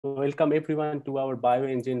Welcome everyone to our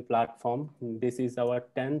Bioingene platform. This is our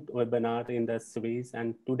 10th webinar in the series,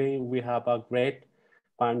 and today we have a great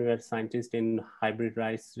pioneer scientist in hybrid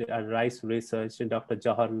rice research, Dr.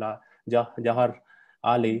 Jauhar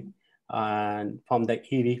Ali, and from the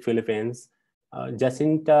IRRI, Philippines.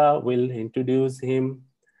 Jacinta will introduce him.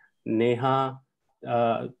 Neha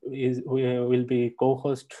will be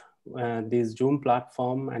co-host this Zoom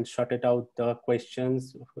platform and sorted out the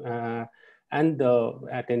questions and the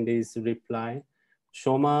attendees reply.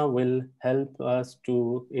 Shoma will help us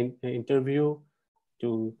to interview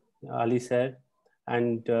to Ali said,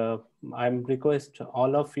 and I'm request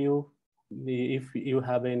all of you, if you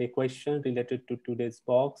have any question related to today's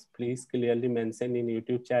box, please clearly mention in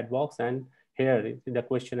YouTube chat box and here the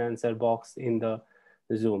question answer box in the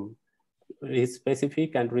Zoom is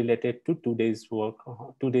specific and related to today's work,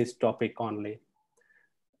 today's topic only.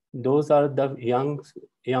 Those are the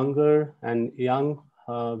younger and young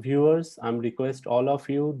viewers. I'm request all of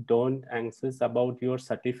you don't anxious about your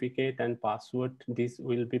certificate and password. This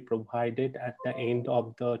will be provided at the end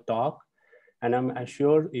of the talk. And I'm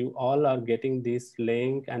assured you all are getting this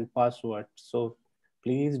link and password. So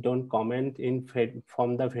please don't comment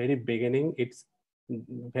from the very beginning. It's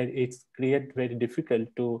create very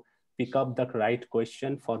difficult to pick up the right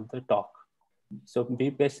question for the talk. So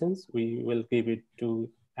be patient, we will give it to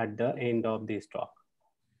at the end of this talk.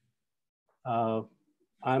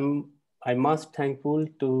 I must thankful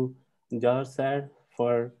to Jauhar sir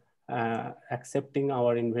for accepting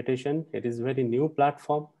our invitation. It is very new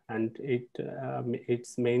platform and it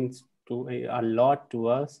means to a lot to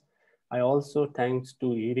us. I also thanks to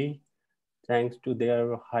IRRI, thanks to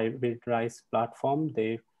their hybrid rice platform.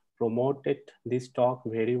 They promoted this talk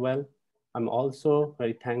very well. I'm also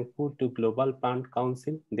very thankful to Global Plant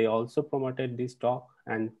Council. They also promoted this talk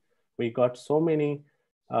and we got so many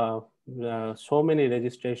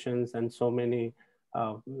registrations and so many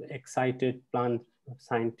excited plant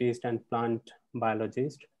scientists and plant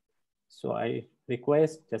biologists. So I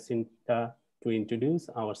request Jacinta to introduce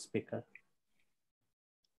our speaker.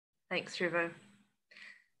 Thanks, Shrivo.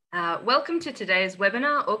 Welcome to today's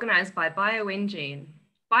webinar organized by Bioingene.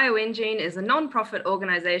 Bioingene is a non-profit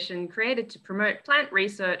organization created to promote plant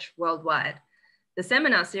research worldwide. The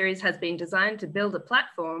seminar series has been designed to build a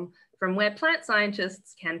platform from where plant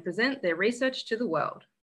scientists can present their research to the world.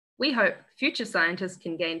 We hope future scientists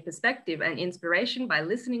can gain perspective and inspiration by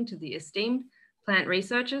listening to the esteemed plant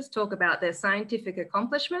researchers talk about their scientific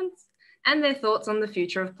accomplishments and their thoughts on the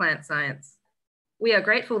future of plant science. We are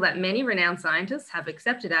grateful that many renowned scientists have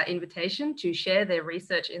accepted our invitation to share their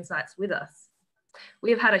research insights with us.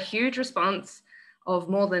 We have had a huge response of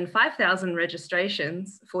more than 5,000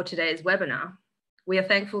 registrations for today's webinar. We are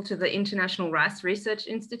thankful to the International Rice Research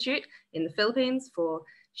Institute in the Philippines for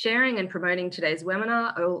sharing and promoting today's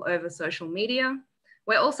webinar all over social media.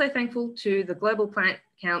 We're also thankful to the Global Plant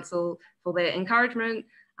Council for their encouragement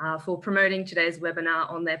for promoting today's webinar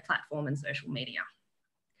on their platform and social media.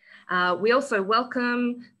 We also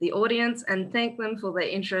welcome the audience and thank them for their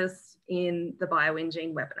interest in the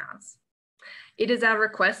Bioingene webinars. It is our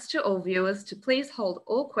request to all viewers to please hold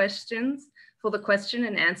all questions for the question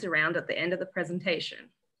and answer round at the end of the presentation.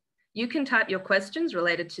 You can type your questions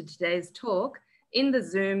related to today's talk in the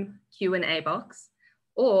Zoom Q&A box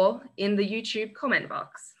or in the YouTube comment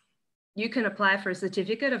box. You can apply for a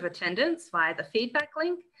certificate of attendance via the feedback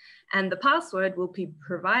link and the password will be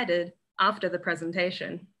provided after the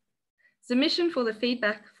presentation. Submission for the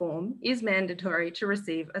feedback form is mandatory to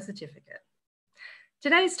receive a certificate.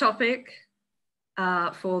 Today's topic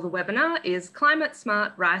for the webinar is Climate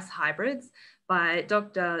Smart Rice Hybrids by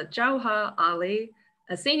Dr. Jauhar Ali,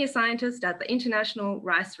 a senior scientist at the International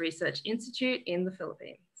Rice Research Institute in the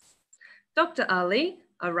Philippines. Dr. Ali,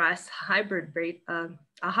 a hybrid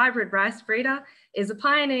rice breeder, is a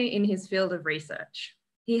pioneer in his field of research.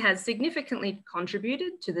 He has significantly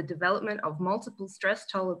contributed to the development of multiple stress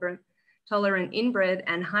tolerant inbred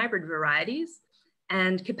and hybrid varieties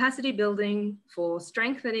and capacity building for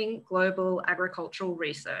strengthening global agricultural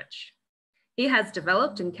research. He has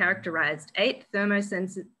developed and characterized 8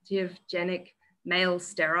 thermosensitive genic male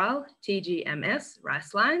sterile TGMS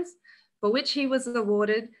rice lines, for which he was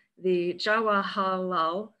awarded the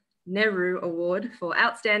Jawaharlal Nehru Award for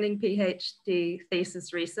Outstanding PhD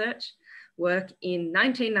thesis research work in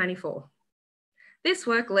 1994. This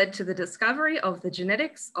work led to the discovery of the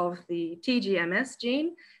genetics of the TGMS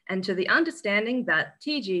gene and to the understanding that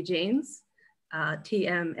TG genes,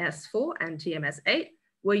 TMS4 and TMS8,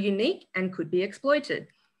 were unique and could be exploited.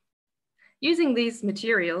 Using these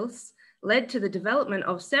materials led to the development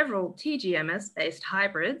of several TGMS-based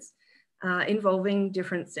hybrids involving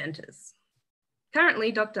different centers.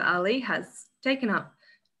 Currently, Dr. Ali has taken up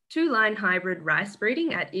two-line hybrid rice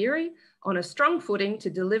breeding at IRRI on a strong footing to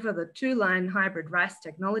deliver the two-line hybrid rice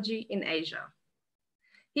technology in Asia.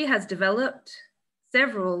 He has developed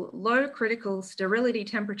several low critical sterility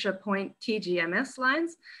temperature point TGMS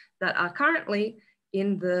lines that are currently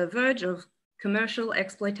in the verge of commercial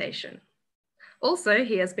exploitation. Also,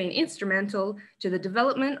 he has been instrumental to the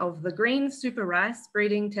development of the green super rice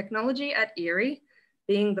breeding technology at IRRI,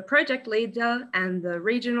 being the project leader and the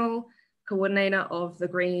regional coordinator of the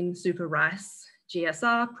Green Super Rice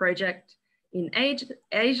GSR project in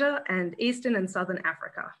Asia and Eastern and Southern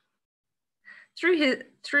Africa.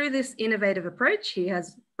 Through this innovative approach, he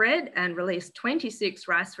has bred and released 26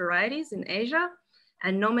 rice varieties in Asia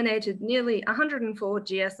and nominated nearly 104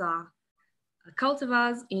 GSR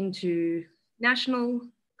cultivars into national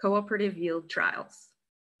cooperative yield trials.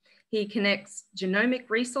 He connects genomic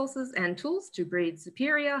resources and tools to breed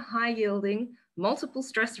superior, high-yielding, multiple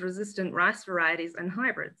stress-resistant rice varieties and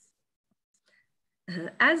hybrids.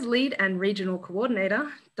 As lead and regional coordinator,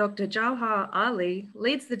 Dr. Jauhar Ali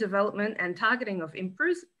leads the development and targeting of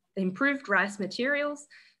improved rice materials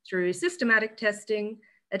through systematic testing,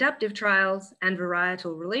 adaptive trials, and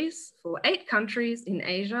varietal release for 8 countries in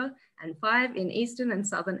Asia and 5 in Eastern and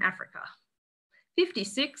Southern Africa.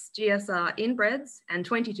 56 GSR inbreds and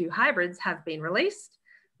 22 hybrids have been released,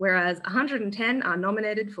 whereas 110 are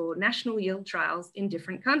nominated for national yield trials in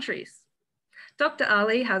different countries. Dr.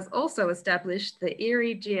 Ali has also established the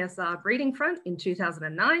IRRI GSR breeding front in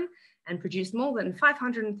 2009 and produced more than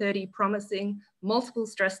 530 promising multiple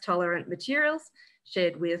stress tolerant materials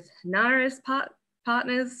shared with NARES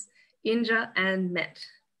partners, INJA and MET.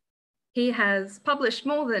 He has published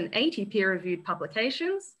more than 80 peer-reviewed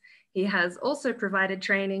publications. He has also provided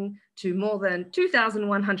training to more than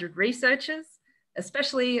 2,100 researchers,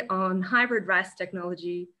 especially on hybrid rice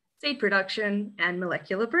technology, seed production, and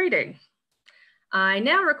molecular breeding. I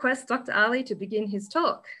now request Dr. Ali to begin his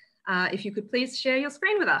talk. If you could please share your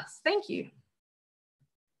screen with us. Thank you.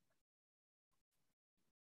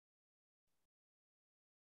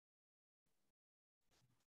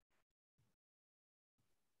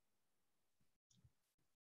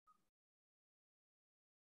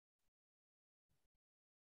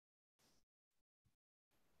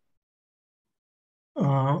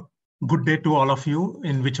 Good day to all of you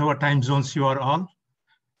in whichever time zones you are all.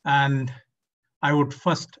 And I would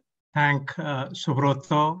first thank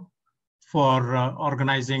Subroto for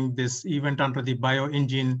organizing this event under the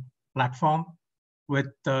Bioingene platform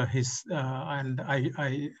with and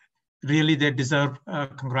I really, they deserve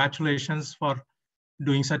congratulations for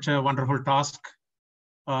doing such a wonderful task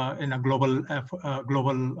in a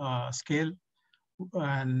global scale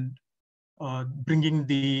and bringing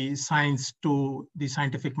the science to the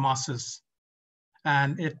scientific masses,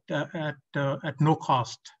 and at no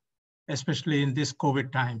cost, especially in this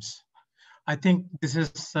COVID times. I think this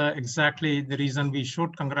is exactly the reason we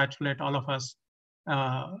should congratulate all of us,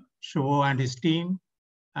 Shuvo and his team.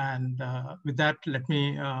 And with that, let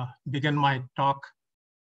me begin my talk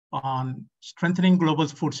on strengthening global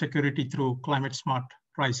food security through climate smart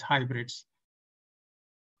rice hybrids.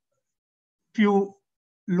 If you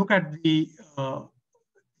look at the food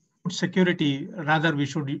security, rather we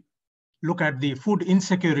should look at the food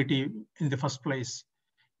insecurity in the first place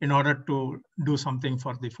in order to do something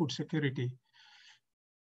for the food security.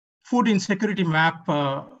 Food insecurity map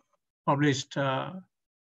published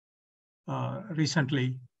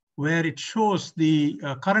recently, where it shows the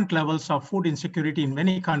current levels of food insecurity in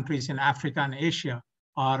many countries in Africa and Asia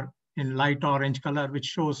are in light orange color, which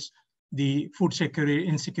shows the food security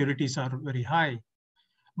insecurities are very high.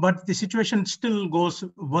 But the situation still goes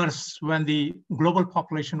worse when the global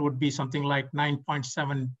population would be something like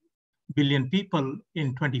 9.7 billion people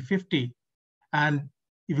in 2050. And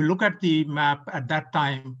if you look at the map at that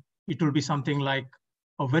time, it will be something like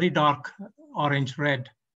a very dark orange red,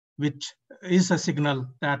 which is a signal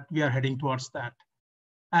that we are heading towards that.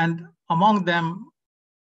 And among them,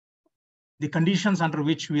 the conditions under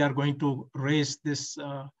which we are going to raise this,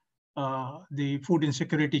 the food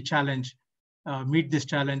insecurity challenge, meet this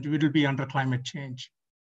challenge, will be under climate change.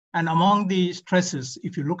 And among the stresses,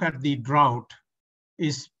 if you look at the drought,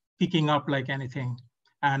 is picking up like anything.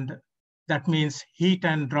 And that means heat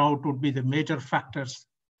and drought would be the major factors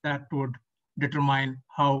that would determine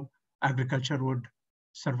how agriculture would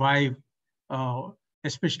survive.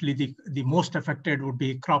 Especially the most affected would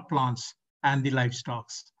be crop plants and the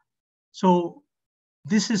livestock. So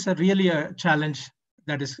this is really a challenge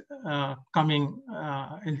that is coming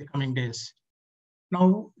in the coming days.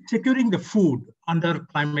 Now, securing the food under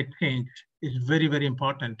climate change is very, very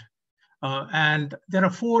important. And there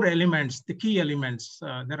are 4 elements, the key elements.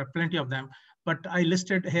 There are plenty of them, but I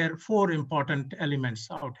listed here 4 important elements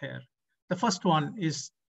out here. The first one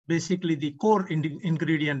is basically the core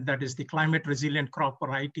ingredient, that is the climate resilient crop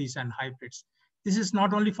varieties and hybrids. This is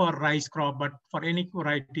not only for rice crop, but for any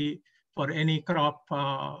variety, for any crop,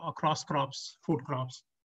 across crops, food crops,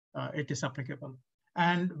 it is applicable.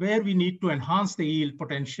 And where we need to enhance the yield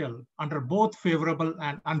potential under both favorable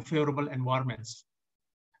and unfavorable environments.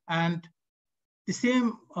 And the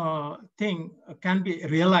same thing can be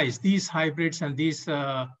realized, these hybrids and these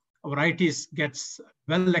varieties gets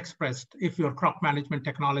well expressed if your crop management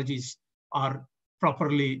technologies are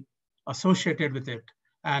properly associated with it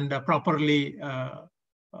and properly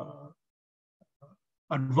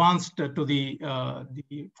advanced to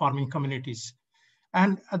the farming communities.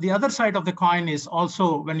 And the other side of the coin is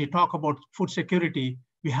also, when you talk about food security,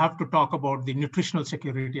 we have to talk about the nutritional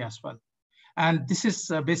security as well. And this is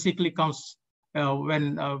basically comes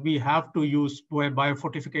when we have to use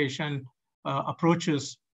biofortification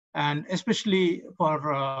approaches, and especially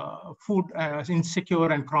for food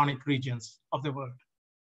insecure and chronic regions of the world.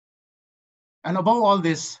 And above all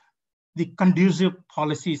this, the conducive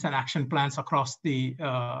policies and action plans across the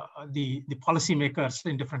policymakers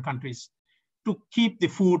in different countries to keep the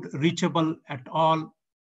food reachable at all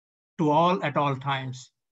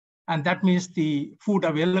times. And that means the food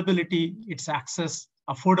availability, its access,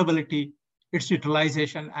 affordability, its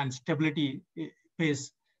utilization and stability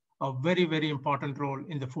plays a very, very important role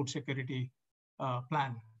in the food security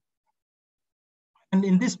plan. And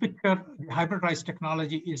in this picture, the hybrid rice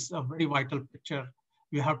technology is a very vital picture.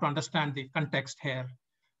 You have to understand the context here.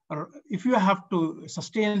 If you have to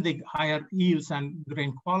sustain the higher yields and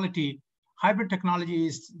grain quality, hybrid technology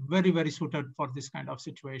is very, very suited for this kind of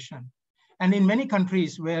situation. And in many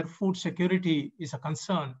countries where food security is a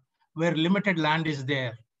concern, where limited land is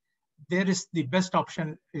there is the best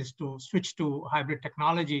option is to switch to hybrid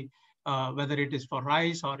technology, whether it is for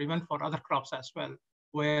rice or even for other crops as well,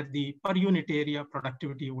 where the per unit area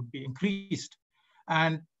productivity would be increased.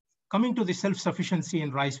 And coming to the self-sufficiency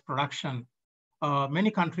in rice production, many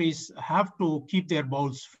countries have to keep their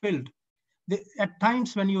bowls filled. At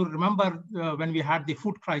times, when you remember when we had the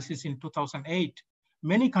food crisis in 2008,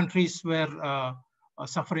 many countries were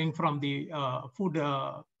suffering from the food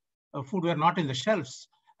were not in the shelves.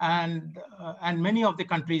 And many of the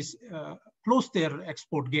countries closed their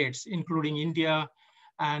export gates, including India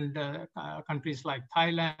and countries like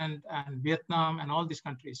Thailand and Vietnam and all these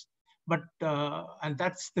countries. But, and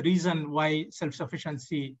that's the reason why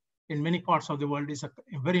self-sufficiency in many parts of the world is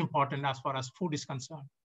very important as far as food is concerned.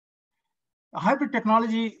 Hybrid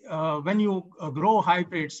technology, when you grow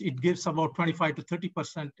hybrids, it gives about 25 to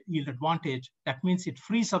 30% yield advantage. That means it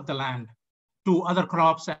frees up the land to other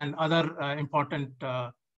crops and other important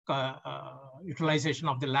utilization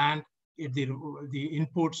of the land. The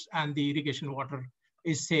inputs and the irrigation water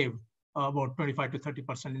is saved about 25 to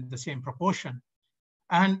 30% in the same proportion.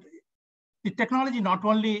 And the technology not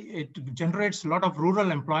only it generates a lot of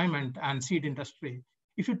rural employment and seed industry.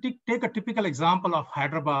 If you take a typical example of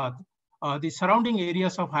Hyderabad, the surrounding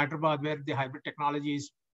areas of Hyderabad where the hybrid technology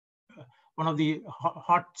is one of the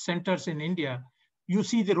hot centers in India, you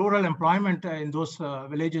see the rural employment in those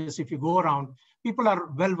villages. If you go around, people are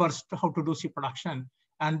well versed how to do seed production,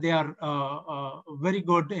 and they are very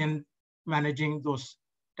good in managing those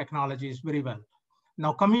technologies very well.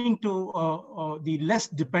 Now coming to the less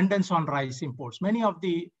dependence on rice imports, many of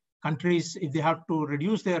the countries, if they have to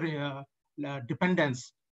reduce their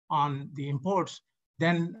dependence on the imports,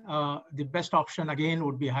 then the best option again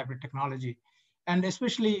would be hybrid technology. And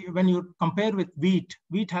especially when you compare with wheat,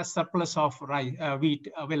 wheat has surplus of wheat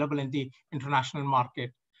available in the international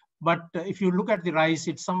market. But if you look at the rice,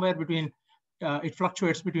 it's somewhere between, it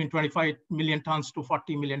fluctuates between 25 million tons to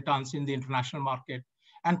 40 million tons in the international market.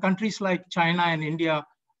 And countries like China and India,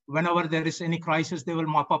 whenever there is any crisis, they will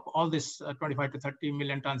mop up all this 25 to 30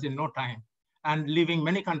 million tons in no time, and leaving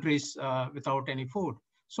many countries without any food.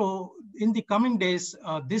 So in the coming days,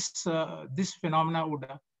 this phenomena would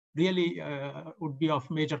really would be of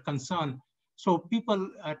major concern. So people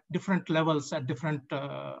at different levels, at different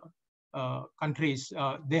countries,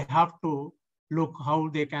 they have to look how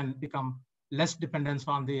they can become less dependent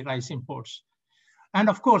on the rice imports. And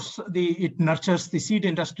of course, it nurtures the seed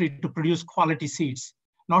industry to produce quality seeds,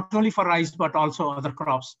 not only for rice, but also other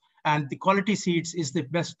crops. And the quality seeds is the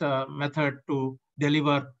best method to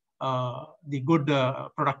deliver the good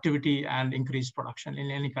productivity and increased production in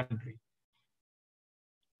any country.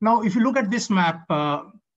 Now, if you look at this map,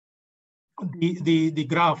 the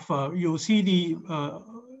graph, you see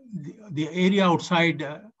the area outside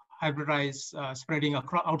hybrid rice spreading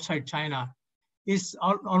across outside China is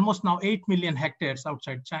almost now 8 million hectares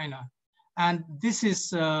outside China. And this is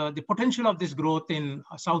the potential of this growth in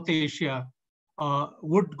South Asia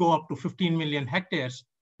would go up to 15 million hectares,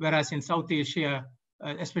 whereas in South Asia,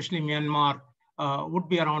 especially Myanmar, would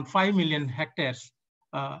be around 5 million hectares.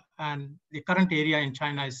 And the current area in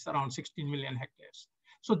China is around 16 million hectares.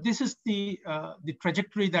 So this is the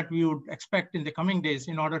trajectory that we would expect in the coming days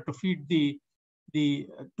in order to feed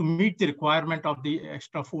to meet the requirement of the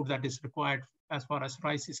extra food that is required as far as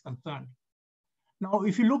rice is concerned. Now,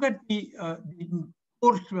 if you look at the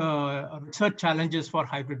core research challenges for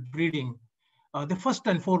hybrid breeding, the first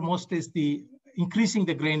and foremost is increasing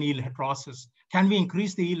the grain yield heterosis. Can we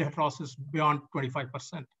increase the yield heterosis beyond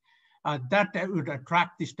 25%? That would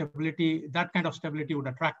attract the stability, that kind of stability would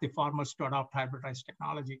attract the farmers to adopt hybrid rice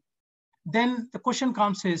technology. Then the question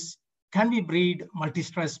comes is, can we breed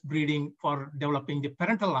multi-stress breeding for developing the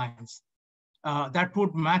parental lines that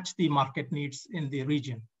would match the market needs in the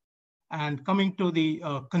region? And coming to the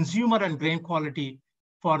consumer and grain quality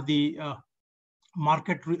for the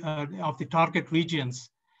market of the target regions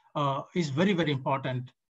is very, very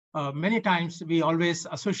important. Many times we always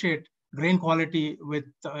associate grain quality with,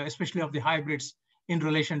 especially of the hybrids, in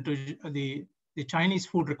relation to the Chinese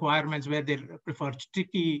food requirements where they prefer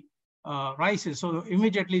sticky rices. So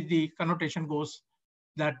immediately the connotation goes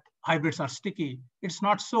that hybrids are sticky. It's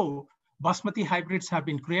not so. Basmati hybrids have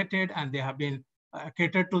been created and they have been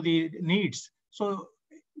catered to the needs. So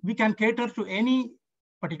we can cater to any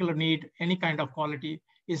particular need, any kind of quality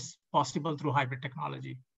is possible through hybrid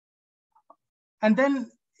technology. And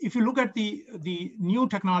then if you look at the new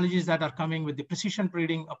technologies that are coming with the precision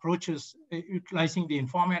breeding approaches, utilizing the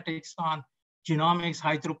informatics on genomics,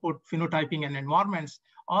 high throughput, phenotyping, and environments,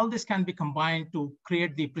 all this can be combined to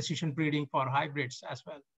create the precision breeding for hybrids as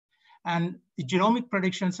well. And the genomic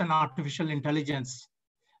predictions and artificial intelligence,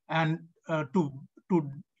 and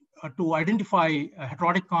to identify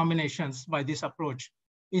heterotic combinations by this approach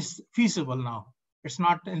is feasible now. It's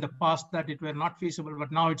not in the past that it were not feasible,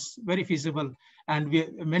 but now it's very feasible. And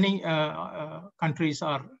many countries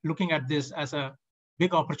are looking at this as a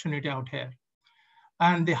big opportunity out here.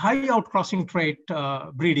 And the high outcrossing trait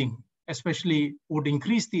breeding, especially, would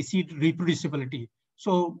increase the seed reproducibility.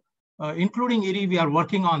 So including IRRI, we are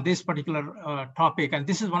working on this particular topic. And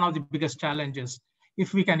this is one of the biggest challenges.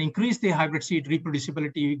 If we can increase the hybrid seed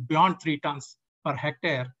reproducibility beyond 3 tons per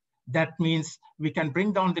hectare, that means we can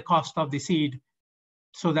bring down the cost of the seed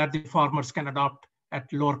so that the farmers can adopt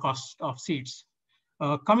at lower cost of seeds.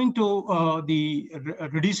 Coming to the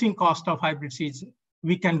reducing cost of hybrid seeds,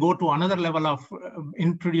 we can go to another level of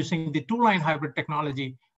introducing the 2-line hybrid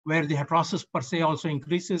technology where the heterosis per se also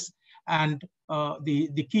increases. And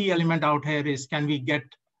the key element out here is, can we get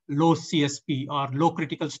low CSP or low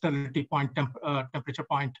critical sterility point temperature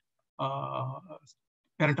point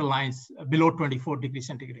parental lines below 24 degrees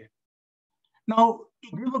centigrade. Now,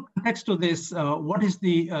 to give a context to this, what is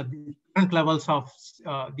the current levels of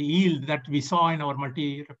the yield that we saw in our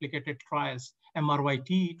multi-replicated trials,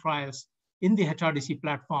 MRYT trials in the HRDC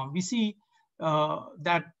platform? We see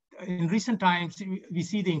that in recent times, we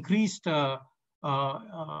see the increased the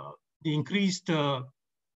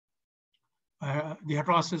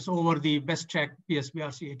heterosis over the best check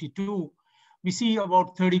PSBRC 82. We see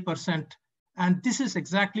about 30%. And this is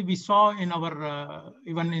exactly we saw in our,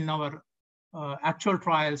 even in our actual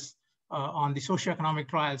trials on the socioeconomic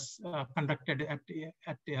trials conducted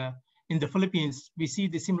in the Philippines. We see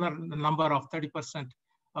the similar number of 30%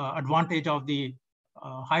 advantage of the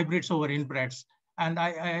hybrids over inbreds. And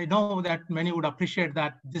I know that many would appreciate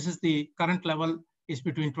that this is the current level is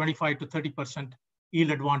between 25 to 30%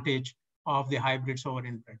 yield advantage of the hybrids over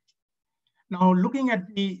inbreds. Now, looking at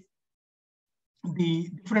the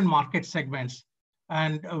different market segments,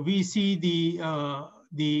 and we see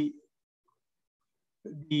the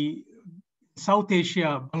South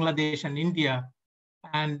Asia, Bangladesh, and India,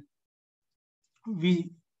 and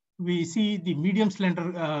we see the medium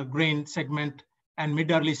slender grain segment and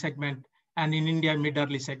mid-early segment, and in India,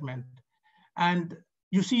 mid-early segment. And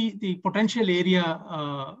you see the potential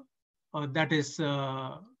area that is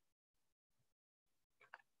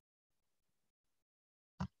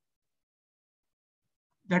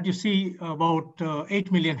that you see about 8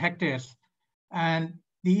 million hectares. And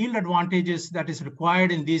the yield advantages that is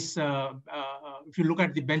required in this, if you look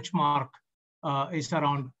at the benchmark, is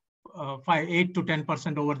around 8 to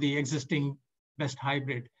 10% over the existing best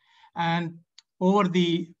hybrid. And over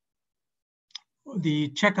the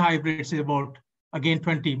Czech hybrids is about, again,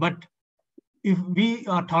 20. But if we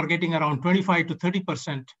are targeting around 25 to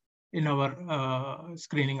 30% in our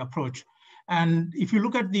screening approach. And if you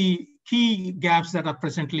look at the key gaps that are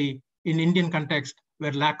presently in Indian context,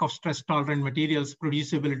 where lack of stress-tolerant materials,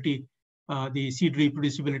 producibility, the seed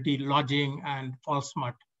reproducibility, lodging, and false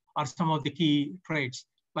smut are some of the key traits.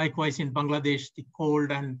 Likewise, in Bangladesh, the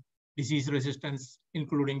cold and disease resistance,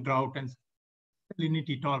 including drought and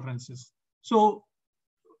salinity tolerances. So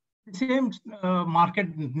the same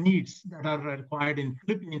market needs that are required in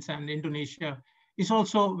Philippines and Indonesia is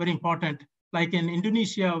also very important. Like in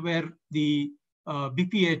Indonesia, where the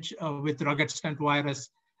BPH with rugged stent virus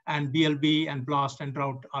and BLB and blast and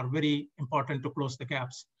drought are very important to close the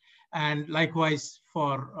gaps. And likewise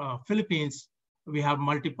for Philippines, we have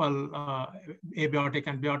multiple abiotic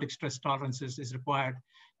and biotic stress tolerances is required.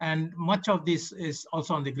 And much of this is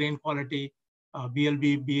also on the grain quality,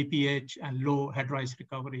 BLB, BPH, and low head rise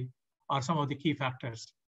recovery are some of the key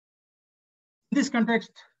factors. In this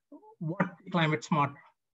context, what climate smart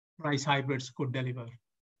rice hybrids could deliver.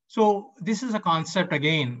 So this is a concept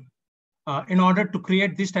again, in order to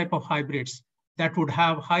create this type of hybrids that would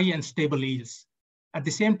have high and stable yields. At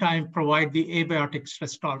the same time, provide the abiotic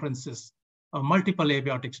stress tolerances, multiple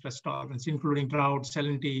abiotic stress tolerances, including drought,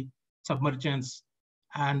 salinity, submergence,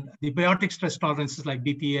 and the biotic stress tolerances like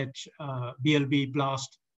BPH, BLB,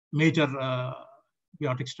 blast, major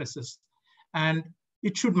biotic stresses. And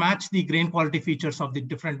it should match the grain quality features of the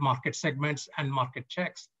different market segments and market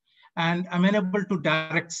checks, and amenable to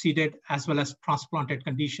direct seeded as well as transplanted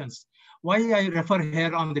conditions. Why I refer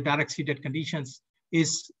here on the direct seeded conditions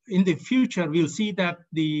is in the future, we'll see that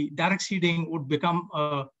the direct seeding would become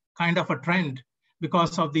a kind of a trend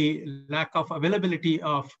because of the lack of availability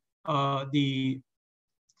of the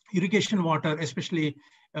irrigation water, especially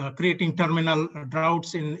creating terminal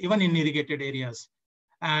droughts even in irrigated areas.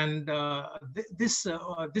 And this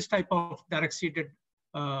type of direct seeded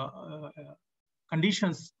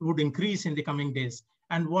conditions would increase in the coming days.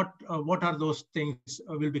 And what are those things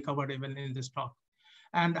will be covered even in this talk.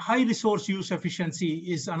 And high resource use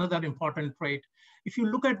efficiency is another important trait. If you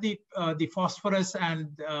look at the phosphorus and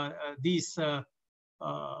these,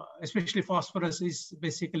 especially phosphorus is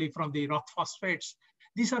basically from the rock phosphates,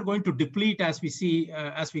 these are going to deplete as we see,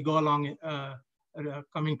 as we go along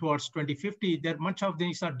coming towards 2050. Much of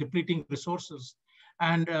these are depleting resources.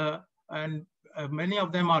 And many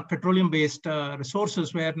of them are petroleum-based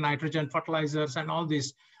resources where nitrogen, fertilizers, and all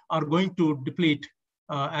these are going to deplete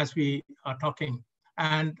as we are talking.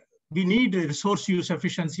 And we need resource use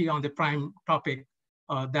efficiency on the prime topic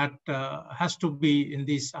that has to be in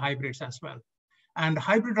these hybrids as well. And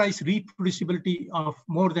hybrid rice reproducibility of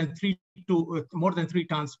more than 3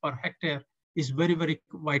 tons per hectare is very, very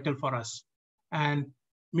vital for us. And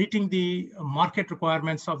meeting the market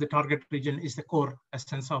requirements of the target region is the core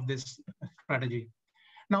essence of this strategy.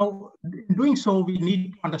 Now, in doing so, we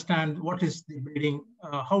need to understand what is the breeding,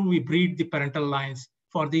 how we breed the parental lines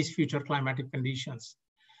for these future climatic conditions.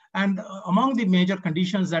 And among the major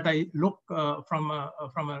conditions that I look from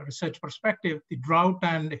a research perspective, the drought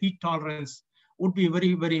and heat tolerance would be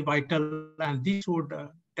very, very vital, and these would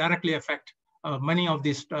directly affect many of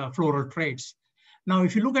these floral traits. Now,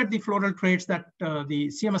 if you look at the floral traits that the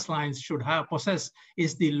CMS lines should possess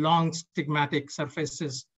is the long stigmatic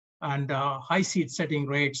surfaces and high seed setting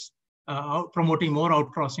rates, promoting more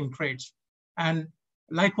outcrossing traits. And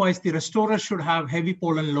likewise, the restorer should have heavy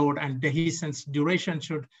pollen load, and dehiscence duration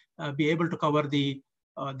should be able to cover the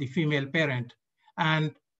female parent.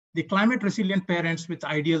 And the climate resilient parents with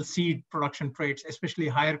ideal seed production traits, especially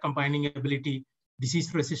higher combining ability,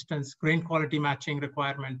 disease resistance, grain quality matching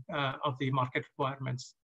requirement of the market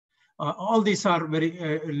requirements. All these are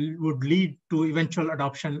would lead to eventual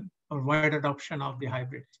adoption or wide adoption of the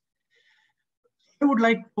hybrids. I would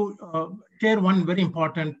like to share one very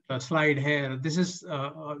important slide here. This is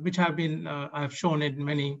which I've shown in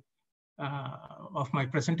many of my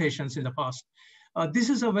presentations in the past. This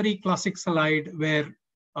is a very classic slide where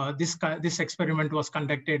this experiment was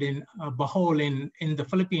conducted in Bohol in the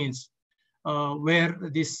Philippines, where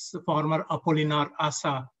this farmer Apolinar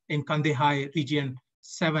Asa in Kandahar region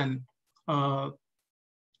 7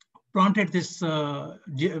 planted this,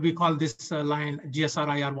 we call this line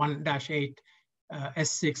GSRIR 1-8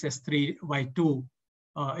 S6 S3 Y2.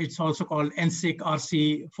 It's also called NSIC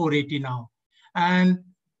RC 480 now. And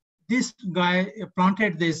this guy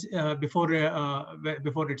planted this before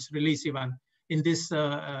its release even in this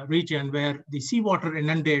region where the seawater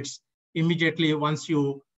inundates immediately once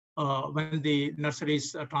you when the nursery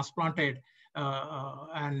is transplanted,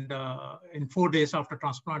 and in 4 days after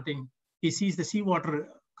transplanting, he sees the seawater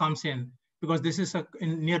comes in because this is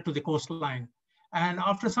near to the coastline. And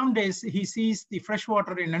after some days, he sees the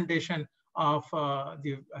freshwater inundation of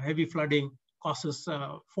the heavy flooding causes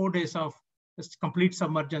 4 days of complete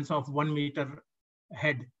submergence of 1 meter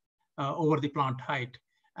head over the plant height.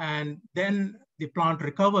 And then the plant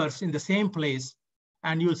recovers in the same place,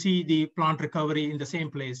 and you'll see the plant recovery in the same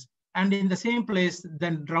place. And in the same place,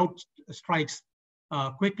 then drought strikes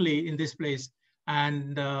quickly in this place,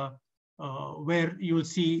 and where you'll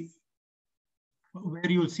see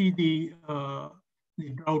the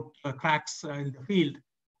drought cracks in the field.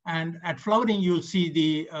 And at flowering, you'll see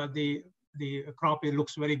the crop, it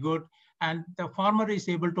looks very good. And the farmer is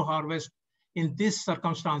able to harvest in these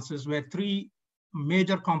circumstances where 3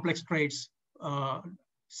 major complex traits,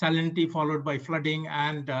 salinity followed by flooding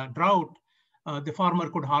and drought, the farmer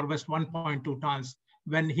could harvest 1.2 tons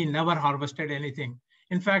when he never harvested anything.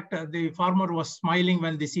 In fact, the farmer was smiling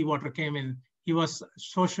when the seawater came in. He was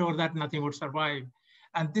so sure that nothing would survive.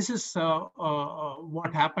 And this is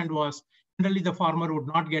what happened was, generally the farmer would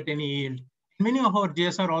not get any yield. Many of our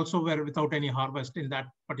GSR also were without any harvest in that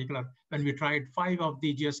particular, when we tried 5 of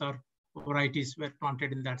the GSR varieties were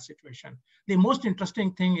planted in that situation. The most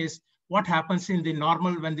interesting thing is what happens in the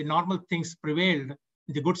normal, when the normal things prevailed,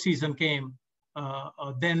 the good season came,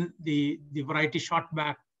 then the variety shot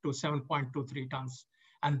back to 7.23 tons.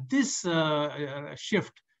 And this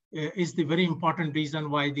shift is the very important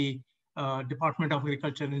reason why the Department of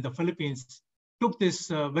Agriculture in the Philippines took this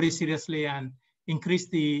very seriously and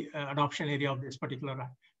increased the adoption area of this particular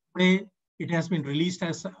act. Today, it has been released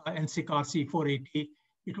as NCRC 480.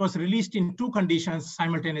 It was released in 2 conditions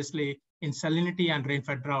simultaneously, in salinity and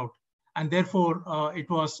rainfed drought. And therefore, it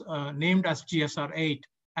was named as GSR 8,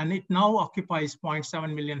 and it now occupies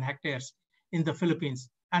 0.7 million hectares in the Philippines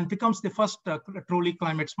and becomes the first truly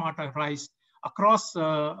climate smart rice across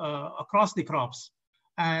the crops.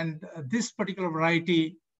 And this particular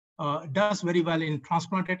variety does very well in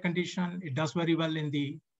transplanted condition. It does very well in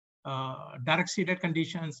the direct seeded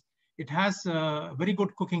conditions. It has very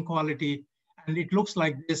good cooking quality, and it looks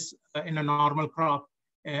like this in a normal crop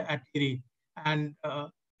at IRRI. And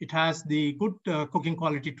it has the good cooking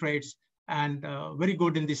quality traits and very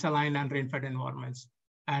good in the saline and rain-fed environments.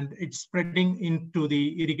 And it's spreading into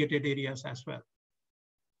the irrigated areas as well.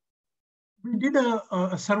 We did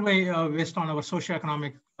a survey based on our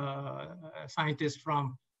socioeconomic scientist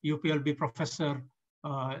from UPLB, Professor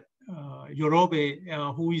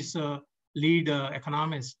Yorobe, who is a lead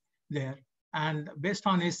economist there. And based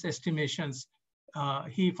on his estimations,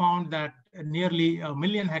 he found that nearly 1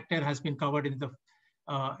 million hectare has been covered in the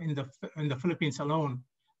Philippines alone.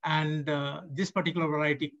 And this particular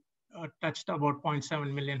variety touched about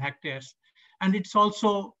 0.7 million hectares. And it's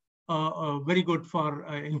also very good for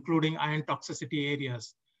including iron toxicity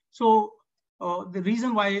areas. So the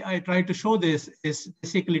reason why I try to show this is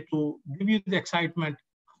basically to give you the excitement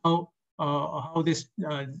how this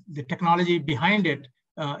the technology behind it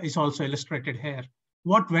is also illustrated here.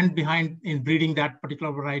 What went behind in breeding that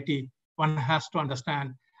particular variety, one has to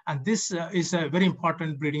understand. And this is a very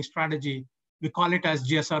important breeding strategy. We call it as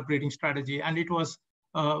GSR breeding strategy. And it was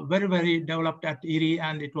very, very developed at IRRI,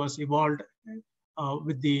 and it was evolved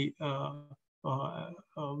with the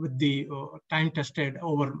time tested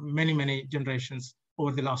over many, many generations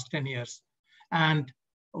over the last 10 years. And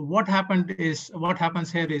what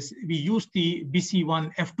happens here is we use the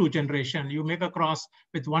BC1 F2 generation. You make a cross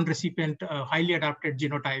with 1 recipient, highly adapted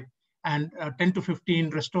genotype, and 10 to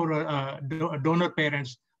 15 donor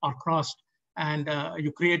parents are crossed, and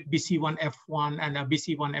you create BC1 F1 and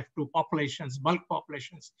BC1 F2 populations, bulk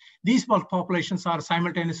populations. These bulk populations are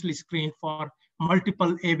simultaneously screened for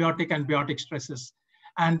multiple abiotic and biotic stresses.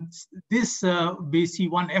 And this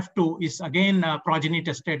BC1 F2 is again progeny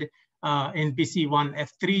tested in BC1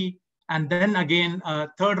 F3, and then again a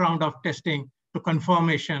 3rd round of testing to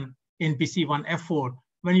confirmation in BC1 F4.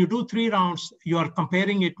 When you do 3 rounds, you are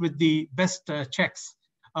comparing it with the best checks,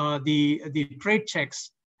 the trait checks,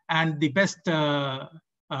 and the best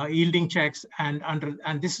yielding checks,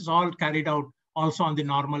 and this is all carried out also on the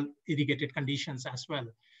normal irrigated conditions as well.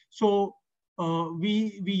 So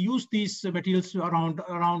we use these materials around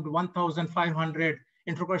 1,500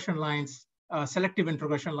 introgression lines, selective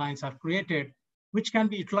introgression lines are created, which can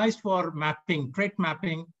be utilized for mapping, trait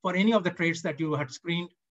mapping for any of the traits that you had screened,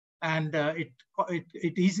 and it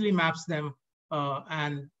easily maps them,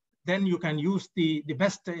 and then you can use the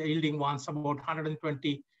best yielding ones, about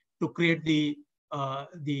 120, to create the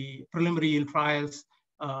preliminary yield trials,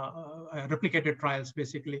 replicated trials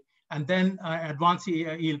basically, and then advanced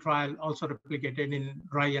yield trial also replicated in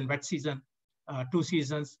dry and wet season, 2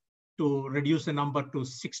 seasons, to reduce the number to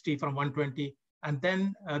 60 from 120. And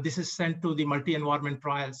then this is sent to the multi-environment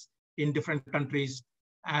trials in different countries,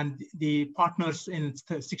 and the partners in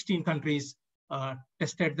 16 countries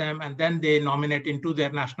tested them, and then they nominate into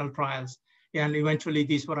their national trials. and eventually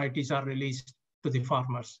these varieties are released to the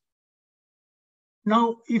farmers.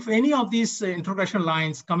 Now, if any of these introgression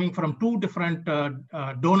lines coming from two different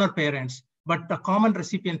donor parents, but a common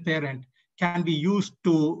recipient parent can be used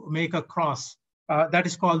to make a cross, that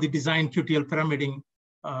is called the design QTL pyramiding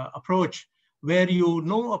approach, where you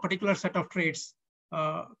know a particular set of traits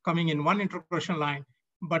coming in one introgression line,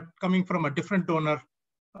 but coming from a different donor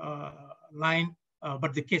line,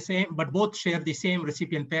 but both share the same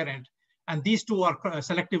recipient parent. And these two are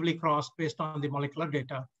selectively crossed based on the molecular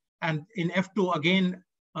data. And in F2, again,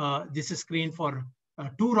 this is screened for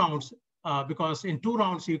 2 rounds, because in 2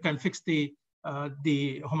 rounds, you can fix the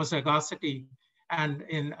homozygosity, and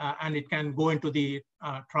it can go into the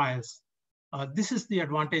trials. This is the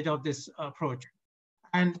advantage of this approach.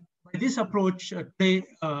 And by this approach,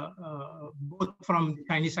 both from the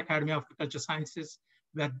Chinese Academy of Agriculture Sciences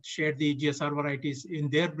that shared the GSR varieties in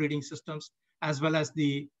their breeding systems, as well as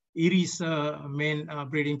the IRRI's main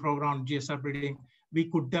breeding program, GSR breeding, we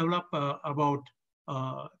could develop about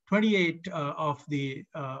 28 of the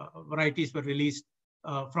varieties were released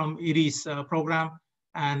from IRRI's program,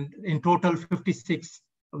 and in total 56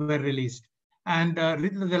 were released. And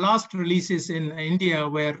the last releases in India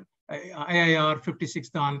were IIR 56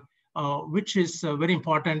 done, which is very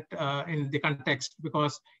important in the context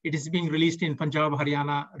because it is being released in Punjab,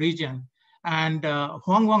 Haryana region. And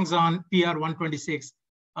Huang Wangzhan PR 126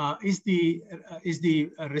 is the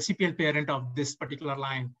recipient parent of this particular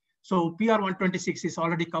line. So PR 126 is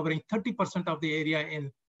already covering 30% of the area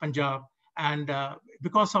in Punjab. And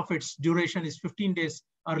because of its duration is 15 days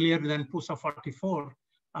earlier than PUSA 44,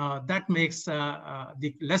 that makes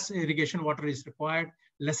the less irrigation water is required,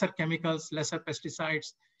 lesser chemicals, lesser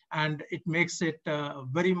pesticides, and it makes it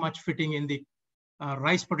very much fitting in the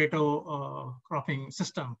rice potato cropping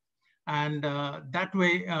system. And that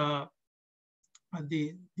way,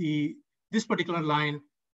 this particular line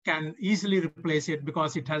can easily replace it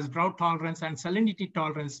because it has drought tolerance and salinity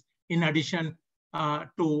tolerance. In addition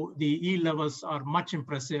to the yield levels are much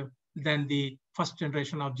impressive than the first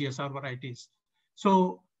generation of GSR varieties.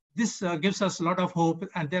 So this gives us a lot of hope,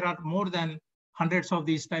 and there are more than hundreds of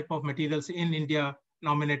these type of materials in India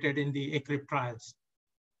nominated in the ACRIP trials.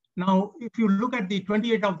 Now, if you look at the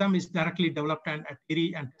 28 of them is directly developed and at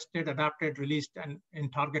IRRI and tested, adapted, released, and in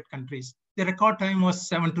target countries. The record time was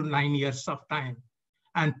 7 to 9 years of time.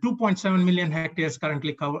 And 2.7 million hectares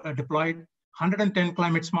currently deployed, 110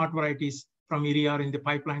 climate smart varieties from IRRI are in the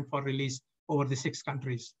pipeline for release over the 6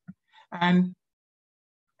 countries. And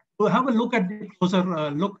to have a look at the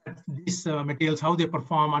closer look at these materials, how they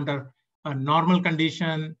perform under a normal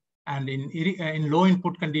condition and in low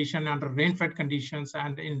input condition, under rain-fed conditions,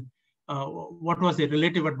 and in what was the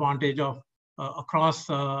relative advantage of across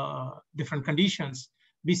different conditions.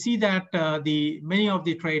 We see that many of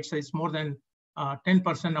the traits is more than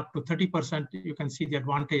 10% up to 30%, you can see the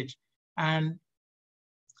advantage. And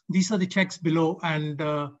these are the checks below, and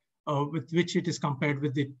with which it is compared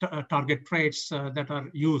with the target traits that are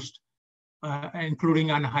used,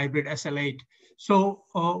 including on hybrid SL8. So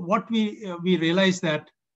what we realized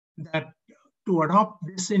that to adopt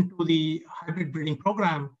this into the hybrid breeding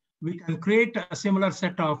program, we can create a similar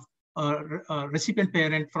set of recipient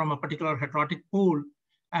parent from a particular heterotic pool,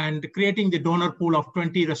 and creating the donor pool of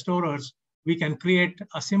 20 restorers, we can create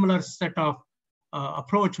a similar set of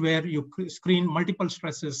approach where you screen multiple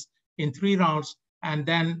stresses in 3 rounds, and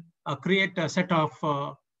then create a set of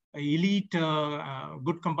elite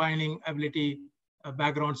good combining ability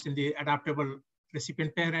backgrounds in the adaptable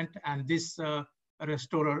recipient parent, and this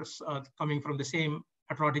restorers coming from the same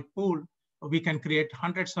heterotic pool. We can create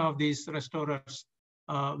hundreds of these restorers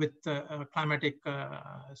with climatic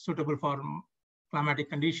suitable for climatic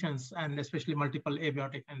conditions, and especially multiple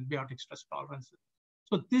abiotic and biotic stress tolerances.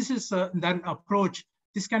 So this is that approach.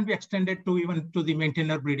 This can be extended to even to the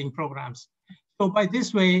maintainer breeding programs. So by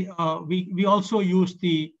this way, we also use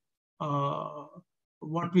the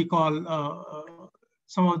what we call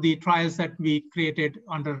some of the trials that we created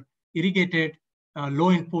under irrigated,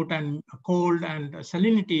 low input and cold and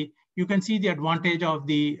salinity. You can see the advantage of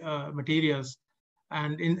the materials.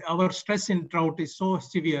 And in our stress in drought is so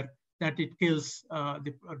severe that it kills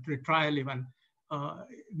the trial even.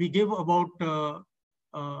 We give about,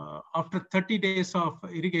 after 30 days of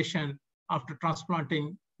irrigation, after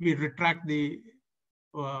transplanting, we retract the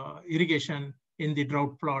irrigation in the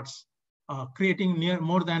drought plots, creating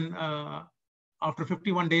more than, after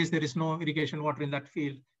 51 days, there is no irrigation water in that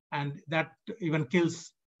field. And that even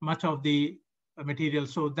kills much of the material.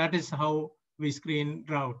 So that is how we screen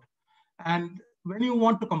drought. And when you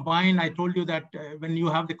want to combine, I told you that when you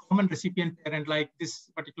have the common recipient parent, like this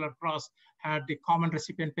particular cross had the common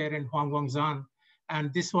recipient parent Huangguangzhan,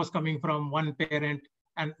 and this was coming from one parent,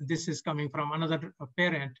 and this is coming from another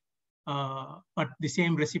parent, but the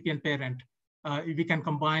same recipient parent. We can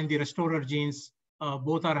combine the restorer genes,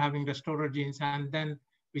 both are having restorer genes, and then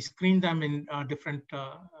we screen them in different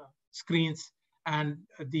screens, and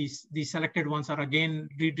these selected ones are again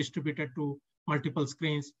redistributed to multiple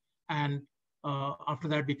screens, and after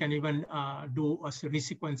that we can even do a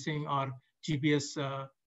resequencing or GPS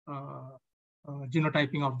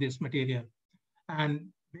genotyping of this material. And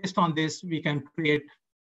based on this, we can create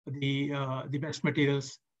the best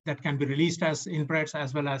materials that can be released as inbreds,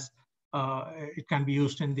 as well as it can be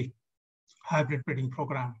used in the hybrid breeding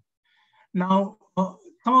program. Now,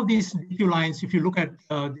 some of these DQ lines, if you look at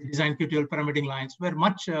the design QTL pyramiding lines, were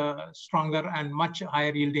much stronger and much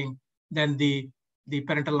higher yielding than the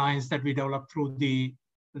parental lines that we developed through the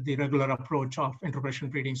regular approach of interpretation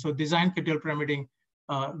breeding. So design QTL pyramiding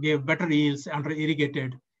gave better yields under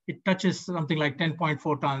irrigated. It touches something like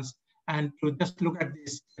 10.4 tons. And to just look at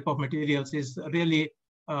this type of materials is really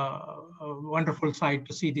a wonderful sight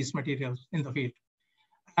to see these materials in the field.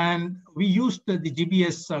 And we used the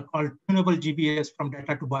GBS called tunable GBS from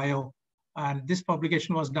data to bio. And this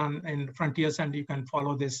publication was done in Frontiers, and you can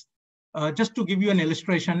follow this. Just to give you an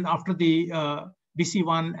illustration, after the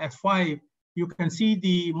BC1 F5, you can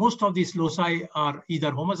see most of these loci are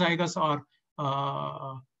either homozygous or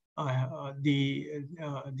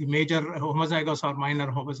the major homozygous or minor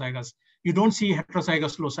homozygous. You don't see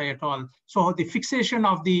heterozygous loci at all. So the fixation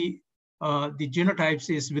of the genotypes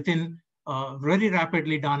is within very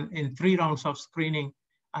rapidly done in 3 rounds of screening,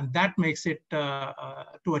 and that makes it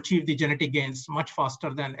to achieve the genetic gains much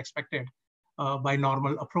faster than expected by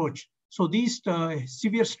normal approach. So these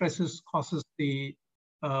severe stresses causes the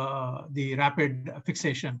rapid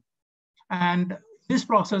fixation. And this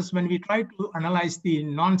process, when we try to analyze the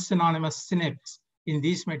non-synonymous synapse in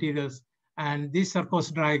these materials, and these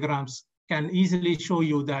Sarkos diagrams can easily show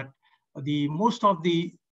you that most of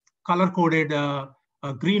the color-coded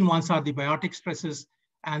green ones are the biotic stresses,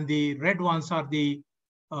 and the red ones are the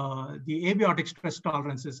abiotic stress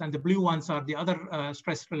tolerances, and the blue ones are the other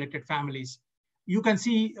stress-related families. You can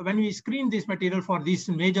see when we screen this material for these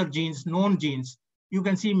major genes, known genes, you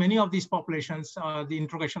can see many of these populations, the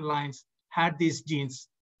introgression lines, had these genes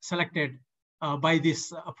selected by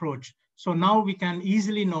this approach. So now we can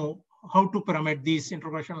easily know how to pyramid these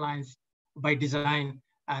introgression lines by design,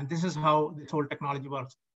 and this is how this whole technology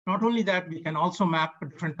works. Not only that, we can also map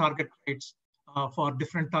different target rates for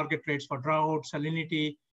different target rates for drought,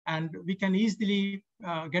 salinity, and we can easily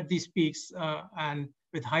get these peaks and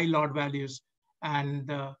with high log values. And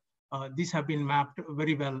these have been mapped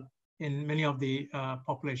very well in many of the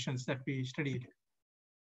populations that we studied.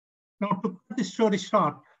 Now, to cut this story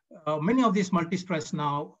short, many of these multi-stress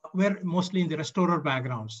now were mostly in the restorer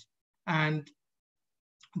backgrounds. And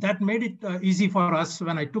that made it easy for us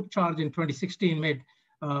when I took charge in 2016,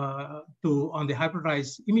 on the hybrid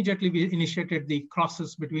rice. Immediately we initiated the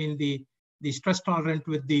crosses between the stress tolerant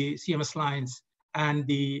with the CMS lines and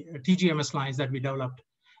the TGMS lines that we developed,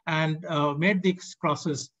 and made these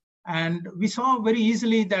crosses. And we saw very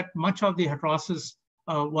easily that much of the heterosis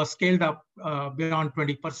was scaled up beyond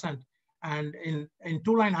 20%. And in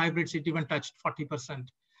 2-line hybrids, it even touched 40%.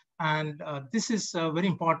 And this is a very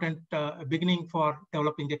important beginning for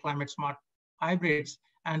developing the climate smart hybrids.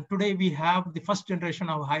 And today we have the first generation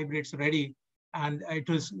of hybrids ready, and it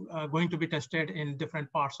is going to be tested in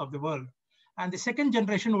different parts of the world. And the second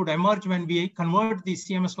generation would emerge when we convert the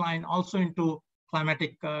CMS line also into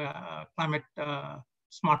climate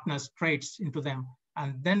smartness traits into them.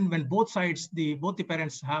 And then when both sides, both the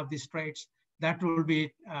parents have these traits, that will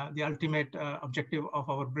be the ultimate objective of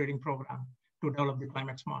our breeding program, to develop the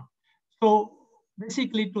climate smart. So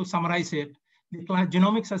basically, to summarize it, the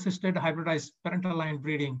genomics assisted hybridized parental line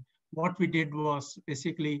breeding, what we did was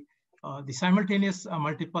basically the simultaneous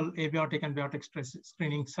multiple abiotic and biotic stress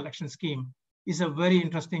screening selection scheme is a very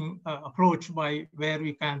interesting approach by where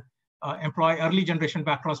we can employ early generation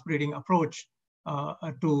backcross breeding approach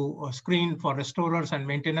to screen for restorers and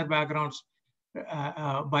maintainer backgrounds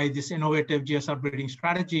by this innovative GSR breeding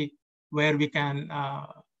strategy, where we can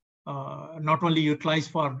not only utilize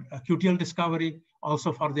for QTL discovery,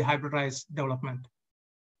 also for the hybridized development.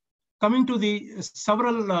 Coming to the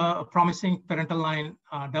several promising parental line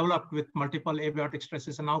developed with multiple abiotic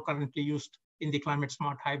stresses are now currently used in the climate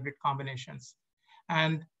smart hybrid combinations.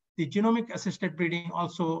 And the genomic assisted breeding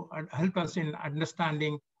also helped us in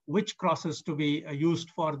understanding which crosses to be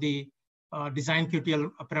used for the design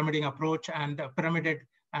QTL pyramiding approach and pyramided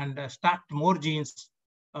and stacked more genes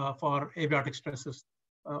for abiotic stresses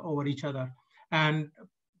over each other. And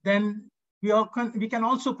then we can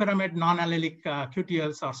also pyramid non-allelic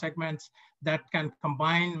QTLs or segments that can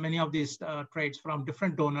combine many of these traits from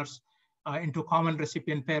different donors into common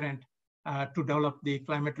recipient parent to develop the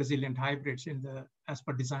climate resilient hybrids as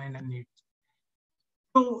per design and needs.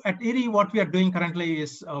 So at IRRI, what we are doing currently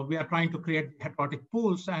is we are trying to create heterotic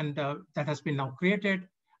pools, and that has been now created.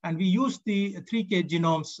 And we use the 3K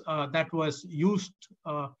genomes that was used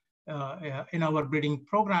in our breeding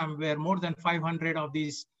program, where more than 500 of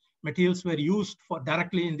these materials were used for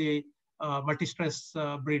directly in the multi-stress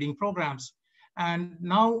breeding programs. And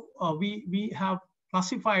now we have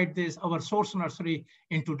classified our source nursery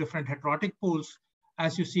into different heterotic pools,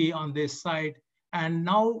 as you see on this side. And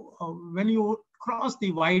now when you cross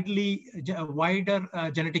the wider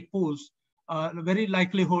genetic pools, very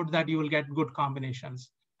likelihood that you will get good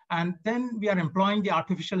combinations. And then we are employing the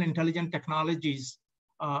artificial intelligence technologies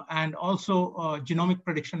and also genomic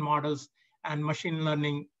prediction models and machine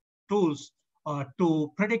learning tools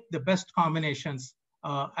to predict the best combinations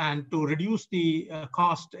and to reduce the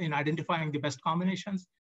cost in identifying the best combinations.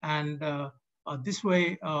 And this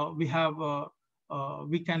way we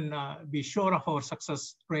can be sure of our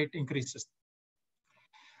success rate increases.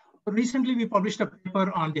 Recently, we published a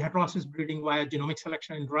paper on the heterosis breeding via genomic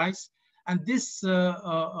selection in rice. And this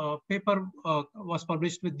paper was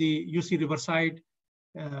published with the UC Riverside,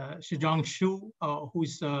 Shizhong Xu, who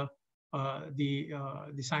is the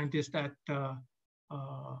scientist at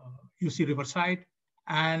UC Riverside.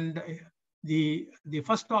 And the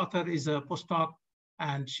first author is a postdoc,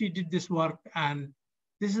 and she did this work. And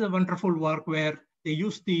this is a wonderful work where they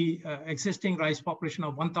used the existing rice population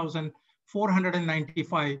of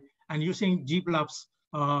 1,495 and using GBLUPs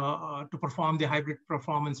to perform the hybrid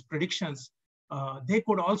performance predictions. They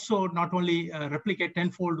could also not only replicate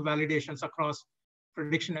tenfold validations across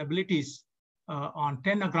prediction abilities on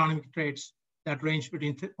 10 agronomic traits that range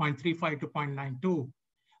between 0.35 to 0.92.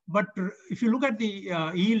 But if you look at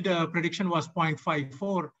the yield prediction was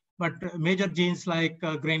 0.54, but major genes like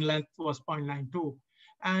grain length was 0.92.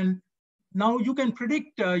 And now you can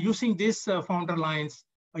predict using these founder lines,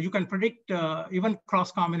 you can predict even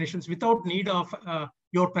cross combinations without need of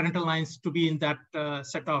your parental lines to be in that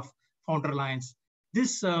set of founder lines.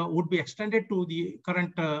 This would be extended to the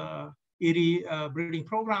current IRRI breeding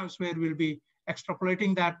programs, where we'll be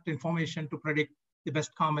extrapolating that information to predict the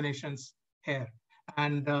best combinations here.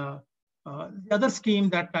 And the other scheme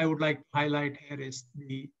that I would like to highlight here is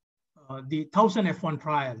the 1000 F1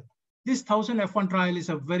 trial. This 1000 F1 trial is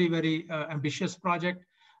a very, very ambitious project,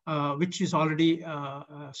 which is already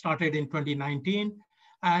started in 2019.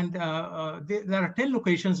 And there are 10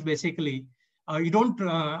 locations basically. We don't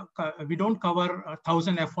cover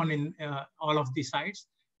 1000 F1 in all of the sites,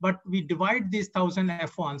 but we divide these 1000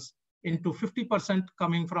 F1s into 50%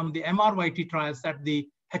 coming from the MRYT trials that the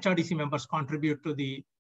HRDC members contribute to the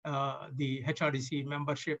HRDC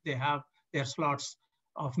membership. They have their slots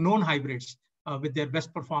of known hybrids with their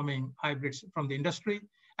best performing hybrids from the industry.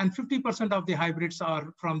 And 50% of the hybrids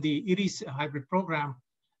are from the IRRI hybrid program.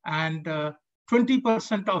 And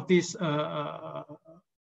 20% of this,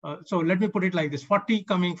 so let me put it like this, 40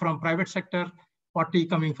 coming from private sector, 40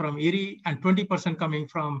 coming from IRRI, and 20% coming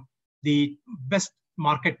from the best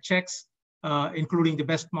market checks, including the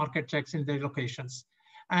best market checks in their locations.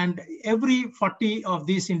 And every 40 of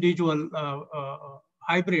these individual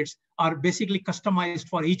hybrids are basically customized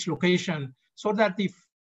for each location, so that the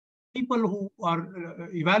people who are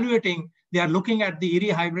evaluating, they are looking at the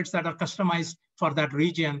IRRI hybrids that are customized for that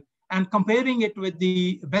region and comparing it with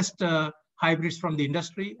the best hybrids from the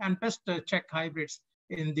industry and best check hybrids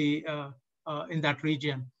in that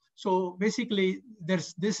region. So basically,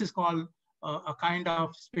 this is called a kind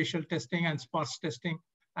of spatial testing and sparse testing.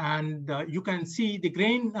 And you can see the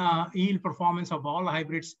grain yield performance of all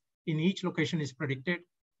hybrids in each location is predicted.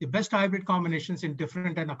 The best hybrid combinations in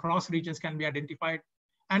different and across regions can be identified.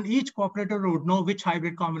 And each cooperator would know which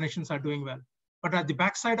hybrid combinations are doing well. But at the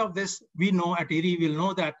backside of this, we know at IRRI, we'll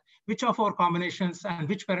know that which of our combinations and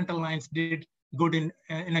which parental lines did good in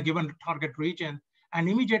a given target region. And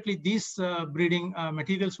immediately these breeding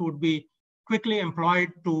materials would be quickly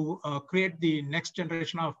employed to create the next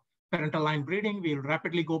generation of parental line breeding. We'll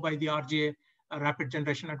rapidly go by the RGA, rapid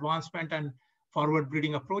generation advancement, and forward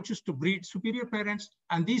breeding approaches to breed superior parents.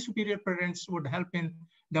 And these superior parents would help in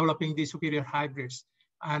developing the superior hybrids.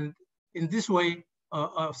 And in this way,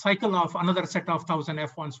 a cycle of another set of 1000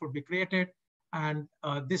 F1s would be created. And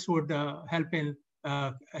this would help in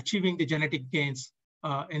achieving the genetic gains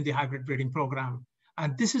in the hybrid breeding program.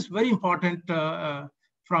 And this is very important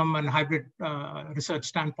from a hybrid research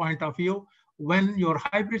standpoint of view, when your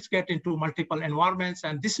hybrids get into multiple environments,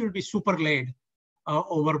 and this will be super laid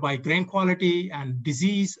over by grain quality and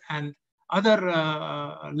disease, and other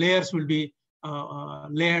layers will be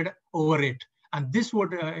layered over it. And this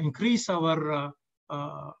would increase our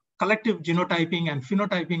collective genotyping and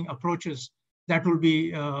phenotyping approaches that will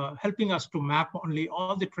be helping us to map only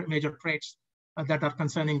all the major traits that are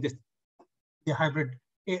concerning the hybrid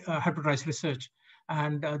rice research.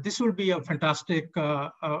 And this will be a fantastic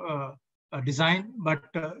design, but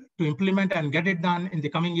to implement and get it done in the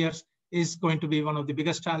coming years is going to be one of the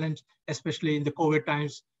biggest challenges, especially in the COVID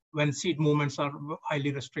times when seed movements are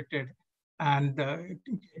highly restricted and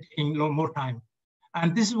taking more time.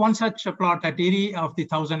 And this is one such a plot at IRRI of the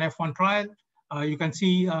 1000 F1 trial. You can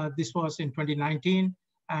see this was in 2019,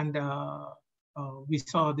 and we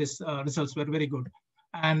saw this results were very good.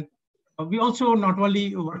 And we also not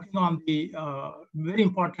only working on the very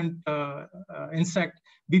important insect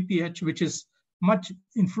BPH, which is much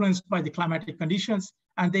influenced by the climatic conditions,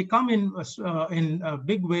 and they come in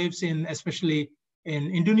big waves, especially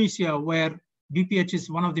in Indonesia, where BPH is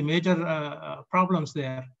one of the major problems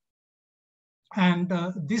there. And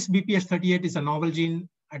this BPH38 is a novel gene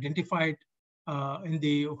identified in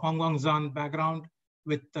the Huangguangzhan background,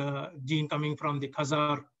 with the gene coming from the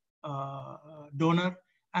Khazar donor.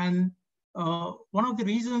 And one of the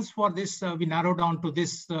reasons for this, we narrowed down to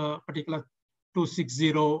this particular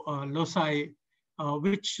 260 loci,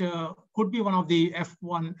 which could be one of the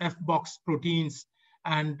F1F-box proteins,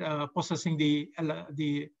 and possessing the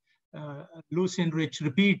leucine-rich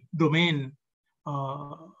repeat domain,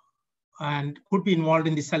 and could be involved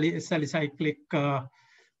in the salicylic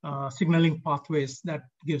signaling pathways that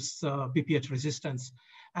gives BPH resistance.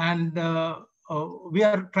 And we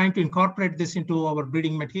are trying to incorporate this into our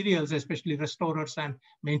breeding materials, especially restorers and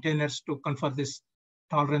maintainers, to confer this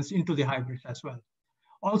tolerance into the hybrids as well.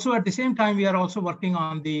 Also, at the same time, we are also working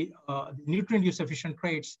on the nutrient use efficient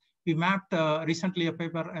traits. We mapped recently a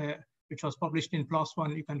paper which was published in PLOS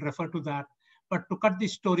One. You can refer to that. But to cut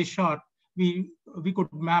this story short, we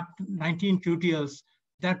could map 19 QTLs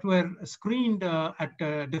that were screened at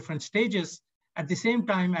different stages, at the same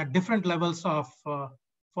time at different levels of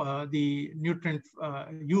the nutrient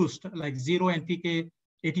used, like 0 NPK,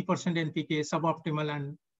 80% NPK, suboptimal,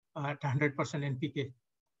 and at 100% NPK.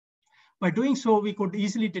 By doing so, we could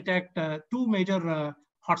easily detect two major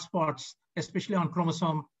hotspots, especially on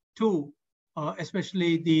chromosome 2,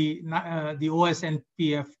 especially the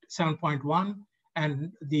OSNPF 7.1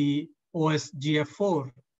 and the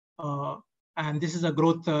OSGF4. And this is a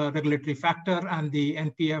growth regulatory factor, and the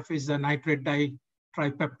NPF is a nitrate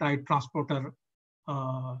ditripeptide transporter.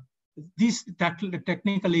 This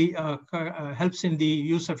technically helps in the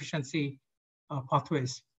use efficiency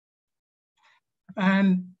pathways.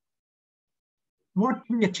 And what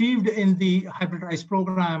we achieved in the hybrid rice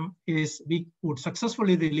program is we could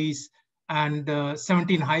successfully release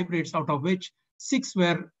 17 hybrids, out of which 6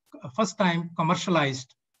 were first time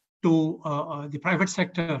commercialized to the private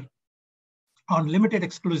sector on limited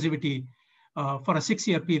exclusivity for a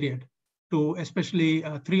 6-year period, to especially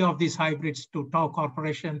 3 of these hybrids to Tao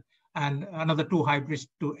Corporation and another 2 hybrids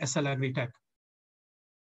to SL Agritech.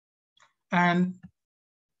 And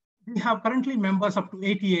we have currently members up to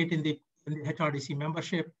 88 in the HRDC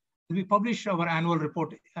membership. We publish our annual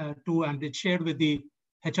report too, and it's shared with the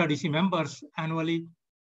HRDC members annually.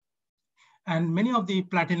 And many of the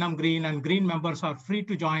platinum, green, and green members are free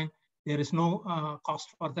to join. There is no cost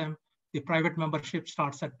for them. The private membership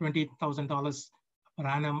starts at $20,000 per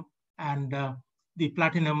annum, and the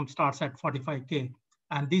platinum starts at $45K.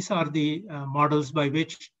 And these are the models by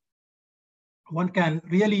which one can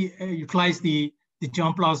really utilize the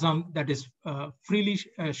germplasm that is freely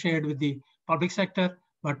shared with the public sector,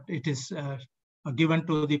 but it is given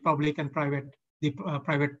to the public and private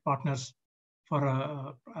partners for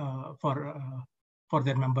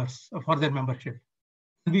their members, for their membership.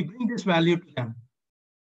 And we bring this value to them.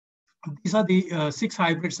 These are the 6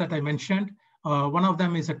 hybrids that I mentioned. One of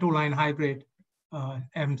them is a 2-line hybrid,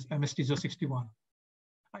 MST-61.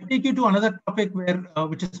 I take you to another topic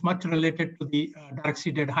which is much related to the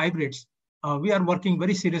direct-seeded hybrids. We are working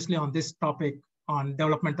very seriously on this topic, on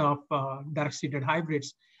development of direct-seeded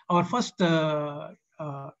hybrids. Our first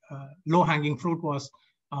low-hanging fruit was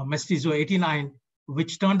Mestizo 89,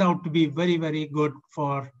 which turned out to be very, very good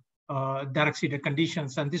for direct-seeded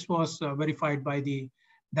conditions. And this was verified by the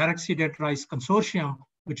Direct-Seeded Rice Consortium,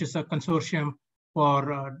 which is a consortium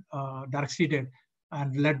for direct-seeded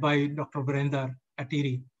and led by Dr. Virender at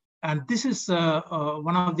IRRI. And this is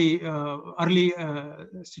one of the early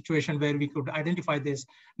situation where we could identify this.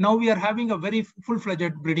 Now we are having a very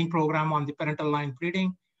full-fledged breeding program on the parental line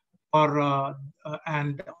breeding,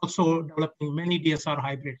 and also developing many DSR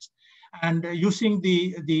hybrids. And using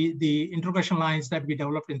the introgression lines that we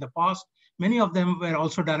developed in the past, many of them were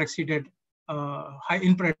also direct-seeded high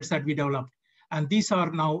inbreds that we developed. And these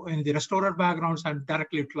are now in the restorer backgrounds and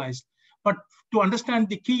directly utilized. But to understand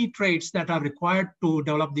the key traits that are required to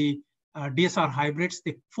develop the DSR hybrids,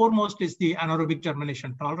 the foremost is the anaerobic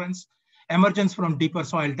germination tolerance, emergence from deeper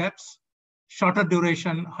soil depths, shorter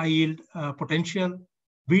duration, high yield potential,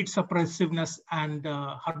 weed suppressiveness, and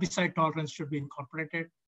herbicide tolerance should be incorporated.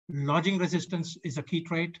 Lodging resistance is a key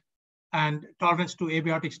trait, and tolerance to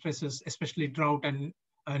abiotic stresses, especially drought and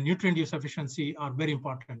nutrient use efficiency, are very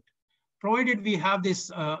important. Provided we have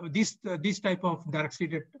this, these type of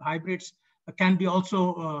direct-seeded hybrids can be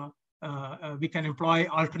also, we can employ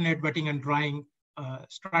alternate wetting and drying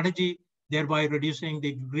strategy, thereby reducing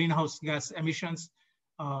the greenhouse gas emissions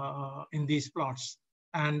in these plots.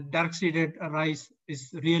 And direct-seeded rice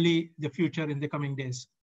is really the future in the coming days.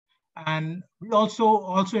 And we also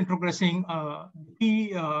introgressing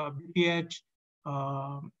BPH,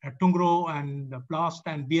 Tungro and Blast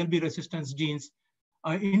and BLB resistance genes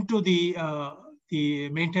into the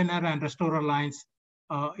maintainer and restorer lines,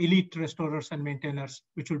 elite restorers and maintainers,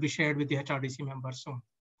 which will be shared with the HRDC members soon.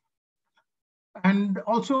 And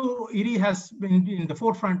also IRRI has been in the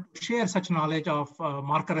forefront to share such knowledge of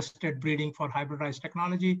marker-assisted breeding for hybrid rice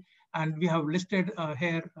technology. And we have listed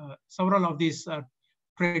here several of these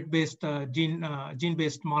trait-based,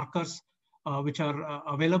 gene-based markers, which are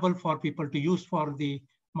available for people to use for the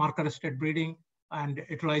marker-assisted breeding and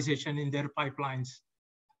utilization in their pipelines.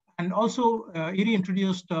 And also, IRRI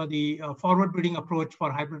introduced the forward breeding approach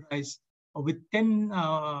for hybrid rice with 10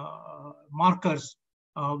 markers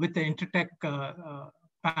with the Intertech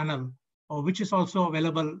panel, which is also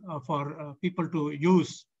available for people to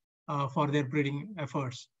use for their breeding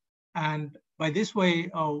efforts. And by this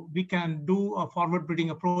way, we can do a forward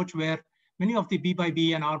breeding approach where many of the B by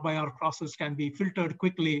B and R by R crosses can be filtered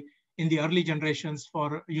quickly in the early generations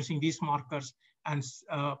for using these markers, and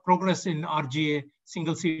progress in RGA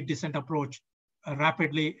single seed descent approach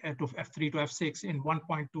rapidly to F3 to F6 in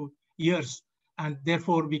 1.2 years. And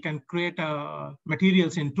therefore we can create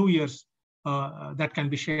materials in 2 years that can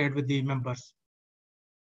be shared with the members.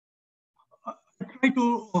 I try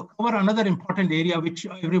to cover another important area which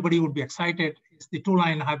everybody would be excited is the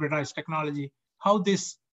two-line hybrid rice technology, how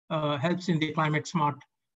this helps in the climate smart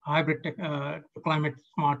hybrid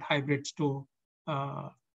hybrids to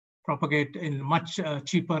propagate in much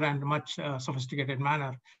cheaper and much sophisticated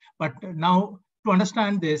manner. But now to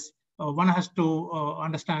understand this, one has to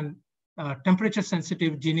understand temperature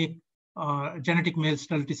sensitive genetic male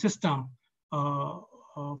sterility system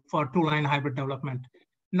for two-line hybrid development.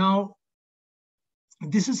 Now,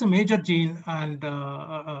 this is a major gene and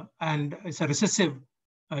it's a recessive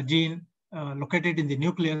gene located in the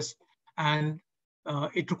nucleus, and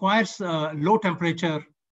it requires low temperature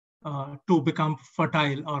to become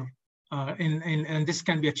fertile, or and this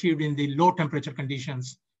can be achieved in the low temperature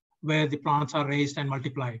conditions where the plants are raised and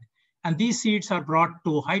multiplied. And these seeds are brought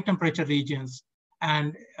to high temperature regions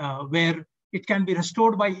and where it can be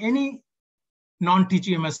restored by any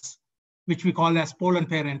non-TGMS, which we call as pollen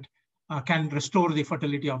parent, can restore the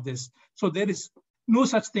fertility of this. So there is no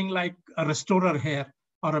such thing like a restorer here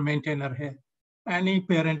or a maintainer here. Any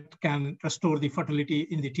parent can restore the fertility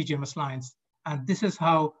in the TGMS lines. And this is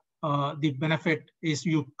how the benefit is: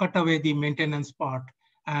 you cut away the maintenance part,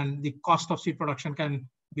 and the cost of seed production can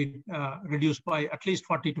be reduced by at least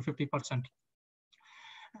 40 to 50%.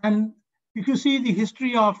 And if you see the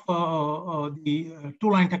history of the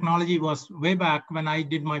two-line technology was way back when I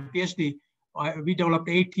did my PhD, we developed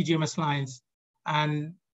 8 TGMS lines,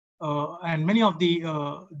 and many of the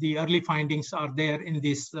early findings are there in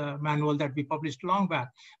this manual that we published long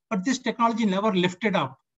back. But this technology never lifted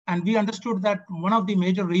up. And we understood that one of the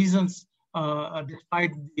major reasons,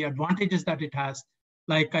 despite the advantages that it has,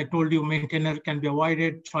 like I told you, maintainer can be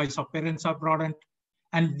avoided, choice of parents are broadened,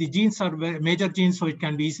 and the genes are major genes, so it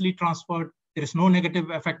can be easily transferred. There is no negative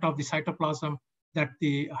effect of the cytoplasm that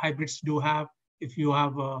the hybrids do have if you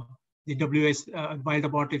have the WS wild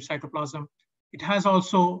abortive cytoplasm. It has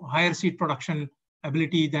also higher seed production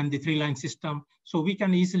ability than the 3-line system, so we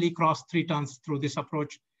can easily cross 3 tons through this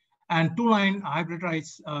approach. And 2-line hybrid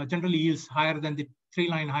rice generally yields higher than the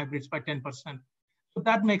 3-line hybrids by 10%. So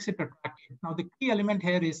that makes it attractive. Now, the key element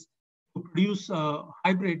here is to produce a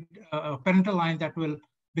hybrid parental line that will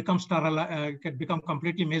become sterile, can become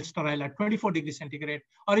completely male sterile at 24 degrees centigrade,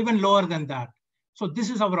 or even lower than that. So this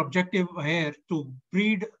is our objective here, to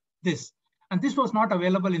breed this. And this was not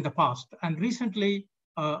available in the past. And recently,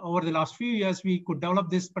 over the last few years, we could develop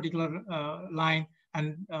this particular line.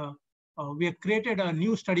 And we have created a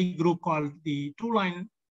new study group called the two-line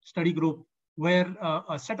study group, where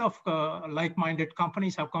a set of like-minded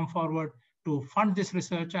companies have come forward to fund this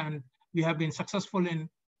research. And we have been successful in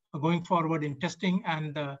going forward in testing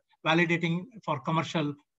and validating for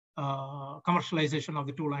commercialization of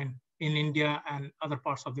the two-line in India and other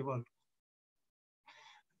parts of the world.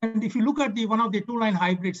 And if you look at one of the two-line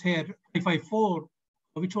hybrids here, 554,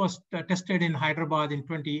 which was tested in Hyderabad in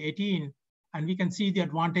 2018, and we can see the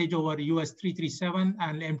advantage over US 337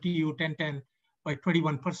 and MTU 1010 by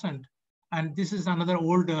 21%. And this is another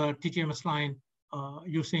old TGMS line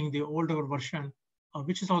using the older version,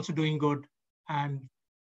 which is also doing good and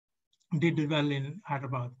did well in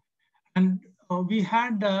Hyderabad. And we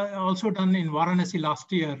had also done in Varanasi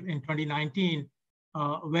last year in 2019,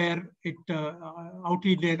 where it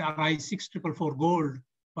out-yielded IRRI 6444 gold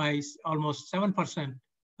by almost 7%,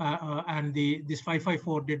 and this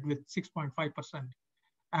 554 did with 6.5%,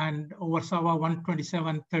 and over Sava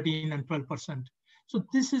 127, 13, and 12%. So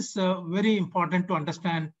this is very important to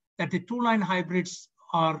understand that the two-line hybrids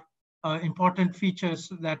are important features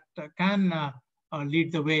that can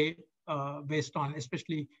lead the way based on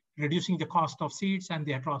especially reducing the cost of seeds and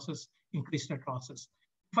the heterosis, increased heterosis.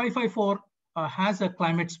 554 has a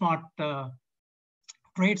climate smart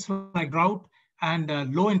traits like drought and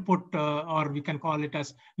low input, or we can call it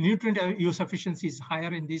as nutrient use efficiency is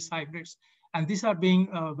higher in these hybrids. And these are being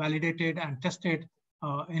validated and tested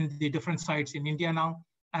in the different sites in India now.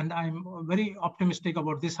 And I'm very optimistic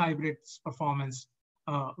about this hybrid's performance,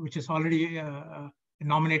 which is already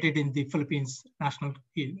nominated in the Philippines National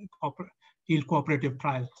Yield Cooperative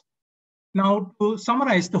Trials. Now, to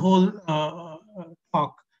summarize the whole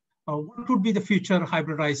talk, what would be the future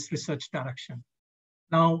hybrid rice research direction?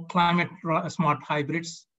 Now, climate smart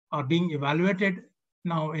hybrids are being evaluated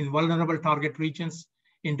now in vulnerable target regions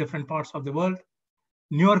in different parts of the world.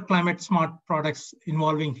 Newer climate smart products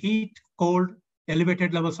involving heat, cold,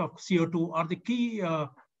 elevated levels of CO2 are the key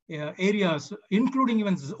areas, including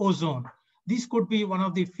even ozone. These could be one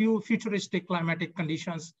of the few futuristic climatic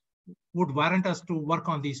conditions would warrant us to work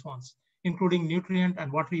on these ones, including nutrient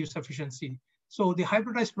and water use efficiency. So the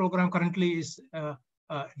Hybrid Rice program currently is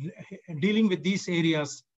dealing with these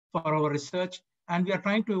areas for our research. And we are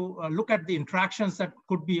trying to look at the interactions that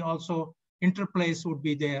could be also interplays would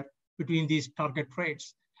be there between these target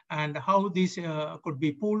traits and how these could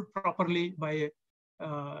be pooled properly by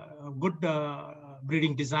good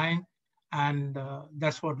breeding design. And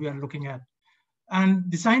that's what we are looking at. And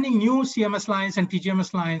designing new CMS lines and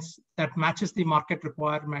TGMS lines that matches the market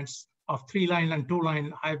requirements of 3-line and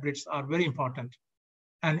 2-line hybrids are very important.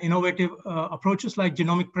 And innovative approaches like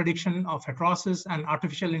genomic prediction of heterosis and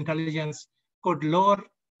artificial intelligence could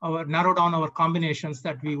narrow down our combinations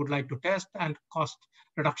that we would like to test, and cost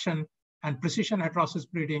reduction and precision heterosis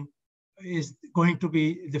breeding is going to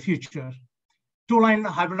be the future. 2-line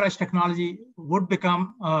hybridized technology would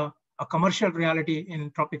become a commercial reality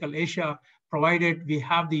in tropical Asia, provided we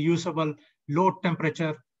have the usable low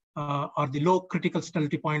temperature or the low critical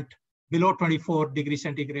stability point below 24 degrees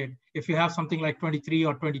centigrade. If you have something like 23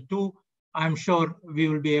 or 22, I'm sure we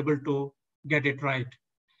will be able to get it right.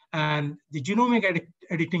 And the genomic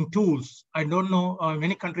editing tools, I don't know,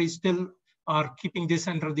 many countries still are keeping this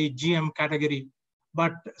under the GM category,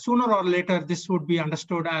 but sooner or later, this would be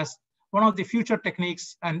understood as one of the future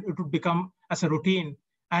techniques, and it would become as a routine.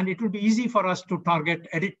 And it will be easy for us to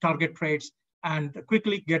edit target traits and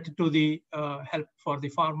quickly get to the help for the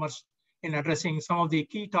farmers in addressing some of the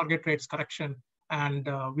key target traits correction. And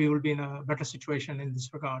we will be in a better situation in this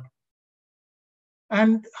regard.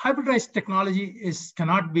 And hybridized technology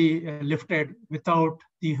cannot be lifted without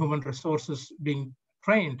the human resources being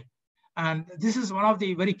trained. And this is one of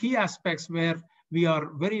the very key aspects where we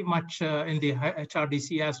are very much in the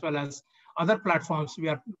HRDC as well as other platforms. We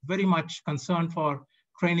are very much concerned for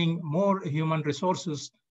training more human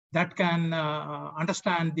resources that can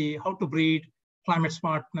understand how to breed climate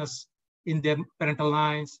smartness in their parental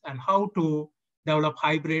lines, and how to develop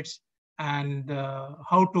hybrids, and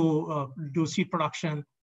how to do seed production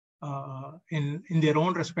in their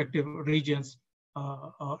own respective regions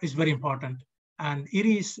is very important. And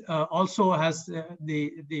IRRI also has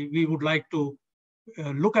we would like to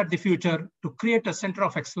look at the future to create a center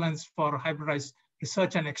of excellence for hybridized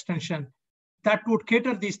research and extension that would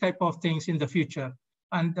cater these type of things in the future.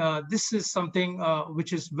 And this is something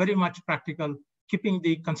which is very much practical, keeping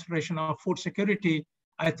the consideration of food security.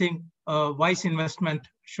 I think wise investment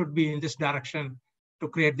should be in this direction to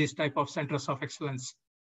create this type of centers of excellence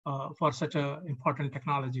for such an important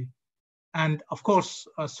technology. And of course,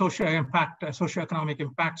 socioeconomic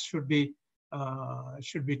impacts should be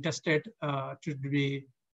tested, should be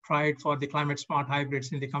tried for the climate smart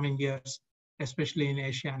hybrids in the coming years, especially in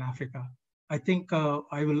Asia and Africa. I think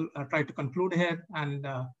I will try to conclude here, and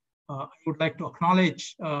I would like to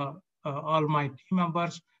acknowledge all my team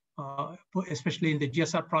members, especially in the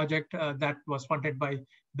GSR project that was funded by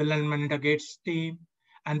Bill and Melinda Gates team,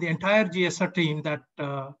 and the entire GSR team that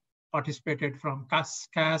participated from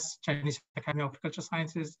CAS, Chinese Academy of Agricultural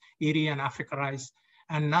Sciences, IRRI, and Africa Rice,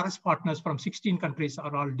 and NARIS partners from 16 countries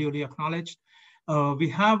are all duly acknowledged. We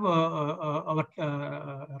have our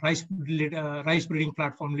rice breeding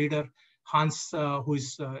platform leader, Hans,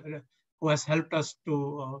 who has helped us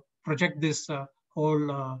to project this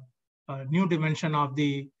whole new dimension of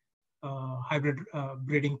the hybrid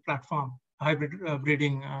breeding platform, hybrid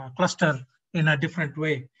breeding cluster in a different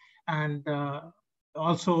way. And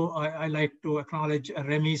also, I like to acknowledge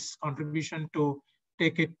Remy's contribution to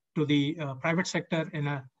take it to the private sector in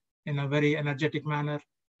a very energetic manner.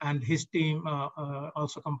 And his team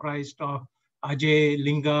also comprised of Ajay,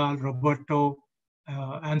 Linga, Roberto,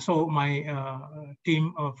 and so my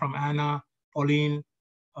team from Anna, Pauline,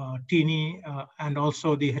 Tini, and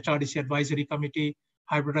also the HRDC Advisory Committee,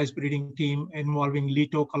 Hybrid Rice Breeding Team involving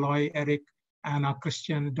Lito, Kaloy, Eric, Anna,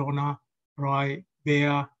 Christian, Donna, Roy,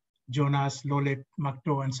 Bea, Jonas, Lolit,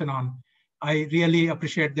 Makto, and Sinan. I really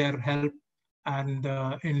appreciate their help and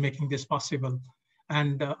in making this possible.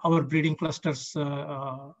 And our breeding clusters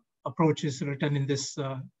approach is written in this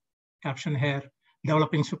caption here: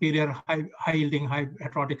 developing superior high-yielding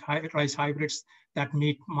heterotic rice hybrids that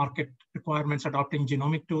meet market requirements, adopting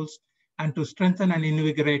genomic tools, and to strengthen and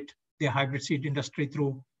invigorate the hybrid seed industry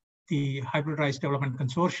through the Hybrid Rice Development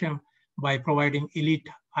Consortium by providing elite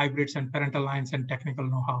hybrids and parental lines and technical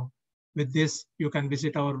know-how. With this, you can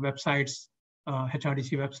visit our websites,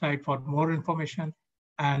 HRDC website, for more information.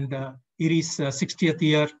 And IRRI's 60th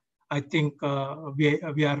year, I think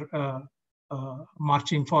we are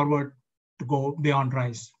marching forward to go beyond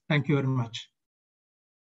rice. Thank you very much.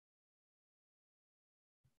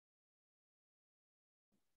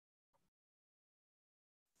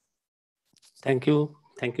 Thank you,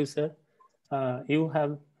 sir.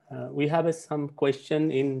 We have some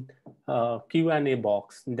question in Q&A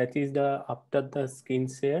box. That is the after the screen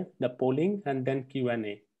share, the polling, and then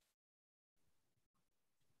Q&A.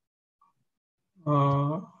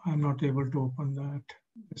 I'm not able to open that.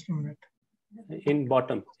 Just a minute. In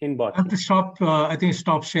bottom. I have to stop. I think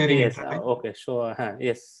stop sharing. Yes. It, right? Okay. So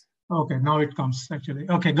yes. Okay. Now it comes actually.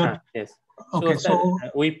 Okay. Good. Yes. Okay. So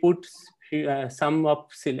we put some of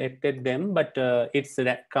selected them, but it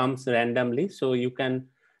comes randomly, so you can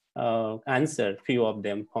answer few of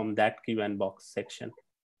them from that Q&A box section.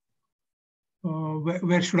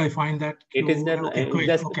 Where should I find that? It is there. Okay, okay.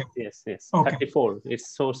 Yes. Okay. 34. It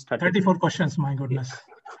shows 34. 34 questions. My goodness.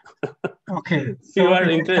 Okay. You are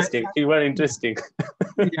interesting. You are interesting.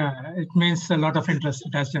 Yeah, it means a lot of interest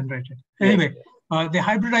it has generated. Anyway, the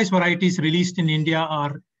hybridized varieties released in India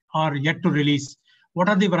are yet to release. What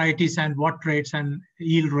are the varieties and what rates and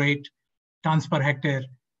yield rate, tons per hectare?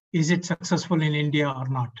 Is it successful in India or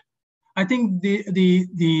not? I think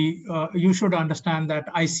you should understand that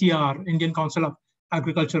ICR, Indian Council of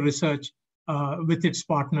Agricultural Research, with its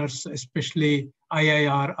partners, especially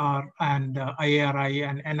IIRR and IRRI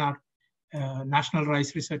and NR, National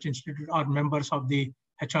Rice Research Institute, are members of the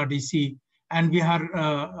HRDC, and we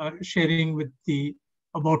are sharing with the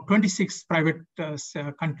about 26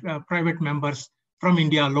 private members from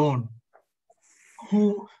India alone,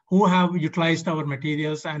 who have utilized our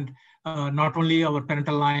materials, and not only our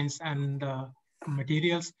parental lines and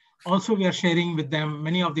materials. Also, we are sharing with them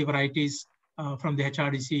many of the varieties from the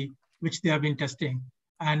HRDC, which they have been testing.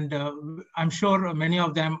 And I'm sure many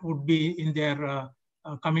of them would be in their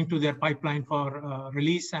coming to their pipeline for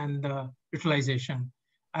release and utilization.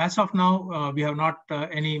 As of now, we have not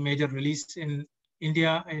any major release in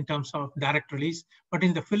India in terms of direct release, but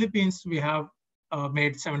in the Philippines, we have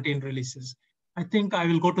made 17 releases. I think I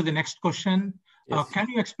will go to the next question. Yes. Can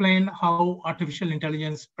you explain how artificial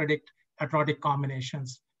intelligence predict heterotic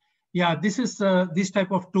combinations? Yeah, these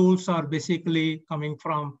type of tools are basically coming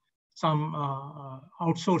from some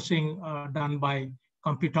outsourcing done by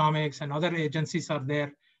Computomics, and other agencies are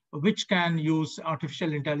there which can use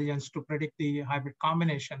artificial intelligence to predict the hybrid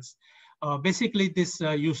combinations. Basically, this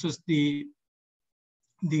uses the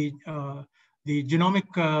genomic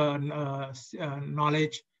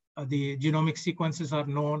knowledge. The genomic sequences are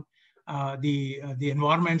known. The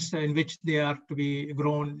environments in which they are to be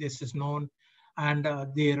grown, this is known, and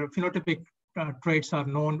their phenotypic traits are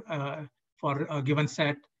known for a given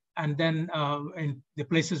set, and then in the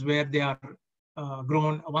places where they are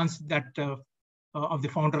grown, once that of the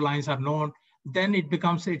founder lines are known, then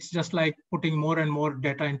it's just like putting more and more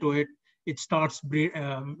data into it. It starts,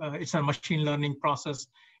 it's a machine learning process,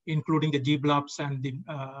 including the GBLUPs, and the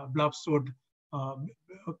BLUPs would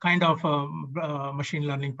kind of machine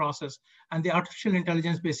learning process. And the artificial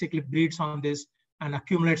intelligence basically breeds on this and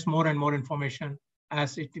accumulates more and more information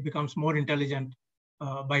as it becomes more intelligent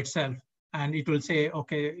by itself. And it will say,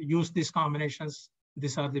 okay, use these combinations.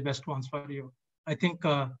 These are the best ones for you. I think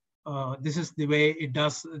this is the way it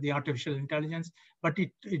does the artificial intelligence, but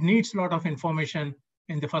it needs a lot of information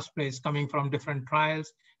in the first place coming from different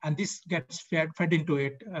trials. And this gets fed into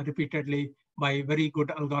it repeatedly by very good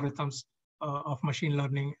algorithms of machine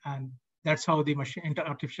learning. And that's how the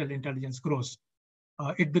artificial intelligence grows.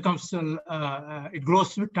 It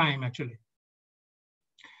grows with time, actually.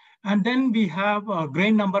 And then we have a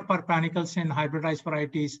grain number per panicles in hybrid rice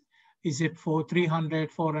varieties. Is it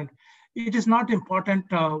 300, 400? It is not important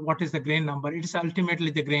what is the grain number. It is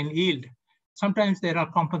ultimately the grain yield. Sometimes there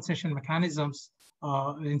are compensation mechanisms.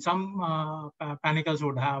 In some panicles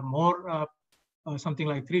would have more, something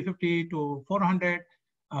like 350 to 400,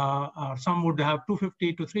 or some would have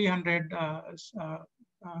 250 to 300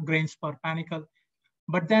 grains per panicle.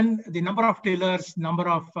 But then the number of tillers, number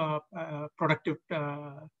of productive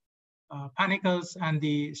panicles, and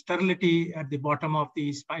the sterility at the bottom of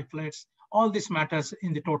these pipelets, all this matters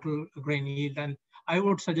in the total grain yield. And I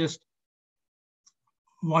would suggest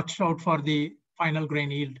watch out for the final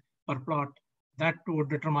grain yield per plot. That would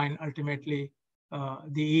determine ultimately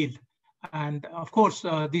the yield. And of course,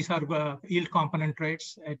 these are yield component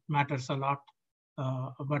traits. It matters a lot,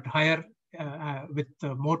 but higher with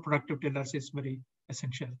more productive tillers is very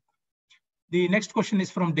essential. The next question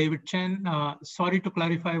is from David Chen. Sorry to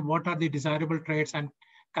clarify, what are the desirable traits and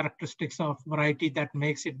characteristics of variety that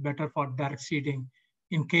makes it better for direct seeding,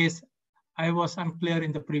 in case I was unclear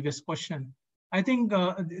in the previous question? I think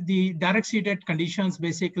the direct seeded conditions,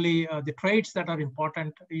 basically the traits that are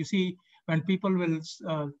important. You see, when people will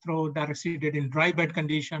throw direct seeded in dry bed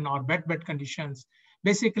condition or wet bed conditions,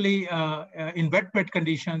 basically in wet bed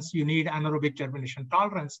conditions, you need anaerobic germination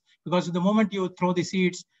tolerance, because the moment you throw the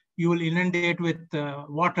seeds, you will inundate with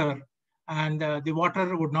water, and the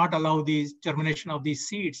water would not allow the germination of these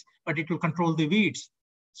seeds, but it will control the weeds.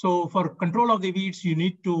 So for control of the weeds, you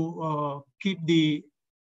need to keep the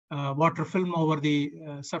water film over the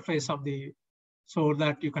surface of so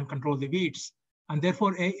that you can control the weeds. And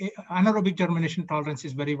therefore, anaerobic germination tolerance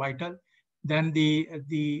is very vital. Then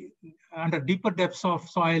under deeper depths of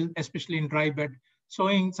soil, especially in dry bed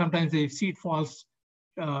sowing, sometimes the seed falls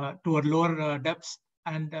toward lower depths,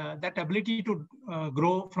 and that ability to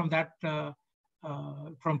grow from that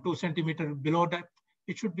from 2 centimeters below depth,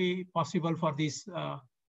 it should be possible for these.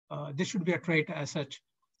 This should be a trait as such.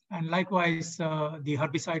 And likewise, the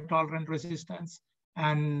herbicide tolerant resistance,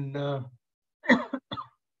 and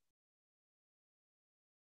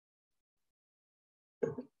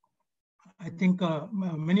I think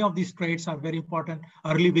many of these traits are very important.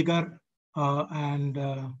 Early vigor, and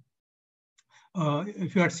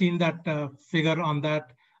if you had seen that figure on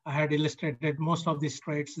that, I had illustrated most of these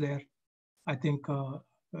traits there. I think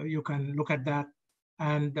you can look at that.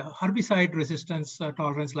 And herbicide resistance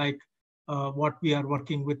tolerance, like what we are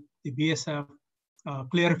working with the BSF,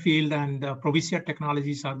 Clearfield and Provisia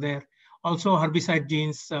technologies are there. Also, herbicide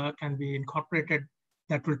genes can be incorporated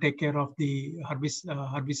that will take care of the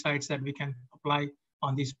herbicides that we can apply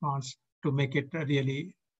on these plants to make it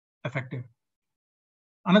really effective.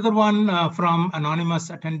 Another one from anonymous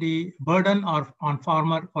attendee: burden on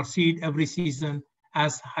farmer for seed every season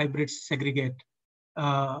as hybrids segregate.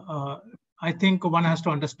 I think one has to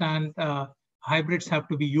understand hybrids have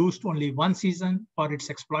to be used only one season for its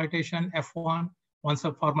exploitation, F1. Once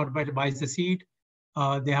a farmer buys the seed,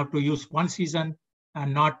 they have to use one season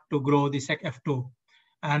and not to grow the F2.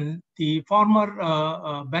 And the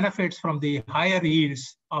farmer benefits from the higher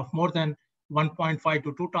yields of more than 1.5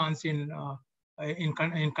 to 2 tons in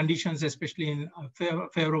conditions, especially in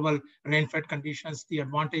favorable rain-fed conditions. The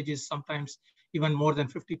advantage is sometimes even more than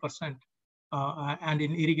 50%. And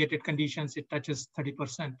in irrigated conditions, it touches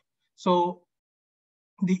 30%. So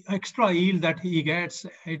the extra yield that he gets,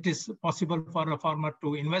 it is possible for a farmer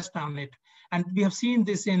to invest on it. And we have seen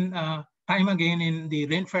this in time again in the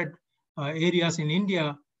rain-fed areas in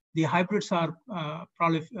India. The hybrids are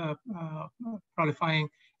prolifying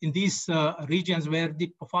in these regions where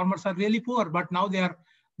the farmers are really poor, but now their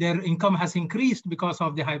income has increased because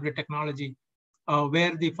of the hybrid technology,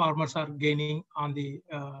 where the farmers are gaining on the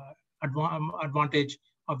advantage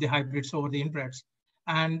of the hybrids over the inbreds.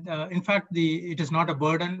 And in fact, it is not a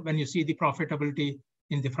burden when you see the profitability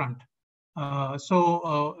in the front. So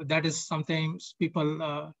that is something people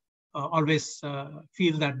always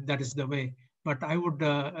feel that is the way. But I would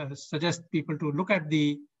suggest people to look at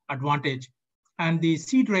the advantage. And the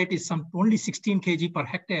seed rate is only 16 kg per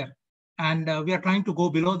hectare. And we are trying to go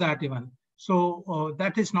below that even. So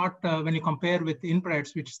that is not, when you compare with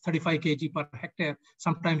inbreds, which is 35 kg per hectare,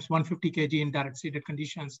 sometimes 150 kg in direct seeded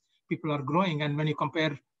conditions, people are growing. And when you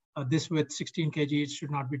compare this with 16 kg, it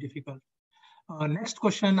should not be difficult. Next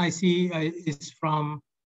question I see is from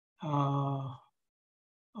Afsana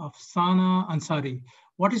Ansari.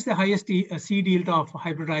 What is the highest seed yield of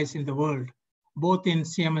hybrid rice in the world, both in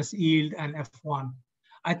CMS yield and F1?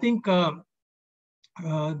 I think the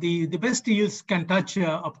best yields can touch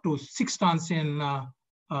up to 6 tons in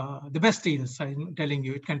the best yields. I'm telling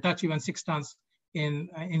you, it can touch even 6 tons in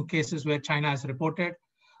cases where China has reported.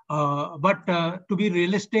 But to be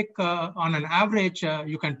realistic, on an average,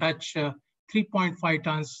 you can touch 3.5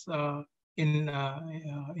 tons in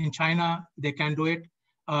China. They can do it.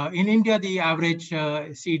 In India, the average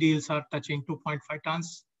seed yields are touching 2.5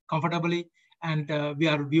 tons comfortably, and we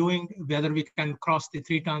are viewing whether we can cross the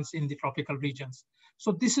 3 tons in the tropical regions.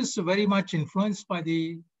 So this is very much influenced by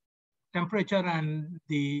the temperature and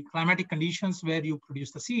the climatic conditions where you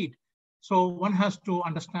produce the seed. So one has to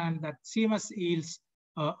understand that CMS yields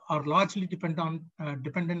are largely dependent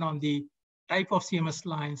on the type of CMS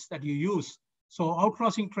lines that you use. So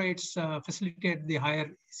outcrossing traits facilitate the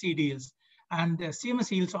higher seed yields. And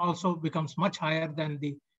CMS yields also becomes much higher than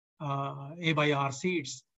the A/R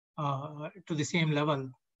seeds to the same level.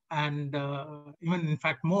 And even in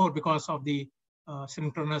fact more because of the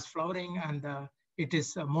synchronous flowering, and it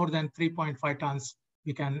is more than 3.5 tons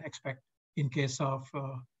we can expect in case of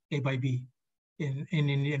A/B in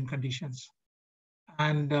Indian conditions.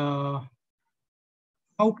 And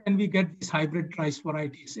how can we get these hybrid rice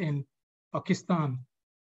varieties in Pakistan?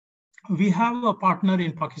 We have a partner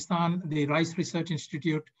in Pakistan, the Rice Research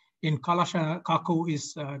Institute in Kalashakaku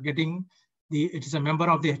is getting it is a member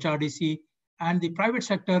of the HRDC, and the private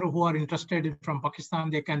sector who are interested from Pakistan,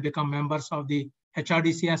 they can become members of the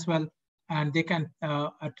HRDC as well, and they can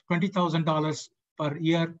at $20,000 per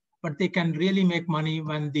year, but they can really make money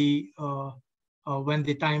when the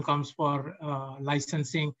time comes for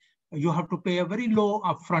licensing. You have to pay a very low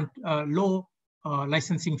upfront,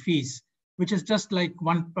 licensing fees, which is just like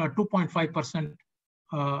 2.5%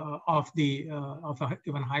 of the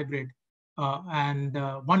given hybrid, and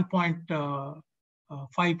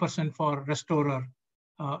 1.5% for restorer,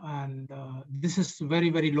 and this is very,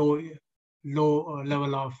 very low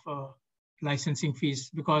level of licensing fees,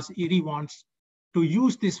 because IRRI wants to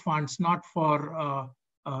use these funds not for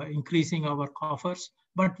increasing our coffers,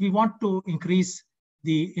 but we want to increase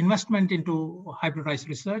the investment into hybrid rice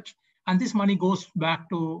research, and this money goes back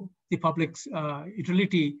to the public's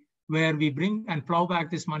utility, where we bring and plow back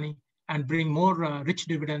this money and bring more rich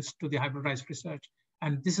dividends to the hybrid rice research.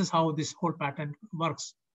 And this is how this whole pattern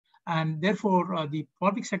works. And therefore, the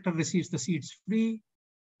public sector receives the seeds free.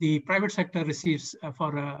 The private sector receives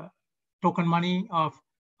for token money of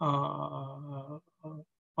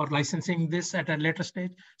for licensing this at a later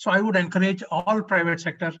stage. So I would encourage all private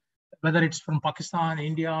sector, whether it's from Pakistan,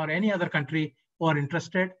 India, or any other country who are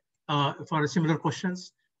interested for similar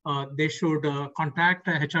questions, they should contact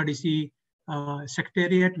HRDC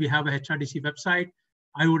Secretariat. We have a HRDC website.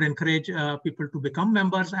 I would encourage people to become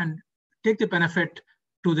members and take the benefit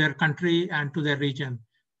to their country and to their region.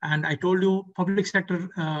 And I told you, public sector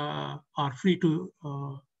are free to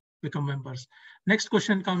become members. Next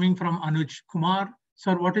question coming from Anuj Kumar.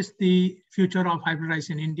 Sir, what is the future of hybrid rice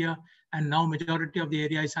in India? And now majority of the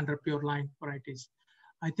area is under pure line varieties.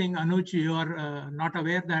 I think, Anuj, you are not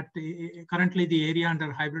aware that currently the area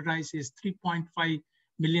under hybrid rice is 3.5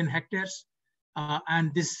 million hectares.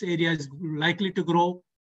 And this area is likely to grow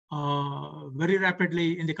very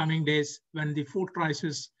rapidly in the coming days. When the food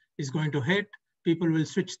crisis is going to hit, people will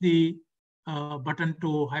switch the button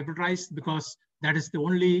to hybrid rice, because that is the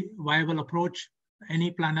only viable approach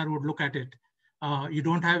any planner would look at it. You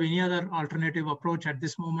don't have any other alternative approach at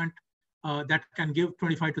this moment that can give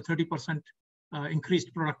 25 to 30%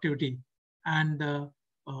 increased productivity. And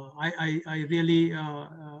I really,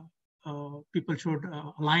 people should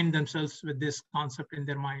align themselves with this concept in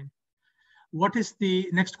their mind. What is the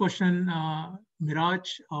next question,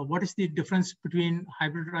 Miraj? What is the difference between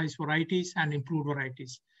hybrid rice varieties and improved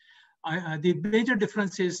varieties? The major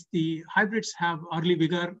difference is the hybrids have early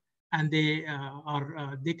vigor, and they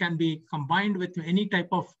can be combined with any type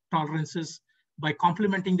of tolerances by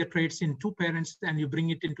complementing the traits in two parents, and you bring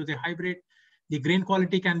it into the hybrid. The grain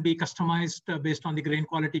quality can be customized based on the grain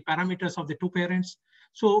quality parameters of the two parents.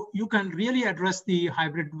 So you can really address the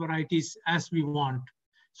hybrid varieties as we want.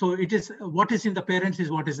 So it is what is in the parents is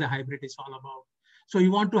what is the hybrid is all about. So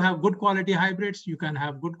you want to have good quality hybrids, you can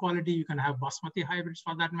have good quality, you can have basmati hybrids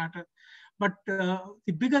for that matter. But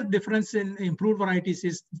the bigger difference in improved varieties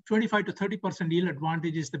is 25 to 30% yield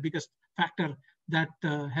advantage is the biggest factor that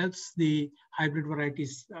helps the hybrid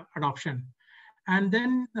varieties adoption. And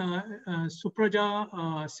then Supraja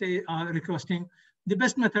requesting the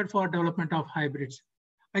best method for development of hybrids.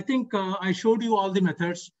 I think I showed you all the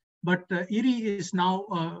methods, but IRRI is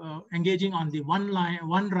now engaging on the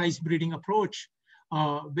one rice breeding approach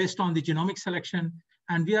based on the genomic selection.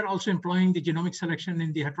 And we are also employing the genomic selection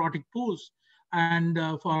in the heterotic pools and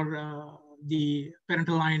for the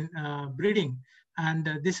parental line breeding.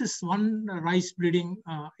 And this is one rice breeding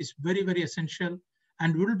is very, very essential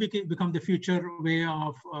and will become the future way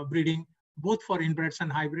of breeding, both for inbreds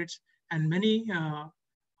and hybrids. And many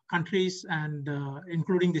countries and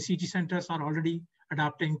including the CG centers are already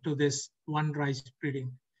adapting to this one rice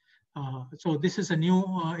breeding. So this is a new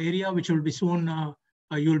area which will be soon,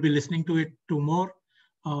 you will be listening to it to more.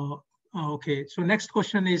 Okay, so next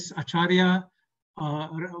question is Acharya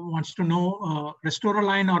wants to know restorer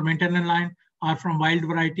line or maintenance line are from wild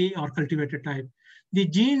variety or cultivated type. The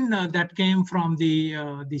gene that came from the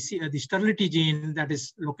sterility gene that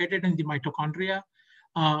is located in the mitochondria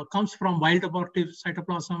comes from wild abortive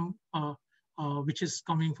cytoplasm, which is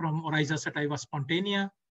coming from Oryza sativa spontanea,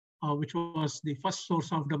 which was the first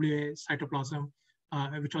source of WA cytoplasm,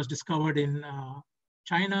 which was discovered in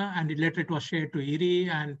China, and later it was shared to IRRI,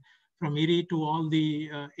 and from IRRI to all the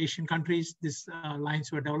Asian countries, these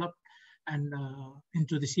lines were developed and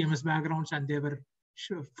into the CMS backgrounds, and they were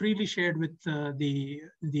freely shared with the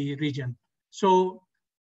region. So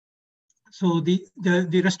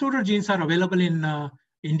the restorer genes are available in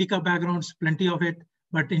indica backgrounds, plenty of it,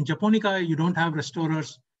 but in japonica you don't have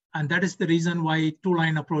restorers, and that is the reason why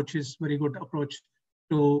two-line approach is very good approach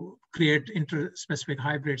to create interspecific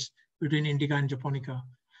hybrids between indica and japonica.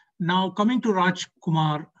 Now coming to Raj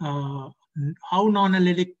Kumar, how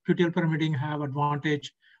non-allelic QTL pyramiding have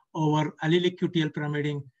advantage over allelic QTL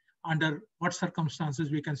pyramiding? Under what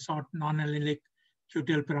circumstances we can sort non-allelic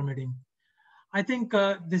QTL pyramiding? I think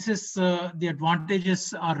this is the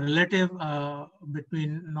advantages are relative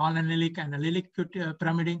between non-allelic and allelic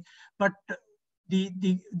pyramiding, but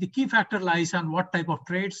the key factor lies on what type of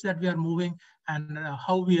traits that we are moving and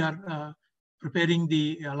how we are preparing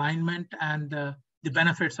the alignment and the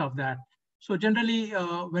benefits of that. So generally,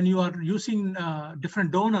 when you are using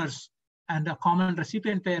different donors and common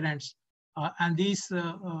recipient parents, and these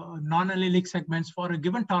non-allelic segments for a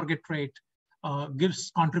given target trait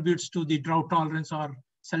contributes to the drought tolerance or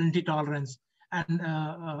salinity tolerance, and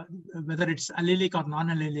whether it's allelic or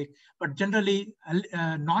non-allelic. But generally,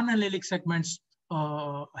 non-allelic segments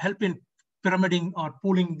help in pyramiding or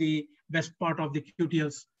pooling the best part of the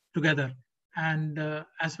QTLs together. And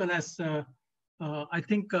as well as, I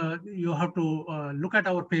think you have to look at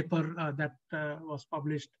our paper that was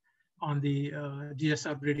published on the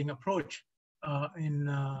GSR breeding approach in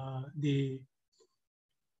the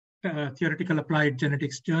Theoretical Applied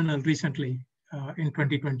Genetics Journal recently in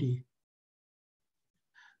 2020.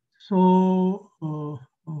 So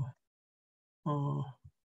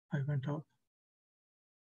I went out.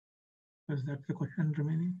 Was that the question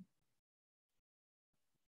remaining?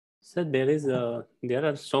 So there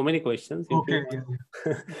are so many questions. Okay,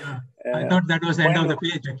 yeah. I thought that was the end of the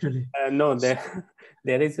page actually. No,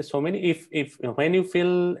 there is so many. If when you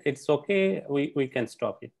feel it's okay, we can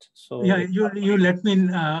stop it. So yeah, you let me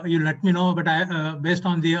know. But I based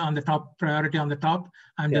on the top priority on the top,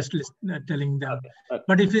 I'm just telling them. Okay.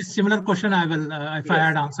 But if it's similar question, I will if I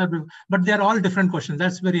had answered. But they're all different questions.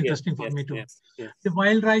 That's very interesting for me too. Yes. The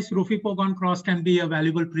wild rice Rufi Pogon cross can be a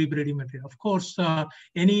valuable pre-breeding material. Of course,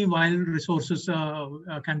 any wild resources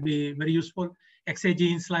can be very useful. XA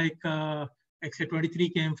genes like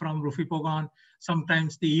XA23 came from Rufi Pogon.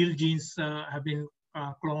 Sometimes the yield genes have been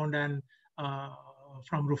cloned and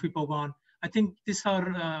from Rufi Pogon. I think these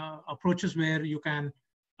are approaches where you can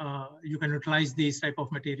utilize these type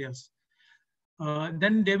of materials.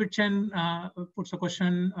 Then David Chen puts a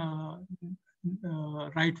question,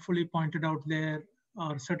 rightfully pointed out there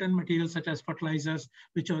are certain materials such as fertilizers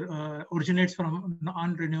which are, originates from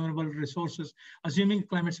non-renewable resources. Assuming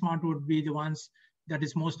climate smart would be the ones that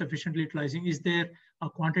is most efficiently utilizing. Is there a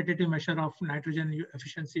quantitative measure of nitrogen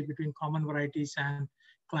efficiency between common varieties and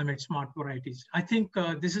climate smart varieties? I think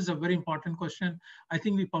this is a very important question. I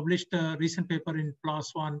think we published a recent paper in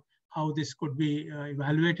PLOS ONE how this could be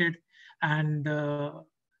evaluated, and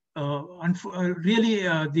really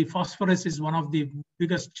the phosphorus is one of the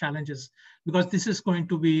biggest challenges, because this is going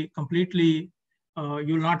to be completely,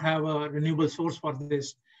 you'll not have a renewable source for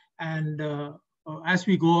this. And as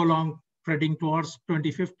we go along, spreading towards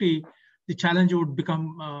 2050, the challenge would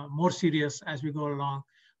become more serious as we go along.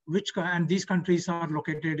 And these countries are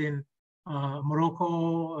located in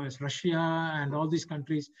Morocco, Russia, and all these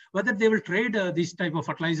countries. Whether they will trade these type of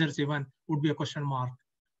fertilizers even would be a question mark.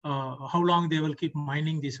 How long they will keep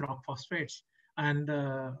mining these rock phosphates. And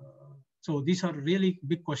so these are really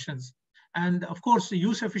big questions. And of course,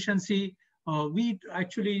 use efficiency, we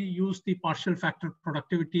actually use the partial factor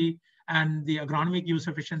productivity and the agronomic use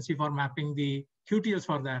efficiency for mapping the QTLs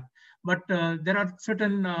for that. But there are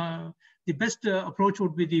certain, the best approach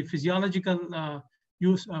would be the physiological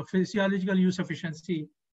use efficiency,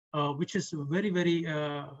 which is very, very,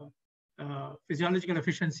 physiological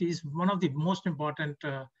efficiency is one of the most important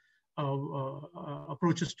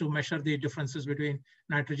approaches to measure the differences between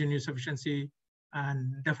nitrogen use efficiency.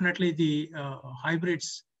 And definitely the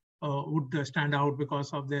hybrids would stand out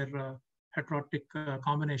because of their heterotic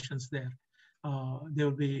combinations there. There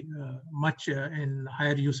will be much in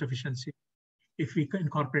higher use efficiency if we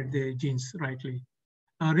incorporate the genes rightly.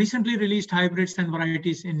 Recently released hybrids and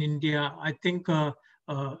varieties in India, I think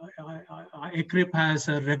ICRRI has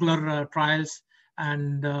regular trials,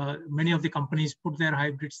 and many of the companies put their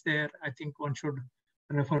hybrids there. I think one should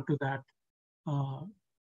refer to that.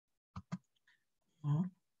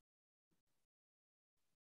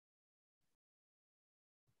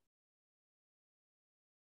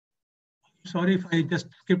 Sorry if I just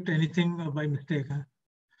skipped anything by mistake.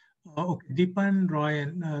 Okay, Deepan, Roy,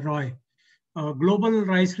 and Roy. Global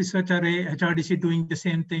Rice Research Array, HRDC doing the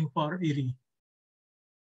same thing for IRRI.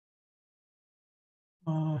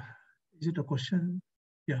 Is it a question?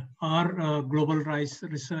 Yeah, are Global Rice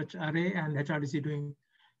Research Array and HRDC doing?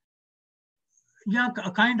 Yeah,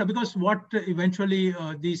 kind of, because what eventually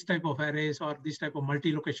these type of arrays or these type of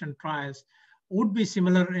multi-location trials would be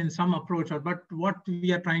similar in some approach, but what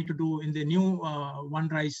we are trying to do in the new one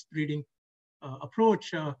rice breeding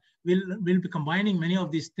approach, we'll be combining many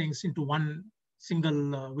of these things into one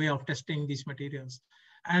single way of testing these materials.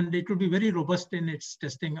 And it will be very robust in its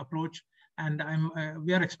testing approach. And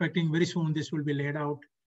we are expecting very soon this will be laid out.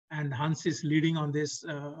 And Hans is leading on this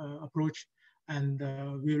approach. And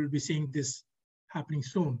we will be seeing this happening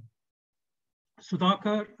soon.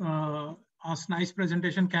 Sudhakar asked, nice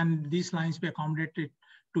presentation. Can these lines be accommodated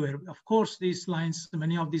to air? Of course, these lines,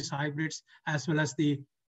 many of these hybrids, as well as the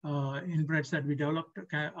inbreds that we developed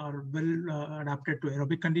are well adapted to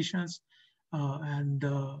aerobic conditions. And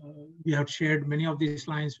we have shared many of these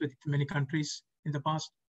lines with many countries in the past.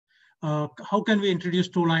 How can we introduce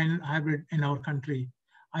two-line hybrid in our country?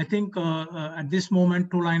 I think at this moment,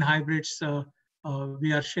 two-line hybrids,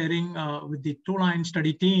 we are sharing with the two-line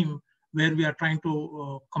study team, where we are trying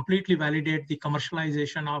to completely validate the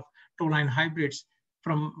commercialization of two-line hybrids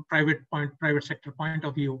from private sector point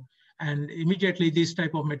of view. And immediately these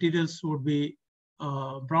type of materials would be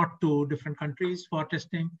brought to different countries for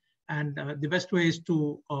testing. And the best way is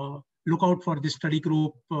to look out for this study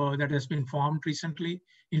group that has been formed recently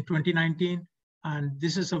in 2019. And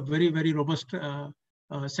this is a very, very robust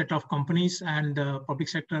set of companies, and public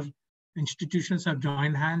sector institutions have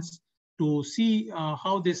joined hands to see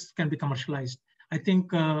how this can be commercialized. I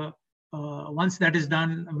think once that is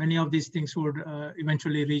done, many of these things would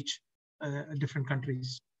eventually reach different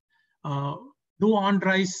countries. Do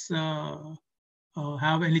on-rice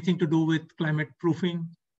have anything to do with climate proofing?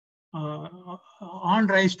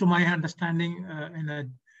 On-rice, to my understanding,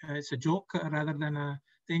 it's a joke rather than a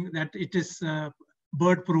thing, that it is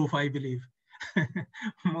bird-proof, I believe.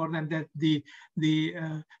 More than that,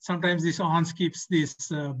 sometimes this ons keeps these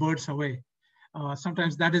birds away.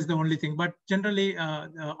 Sometimes that is the only thing, but generally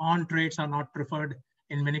on traits are not preferred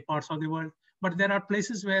in many parts of the world. But there are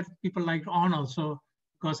places where people like on also,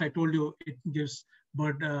 because I told you it gives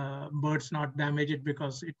birds not damage it,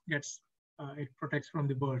 because it protects from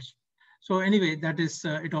the birds. So anyway, that is,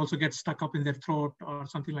 it also gets stuck up in their throat or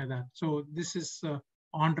something like that. So this is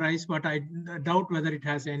on rice, but I doubt whether it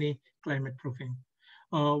has any climate proofing.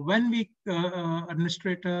 When we,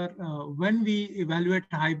 administrator, when we evaluate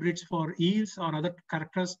hybrids for yields or other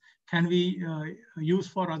characters, can we use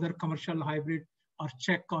for other commercial hybrid or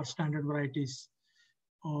check or standard varieties?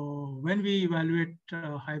 When we evaluate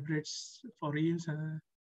hybrids for yields,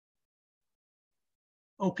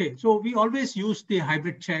 okay, so we always use the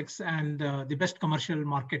hybrid checks and the best commercial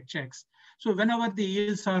market checks. So whenever the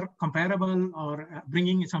yields are comparable or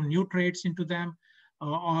bringing some new traits into them,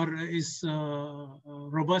 or is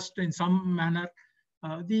robust in some manner,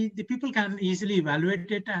 the people can easily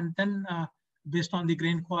evaluate it, and then based on the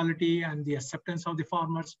grain quality and the acceptance of the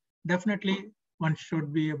farmers, definitely one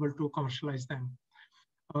should be able to commercialize them.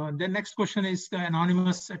 The next question is the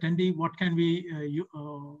anonymous attendee: what can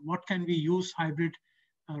we use hybrid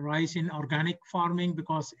rice in organic farming,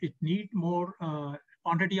 because it need more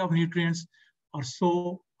quantity of nutrients, or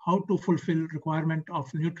so how to fulfill requirement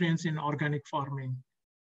of nutrients in organic farming?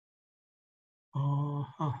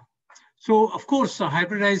 So of course,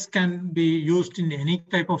 hybrid rice can be used in any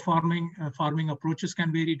type of farming. Farming approaches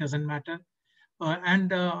can vary, doesn't matter.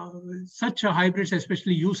 Such hybrids,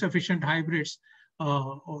 especially use-efficient hybrids,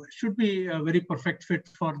 should be a very perfect fit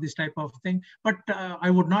for this type of thing. But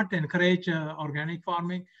I would not encourage organic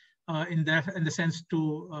farming in the sense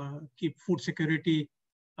to keep food security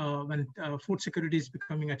when food security is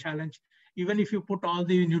becoming a challenge. Even if you put all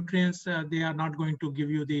the nutrients, they are not going to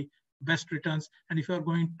give you the best returns. And if you are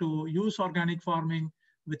going to use organic farming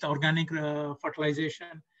with organic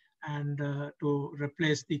fertilization and to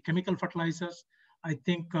replace the chemical fertilizers, I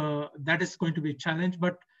think that is going to be a challenge.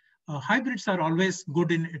 But hybrids are always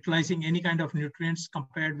good in utilizing any kind of nutrients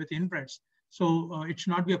compared with inbreds. So it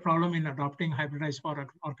should not be a problem in adopting hybridized for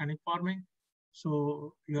organic farming.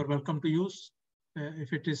 So you're welcome to use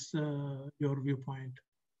if it is your viewpoint.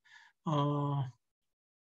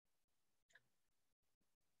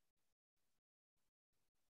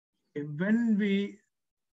 When we,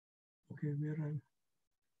 okay, where are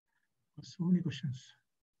so many questions.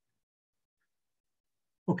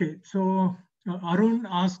 Okay, so Arun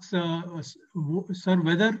asks, sir,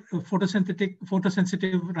 whether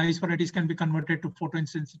photosensitive rice varieties can be converted to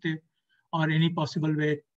photoinsensitive, or any possible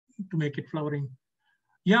way to make it flowering?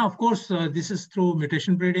 Yeah, of course, this is through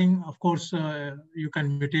mutation breeding. Of course, you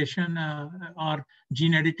can mutation or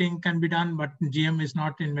gene editing can be done, but GM is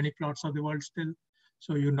not in many plots of the world still.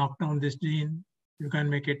 So you knock down this gene, you can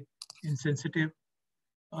make it insensitive.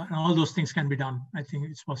 And all those things can be done. I think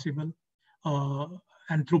it's possible.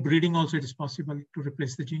 And through breeding also it is possible to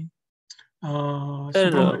replace the gene.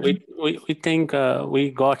 Sir, we think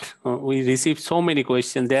we received so many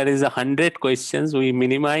questions. There is 100 questions. We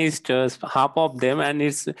minimized half of them, and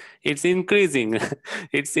it's increasing.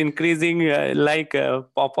 It's increasing like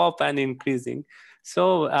pop-up and increasing.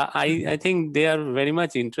 So I think they are very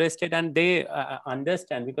much interested, and they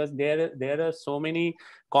understand, because there are so many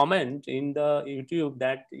comments in the YouTube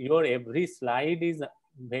that your every slide is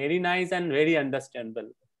very nice and very understandable.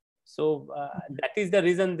 So that is the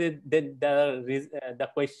reason the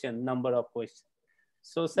question, number of questions.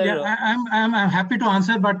 So sir, yeah, I'm happy to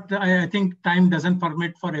answer, but I think time doesn't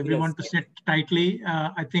permit for everyone to sit tightly.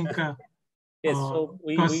 I think yes. So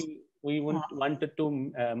we wanted to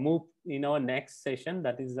move in our next session,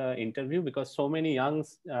 that is the interview, because so many young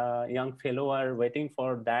fellow are waiting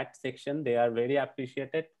for that section. They are very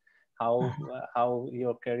appreciated how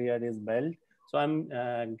your career is built. So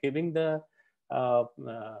I'm giving the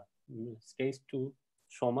stage to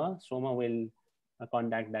Shoma. Shoma will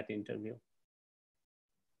conduct that interview.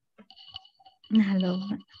 Hello.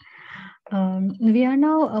 We are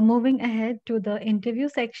now moving ahead to the interview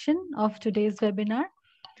section of today's webinar.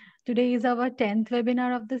 Today is our 10th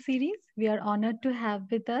webinar of the series. We are honored to have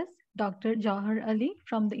with us Dr. Jauhar Ali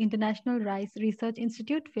from the International Rice Research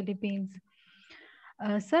Institute, Philippines.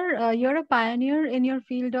 Sir, you're a pioneer in your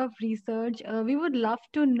field of research. We would love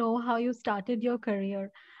to know how you started your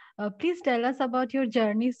career. Please tell us about your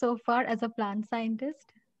journey so far as a plant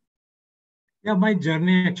scientist. Yeah, my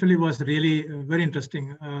journey actually was really very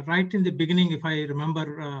interesting. Right in the beginning, if I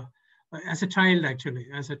remember, as a child,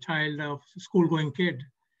 of school-going kid,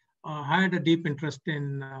 I had a deep interest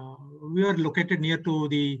in, we were located near to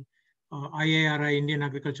the IRRI, Indian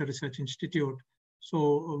Agriculture Research Institute.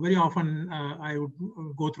 So very often I would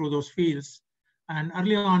go through those fields. And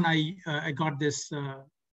early on, I got this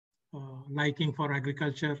liking for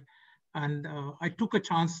agriculture. And I took a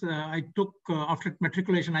chance. After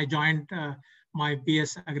matriculation, I joined my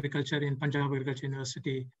BS Agriculture in Punjab Agriculture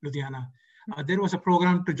University, Ludhiana. There was a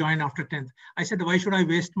program to join after 10th. I said, why should I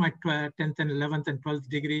waste my 10th and 11th and 12th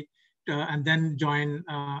degree and then join,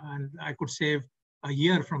 and I could save a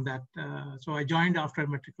year from that. So I joined after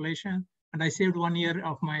matriculation, and I saved 1 year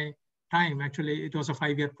of my time. Actually, it was a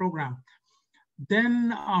 5-year program.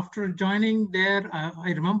 Then after joining there,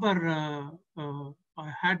 I remember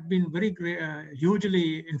I had been very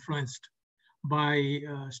hugely influenced by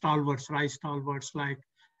stalwarts, rice stalwarts like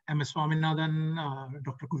M.S. Swaminathan,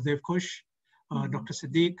 Dr. Gurdev Khush, Dr.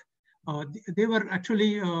 Siddiq. They were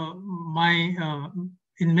actually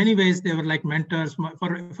in many ways, they were like mentors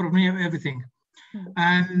for me, everything.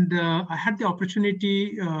 And I had the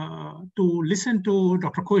opportunity to listen to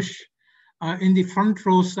Dr. Khush In the front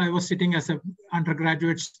rows, I was sitting as an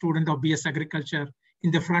undergraduate student of BS Agriculture in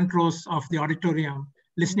the front rows of the auditorium,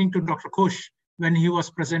 listening to Dr. Kosh when he was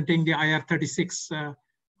presenting the IR36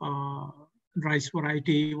 rice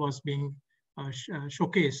variety was being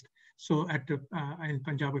showcased. So in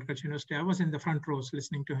Punjab Agriculture University, I was in the front rows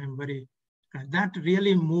listening to him. That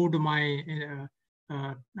really moved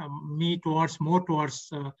me towards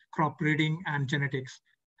crop breeding and genetics.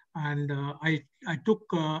 And I took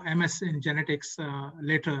MS in genetics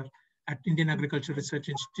later at Indian Agricultural Research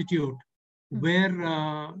Institute, where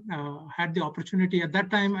had the opportunity. At that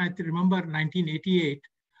time, I remember 1988,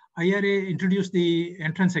 IRA introduced the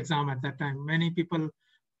entrance exam at that time. Many people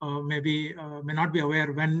may not be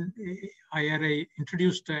aware when IRA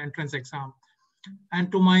introduced the entrance exam.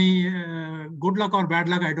 And to my good luck or bad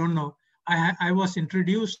luck, I don't know, I was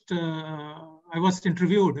interviewed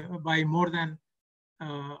by more than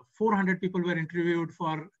 400 people were interviewed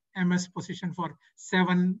for MS position for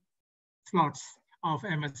 7 slots of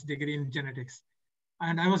MS degree in genetics.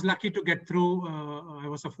 And I was lucky to get through. I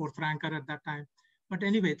was a 4th ranker at that time. But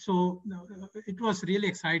anyway, so it was really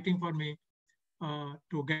exciting for me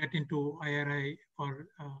to get into IRI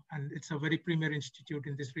and it's a very premier institute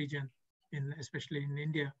in this region, especially in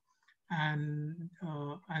India. And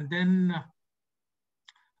then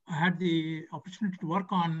I had the opportunity to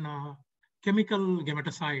work on chemical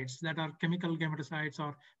gameticides that are chemical gameticides,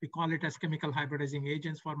 or we call it as chemical hybridizing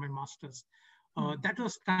agents for my master's. That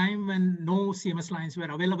was time when no CMS lines were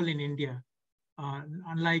available in India.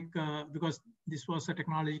 Unlike, because this was a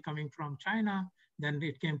technology coming from China, then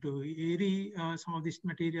it came to IRRI, some of these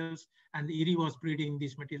materials, and IRRI was breeding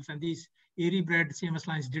these materials. And these IRRI bred CMS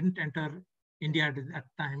lines didn't enter India at that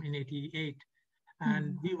time in '88.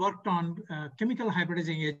 And we worked on chemical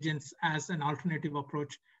hybridizing agents as an alternative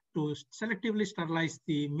approach to selectively sterilize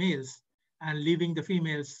the males and leaving the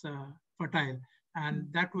females fertile.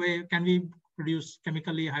 And that way, can we produce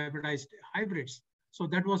chemically hybridized hybrids? So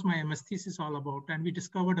that was my MS thesis all about. And we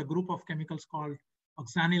discovered a group of chemicals called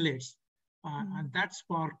oxanolates. And that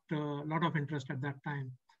sparked a lot of interest at that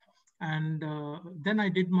time. And then I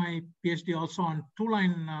did my PhD also on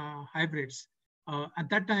 2-line hybrids. At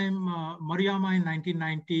that time, Moriyama in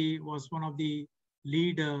 1990 was one of the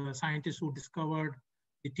lead scientists who discovered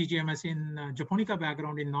the TGMS in Japonica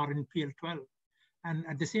background in Northern PL12. And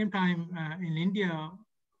at the same time, in India,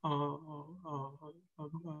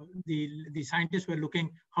 the scientists were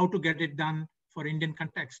looking how to get it done for Indian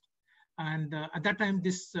context. And at that time,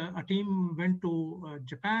 a team went to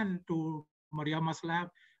Japan, to Moriyama's lab,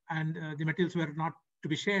 and the materials were not to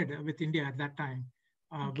be shared with India at that time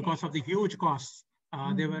because of the huge costs.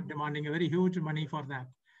 They were demanding a very huge money for that.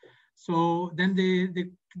 So then the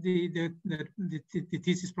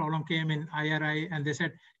thesis problem came in IRI, and they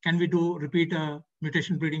said, can we repeat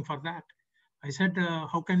mutation breeding for that? I said,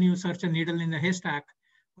 how can you search a needle in a haystack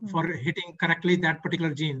for hitting correctly that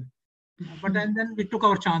particular gene? But then we took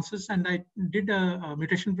our chances, and I did a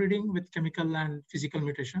mutation breeding with chemical and physical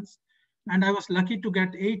mutations. And I was lucky to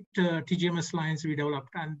get 8 TGMS lines we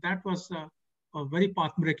developed. And that was a very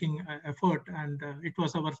path-breaking effort. And it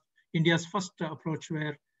was India's first approach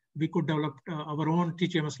where we could develop our own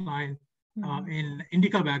TGMS line in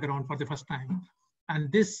indica background for the first time.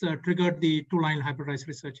 And this triggered the 2-line hybridized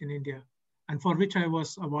research in India, and for which I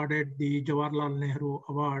was awarded the Jauhar Nehru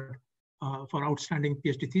Award for outstanding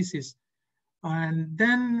PhD thesis. And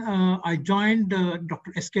then I joined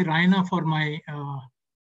Dr. S.K. Raina for my,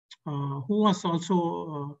 who was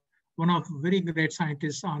also one of very great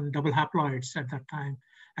scientists on double haploids at that time.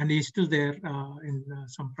 And he's still there in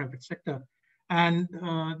some private sector. And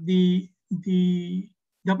the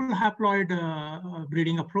double haploid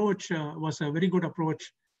breeding approach was a very good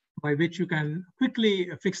approach by which you can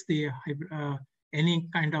quickly fix any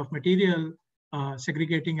kind of material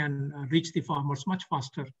segregating and reach the farmers much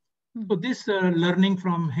faster. So this learning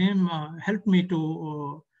from him helped me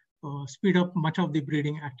to speed up much of the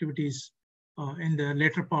breeding activities in the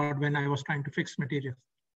later part when I was trying to fix materials.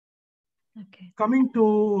 Okay. Coming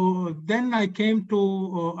to, then I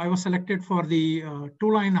was selected for the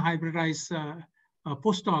 2-line hybridized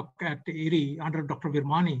postdoc at IRRI under Dr.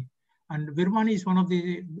 Virmani. And Virmani is one of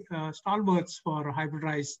the stalwarts for hybrid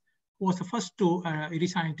rice, who was the first IRRI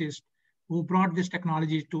scientist who brought this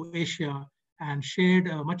technology to Asia and shared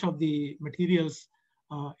much of the materials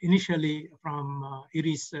initially from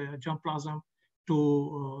IRRI's germplasm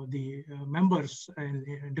to the members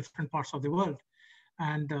in different parts of the world.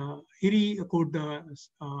 And IRRI could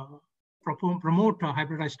promote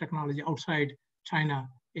hybridized technology outside China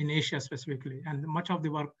in Asia specifically. And much of the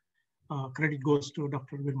work credit goes to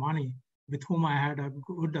Dr. Virmani, with whom I had a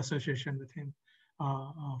good association with him.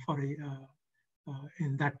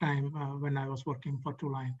 in that time when I was working for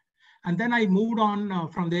 2Line. And then I moved on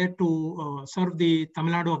from there to serve the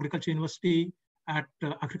Tamil Nadu Agriculture University at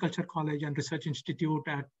Agriculture College and Research Institute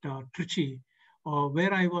at Trichy,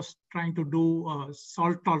 where I was trying to do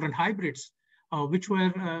salt-tolerant hybrids, which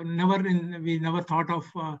were we never thought of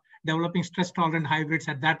developing stress-tolerant hybrids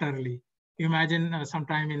at that early. Imagine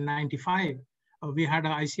sometime in '95, we had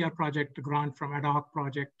an ICR project grant from ad hoc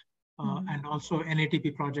project, and also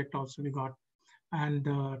NATP project also we got, and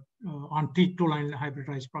on T2Line hybrid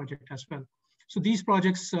rice project as well. So these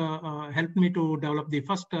projects helped me to develop the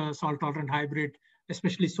first salt-tolerant hybrid,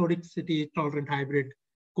 especially sodicity-tolerant hybrid,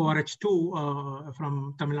 CoRH2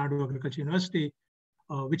 from Tamil Nadu Agriculture University,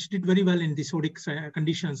 which did very well in the sodic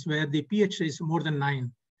conditions where the pH is more than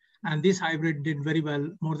 9. And this hybrid did very well,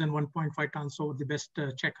 more than 1.5 tons over the best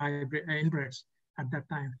Czech hybrid inbreds at that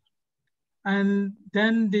time. And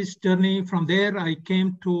then this journey from there, I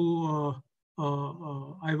came to,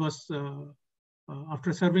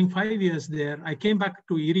 after serving 5 years there, I came back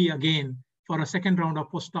to IRRI again for a second round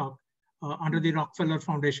of postdoc under the Rockefeller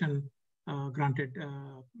Foundation granted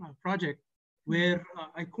project, where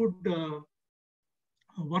I could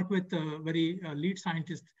work with a very lead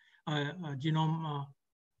scientist, genome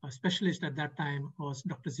specialist at that time was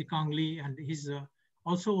Dr. Zikang Li, and he's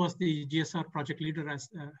also was the GSR project leader as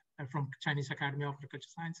from Chinese Academy of Agriculture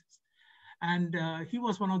Sciences. And he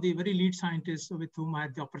was one of the very lead scientists with whom I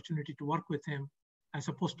had the opportunity to work with him as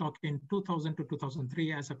a postdoc in 2000 to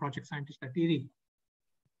 2003 as a project scientist at IRRI.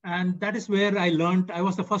 And that is where I learned, I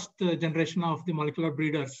was the first generation of the molecular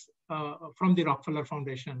breeders from the Rockefeller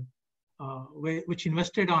Foundation, which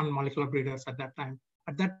invested on molecular breeders at that time.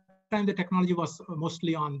 At that time, the technology was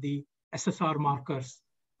mostly on the SSR markers,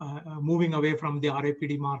 moving away from the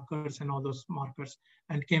RAPD markers and all those markers,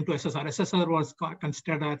 and came to SSR. SSR was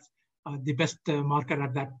considered as the best marker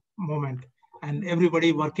at that moment. And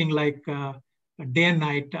everybody working like day and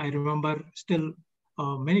night. I remember still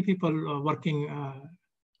many people working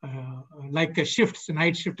like shifts,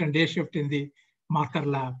 night shift and day shift in the marker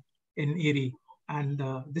lab in IRRI. And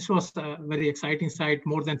this was a very exciting site,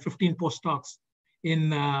 more than 15 postdocs in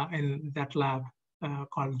that lab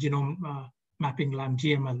called Genome Mapping Lab,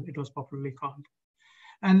 GML, it was popularly called.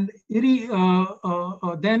 And IRRI,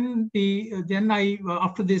 then I,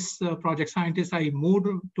 after this project scientist, I moved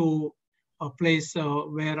to a place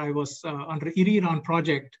where I was under IRRI-Iran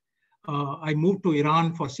project. I moved to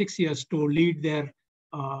Iran for 6 years to lead their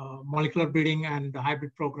molecular breeding and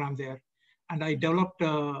hybrid program there. And I developed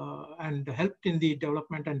and helped in the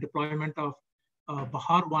development and deployment of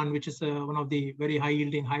Bahar 1, which is one of the very high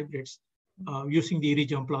yielding hybrids using the IRRI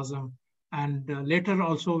germplasm. And later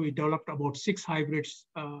also we developed about 6 hybrids,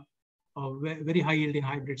 very high yielding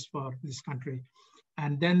hybrids for this country.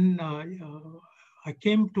 And then I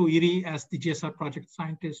came to IRRI as the GSR project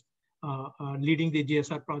scientist, leading the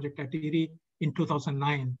GSR project at IRRI in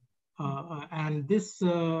 2009. And this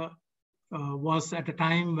was at a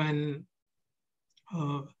time when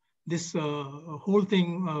this whole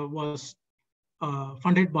thing was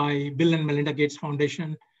funded by Bill and Melinda Gates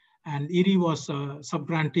Foundation, and IRRI was a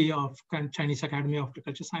sub-grantee of Chinese Academy of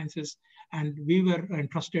Agriculture Sciences, and we were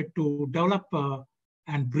entrusted to develop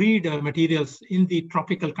and breed materials in the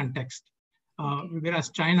tropical context,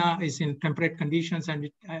 whereas China is in temperate conditions, and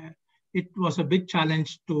it was a big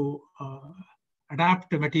challenge to adapt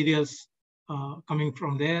the materials coming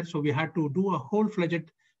from there. So we had to do a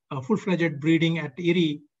full-fledged breeding at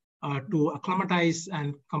IRRI to acclimatize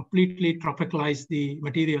and completely tropicalize the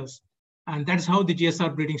materials. And that's how the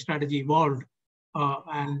GSR breeding strategy evolved.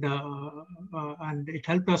 And it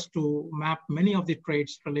helped us to map many of the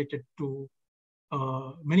traits related to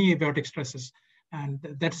many abiotic stresses. And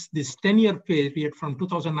that's this 10-year period from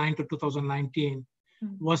 2009 to 2019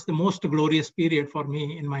 was the most glorious period for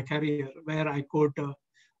me in my career, where I could,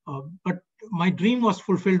 but my dream was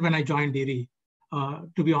fulfilled when I joined IRRI.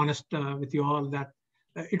 To be honest with you all, that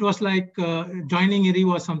it was like joining IRRI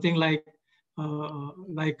was something like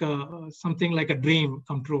something like a dream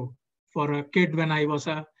come true for a kid when I was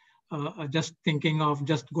just thinking of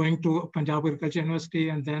just going to Punjab Agriculture University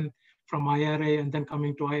and then from IRRI and then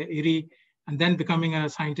coming to IRRI and then becoming a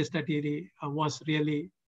scientist at IRRI was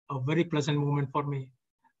really a very pleasant moment for me.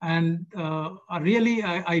 And really,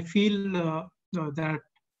 I feel that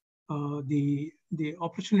the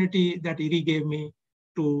opportunity that IRRI gave me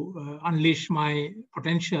to unleash my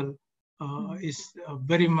potential is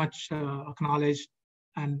very much acknowledged.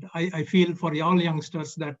 And I feel for all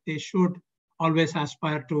youngsters that they should always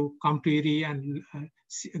aspire to come to IRRI and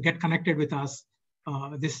get connected with us.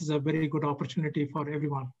 This is a very good opportunity for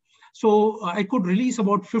everyone. So I could release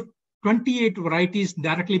about 28 varieties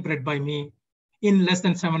directly bred by me in less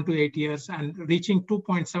than 7 to 8 years, and reaching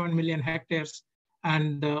 2.7 million hectares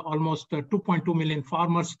and almost 2.2 million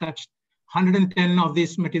farmers touched. 110 of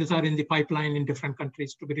these materials are in the pipeline in different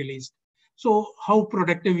countries to be released. So how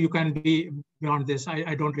productive you can be beyond this,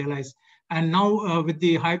 I don't realize. And now with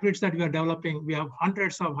the hybrids that we are developing, we have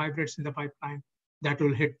hundreds of hybrids in the pipeline that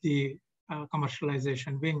will hit the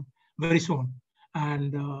commercialization wing very soon.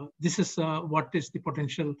 And this is what is the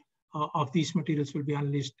potential of these materials will be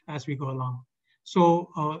unleashed as we go along.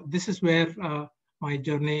 So this is where my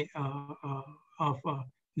journey of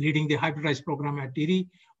leading the Hybrid Rice program at IRRI,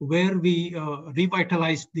 where we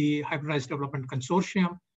revitalized the Hybrid Rice Development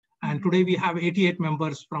Consortium. And today we have 88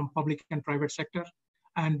 members from public and private sector.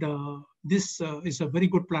 And this is a very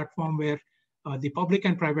good platform where the public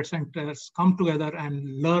and private sectors come together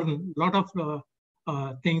and learn a lot of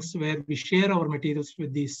things, where we share our materials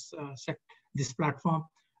with this platform.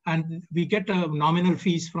 And we get nominal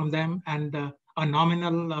fees from them, and a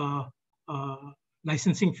nominal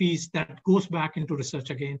licensing fees that goes back into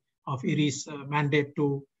research again of IRRI's mandate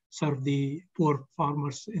to serve the poor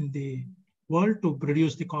farmers in the world, to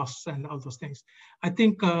reduce the costs and all those things. I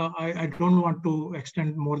think I don't want to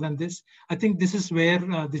extend more than this. I think this is where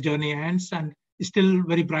the journey ends, and it's still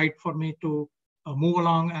very bright for me to move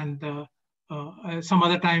along. And some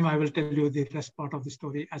other time I will tell you the rest part of the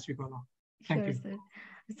story as we go along. Thank you. Sir.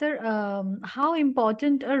 Sir, how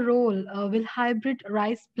important a role will hybrid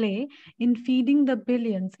rice play in feeding the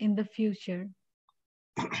billions in the future?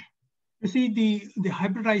 You see, the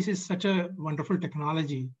hybrid rice is such a wonderful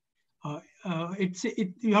technology.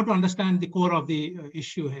 You have to understand the core of the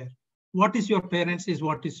issue here. What is your parents is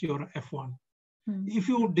what is your F1. If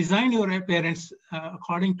you design your parents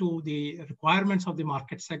according to the requirements of the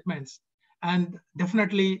market segments, and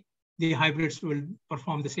definitely the hybrids will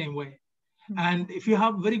perform the same way. And if you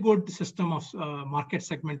have very good system of market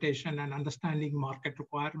segmentation and understanding market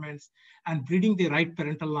requirements and breeding the right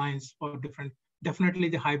parental lines for different, definitely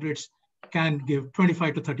the hybrids can give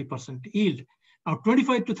 25 to 30% yield. Now,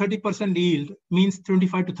 25 to 30% yield means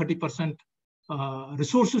 25 to 30%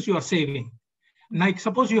 resources you are saving. Like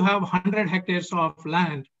suppose you have 100 hectares of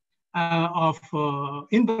land of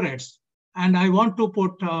inbreds, and I want to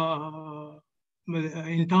put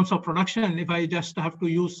in terms of production, if I just have to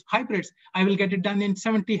use hybrids, I will get it done in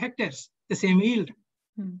 70 hectares, the same yield.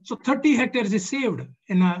 So 30 hectares is saved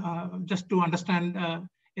in just to understand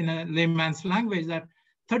in a layman's language, that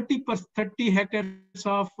 30 hectares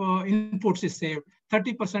of inputs is saved,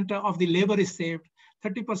 30% of the labor is saved,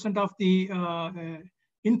 30% of the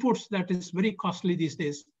inputs that is very costly these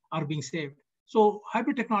days are being saved. So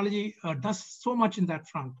hybrid technology does so much in that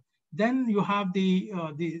front. Then you have the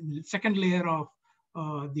second layer of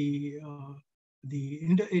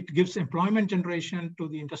it gives employment generation to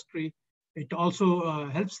the industry. It also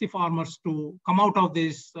helps the farmers to come out of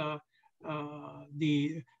this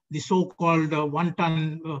the so-called 1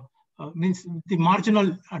 ton means the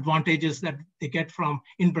marginal advantages that they get from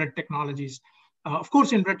inbred technologies. Of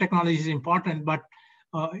course, inbred technology is important, but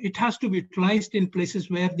it has to be utilized in places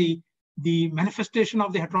where the manifestation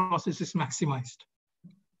of the heterosis is maximized.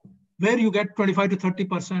 Where you get 25 to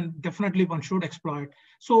 30%, definitely one should exploit.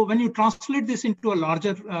 So when you translate this into a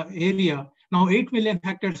larger area, now 8 million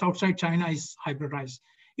hectares outside China is hybrid rice.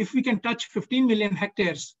 If we can touch 15 million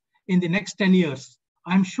hectares in the next 10 years,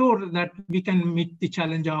 I'm sure that we can meet the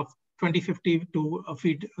challenge of 2050 to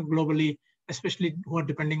feed globally, especially who are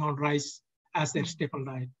depending on rice as their staple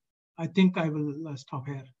diet. I think I will stop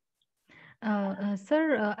here.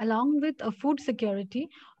 Sir, along with food security,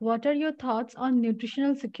 what are your thoughts on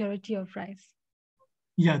nutritional security of rice?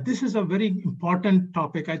 Yeah, this is a very important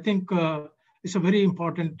topic. I think it's a very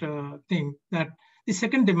important thing, that the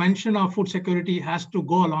second dimension of food security has to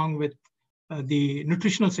go along with the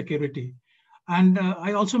nutritional security. And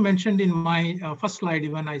I also mentioned in my first slide,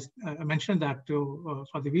 when I mentioned that to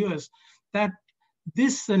for the viewers, that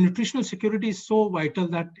this nutritional security is so vital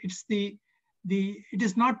that it's it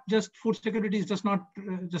is not just food security is just not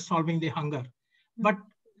just solving the hunger, but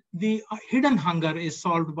the hidden hunger is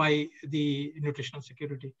solved by the nutritional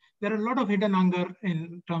security. There are a lot of hidden hunger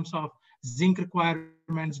in terms of zinc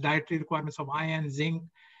requirements, dietary requirements of iron, zinc,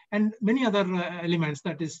 and many other elements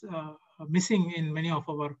that is missing in many of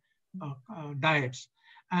our diets.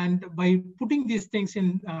 And by putting these things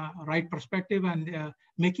in right perspective and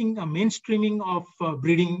making a mainstreaming of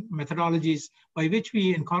breeding methodologies by which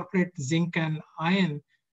we incorporate zinc and iron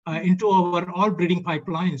into our all breeding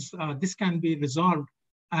pipelines, this can be resolved,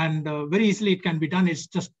 and very easily it can be done. It's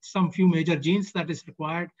just some few major genes that is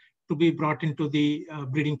required to be brought into the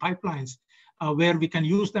breeding pipelines. where we can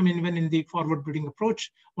use them even in the forward breeding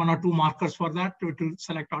approach, 1 or 2 markers for that to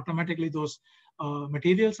select automatically those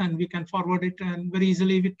materials, and we can forward it, and very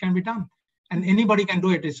easily it can be done. And anybody can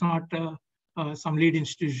do it. It's not some lead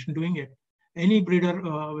institution doing it. Any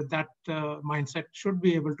breeder with that mindset should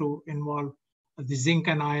be able to involve the zinc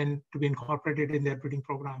and iron to be incorporated in their breeding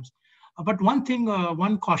programs. But one thing,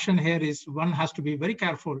 one caution here is one has to be very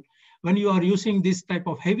careful when you are using this type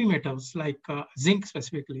of heavy metals like zinc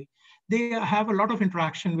specifically. They have a lot of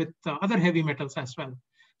interaction with other heavy metals as well.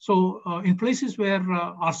 So in places where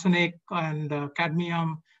arsenic and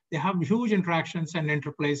cadmium, they have huge interactions and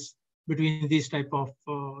interplays between these type of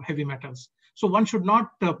heavy metals. So one should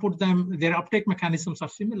not put them, their uptake mechanisms are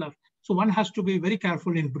similar. So one has to be very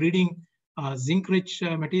careful in breeding zinc-rich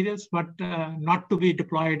materials, but not to be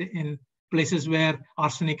deployed in places where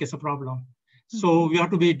arsenic is a problem. So we have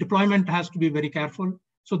to be, deployment has to be very careful.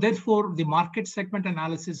 So therefore, the market segment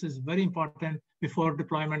analysis is very important before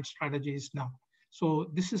deployment strategy is done. So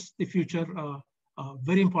this is the future,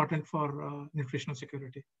 very important for nutritional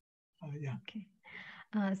security. Yeah. Okay.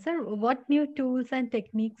 Sir, what new tools and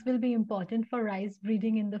techniques will be important for rice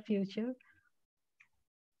breeding in the future?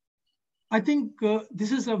 I think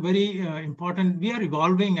this is a very important, we are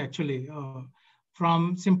evolving actually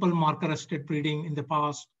from simple marker-assisted breeding in the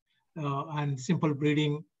past, and simple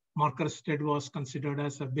breeding, marker-assisted was considered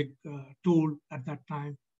as a big tool at that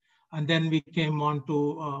time. And then we came on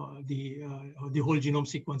to the whole genome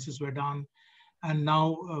sequences were done. And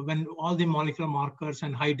now when all the molecular markers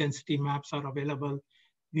and high density maps are available,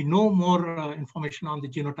 we know more information on the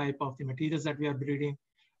genotype of the materials that we are breeding.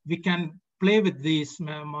 We can play with these,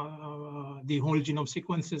 the whole genome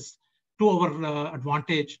sequences to our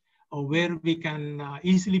advantage, where we can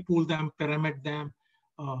easily pool them, pyramid them,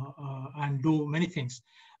 and do many things,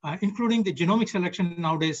 including the genomic selection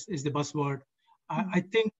nowadays is the buzzword. I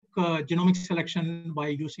think genomic selection by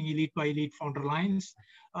using elite by elite founder lines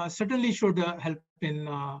certainly should help in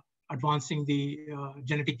advancing the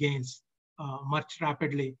genetic gains much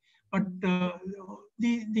rapidly. But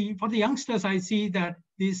for the youngsters, I see that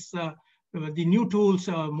these the new tools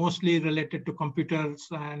mostly related to computers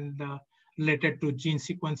and related to gene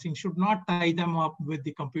sequencing should not tie them up with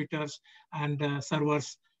the computers and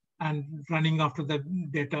servers and running after the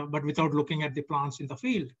data, but without looking at the plants in the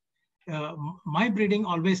field. My breeding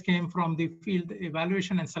always came from the field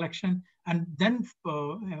evaluation and selection, and then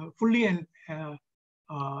fully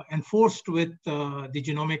enforced with the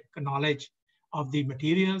genomic knowledge of the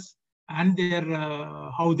materials and their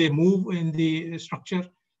how they move in the structure,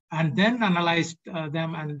 and then analyzed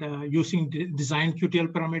them and using design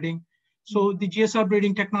QTL pyramiding. So the GSR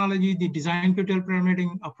breeding technology, the design QTL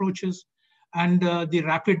pyramiding approaches, and the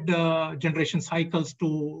rapid generation cycles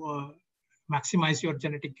to maximize your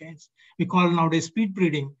genetic gains. We call nowadays speed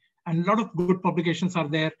breeding, and a lot of good publications are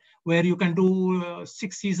there where you can do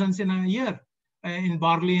 6 seasons in a year in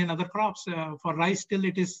barley and other crops. For rice, still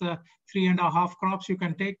it is 3.5 crops you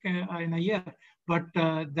can take in a year, but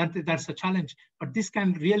that's a challenge. But this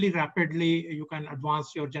can really rapidly, you can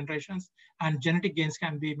advance your generations and genetic gains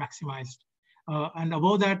can be maximized. And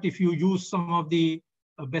above that, if you use some of the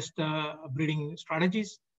best breeding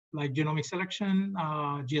strategies like genomic selection,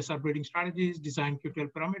 GSR breeding strategies, design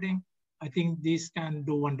QTL pyramiding, I think these can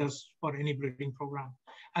do wonders for any breeding program.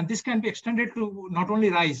 And this can be extended to not only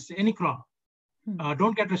rice, any crop.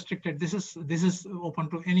 Don't get restricted. This is open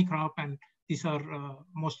to any crop, and these are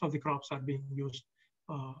most of the crops are being used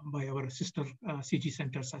by our sister CG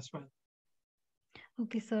centers as well.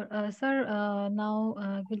 Okay, sir.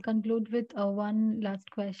 Now we'll conclude with one last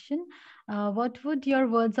question. What would your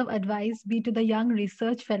words of advice be to the young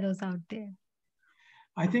research fellows out there?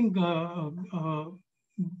 I think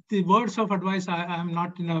the words of advice, I'm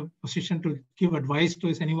not in a position to give advice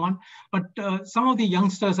to anyone, but some of the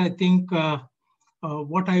youngsters, I think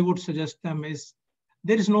what I would suggest them is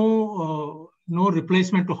there is no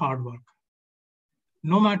replacement to hard work.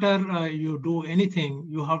 No matter you do anything,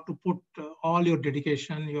 you have to put all your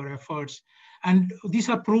dedication, your efforts, and these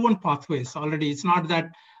are proven pathways already. It's not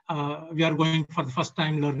that we are going for the first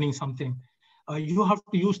time learning something. You have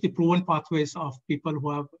to use the proven pathways of people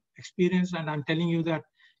who have experience, and I'm telling you that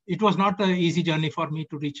it was not an easy journey for me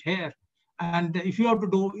to reach here. And if you have to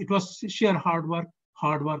do, it was sheer hard work,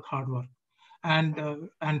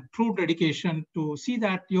 and true dedication to see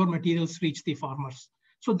that your materials reach the farmers.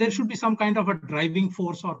 So there should be some kind of a driving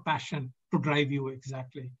force or passion to drive you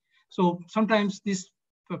exactly. So sometimes this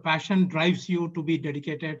passion drives you to be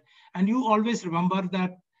dedicated, and you always remember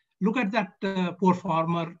that, look at that poor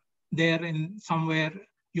farmer there in somewhere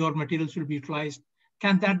your materials will be utilized.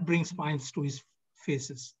 Can that bring smiles to his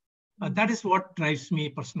faces? That is what drives me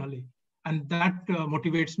personally. And that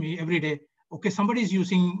motivates me every day. Okay, somebody is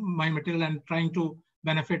using my material and trying to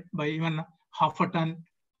benefit by even half a ton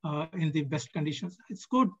in the best conditions. It's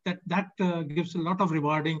good that gives a lot of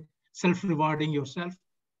rewarding, self-rewarding yourself,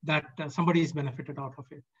 that somebody is benefited out of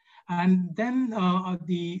it. And then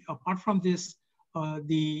apart from this,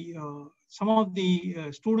 some of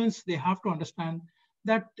the students, they have to understand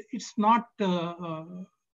that it's not,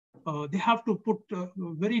 they have to put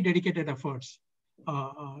very dedicated efforts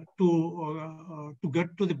to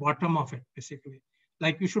get to the bottom of it, basically.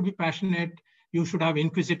 Like, you should be passionate, you should have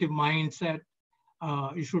inquisitive mindset,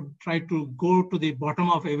 you should try to go to the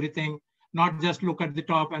bottom of everything, not just look at the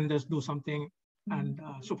top and just do something and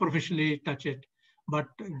superficially touch it, but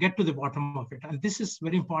get to the bottom of it. And this is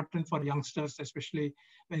very important for youngsters, especially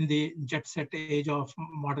in the jet set age of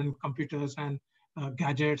modern computers and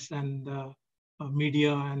gadgets and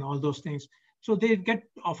media and all those things. So they get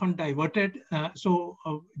often diverted. So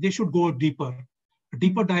they should go deeper. A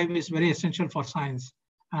deeper dive is very essential for science.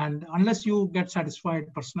 And unless you get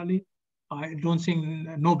satisfied personally, I don't think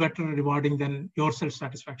no better rewarding than your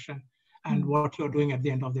self-satisfaction and what you're doing at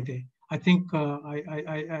the end of the day. I think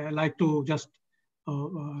I like to just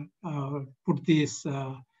put this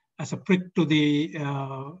as a prick to the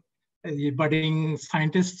budding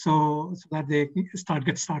scientists, so that they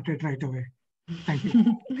get started right away. Thank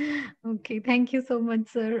you. Okay, thank you so much,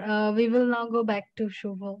 sir. We will now go back to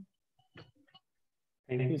Shubho.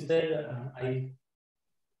 Thank you, sir.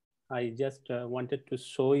 I just wanted to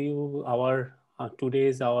show you our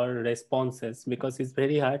today's our responses, because it's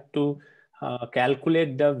very hard to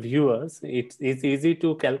calculate the viewers. It's easy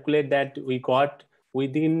to calculate that we got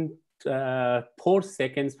within 4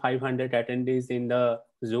 seconds 500 attendees in the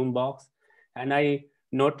Zoom box, and I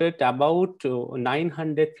noted about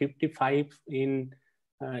 955 in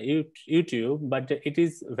YouTube, but it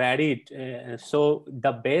is varied. So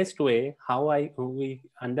the best way how we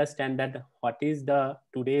understand that what is the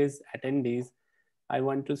today's attendees, I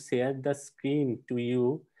want to share the screen to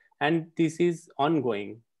you, and this is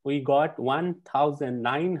ongoing. We got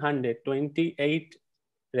 1,928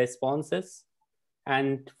 responses,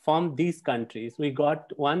 and from these countries, we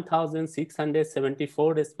got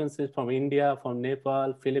 1,674 responses from India, from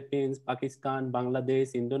Nepal, Philippines, Pakistan,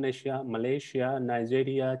 Bangladesh, Indonesia, Malaysia,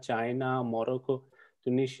 Nigeria, China, Morocco,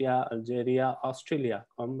 Tunisia, Algeria, Australia,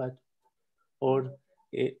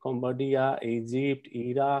 Cambodia, Egypt,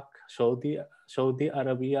 Iraq, Saudi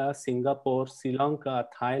Arabia, Singapore, Sri Lanka,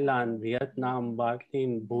 Thailand, Vietnam,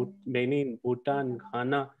 Benin, Bhutan,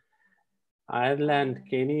 Ghana, Ireland,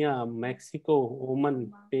 Kenya, Mexico,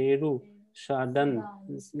 Oman, Peru, Sudan,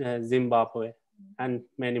 Zimbabwe, and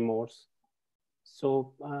many more.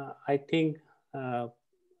 So I think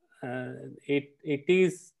it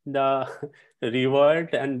is the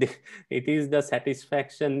reward, and it is the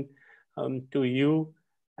satisfaction to you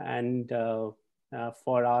and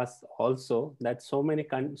for us also, that so many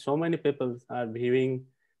people are viewing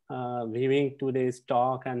today's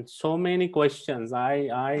talk, and so many questions.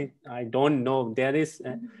 I don't know. There is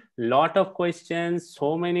a lot of questions.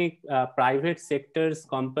 So many private sectors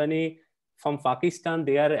company from Pakistan,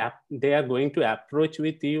 they are going to approach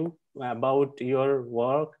with you about your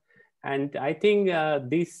work, and I think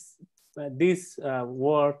this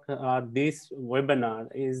work, this webinar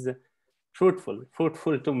is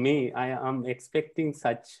fruitful to me. I am expecting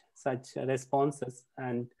such responses,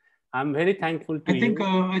 and I'm very thankful to you.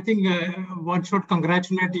 I think one should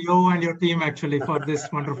congratulate you and your team actually for this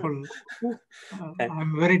wonderful.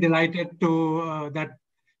 I'm very delighted to that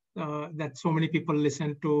so many people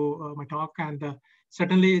listen to my talk, and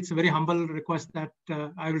certainly it's a very humble request that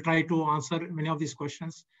I will try to answer many of these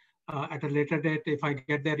questions at a later date. If I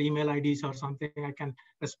get their email IDs or something, I can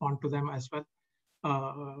respond to them as well.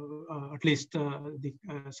 At least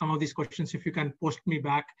some of these questions, if you can post me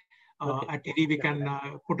back. At IRRI, we can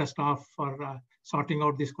put a staff for sorting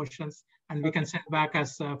out these questions, and we can send back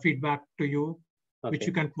as feedback to you, which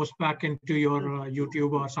you can post back into your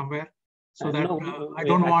YouTube or somewhere, so that I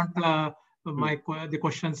don't want the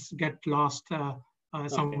questions get lost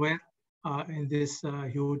somewhere in this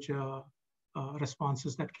huge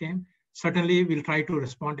responses that came. Certainly, we'll try to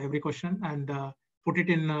respond to every question and put it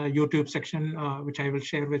in YouTube section, which I will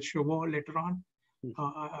share with Shubho later on.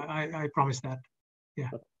 I promise that. Yeah.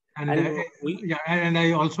 And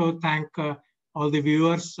I also thank all the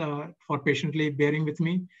viewers for patiently bearing with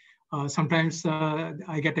me. Sometimes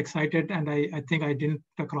I get excited and I think I didn't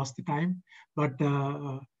cross the time, but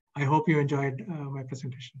I hope you enjoyed my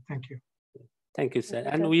presentation. Thank you. Thank you, sir.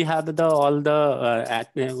 And we have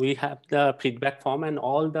we have the feedback form and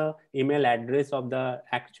all the email address of the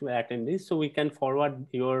actual attendees, so we can forward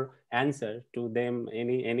your answer to them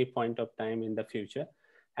any point of time in the future.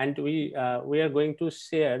 And we are going to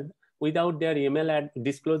share, without their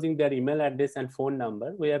disclosing their email address and phone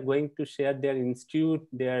number, we are going to share their institute,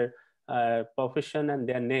 their profession and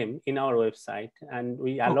their name in our website, and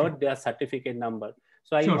we allot their certificate number.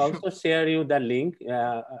 So I also share you the link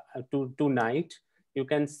tonight. You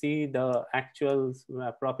can see the actual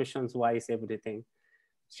professions wise everything.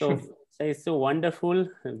 So, it's so wonderful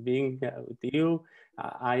being with you.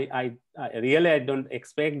 I really don't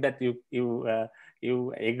expect that you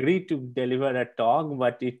agree to deliver a talk,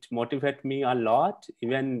 but it motivates me a lot.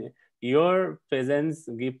 Even your presence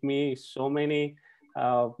give me so many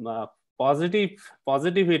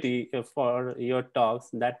positivity for your talks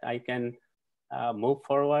that I can move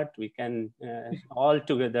forward. We can all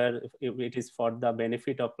together, if it is for the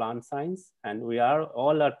benefit of plant science, and we are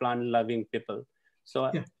all are plant loving people.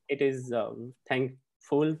 So it is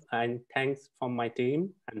thankful, and thanks from my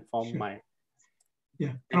team and from my.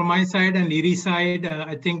 From my side and IRRI side,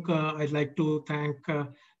 I think I'd like to thank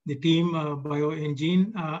the team,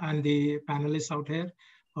 Bioingene, and the panelists out here.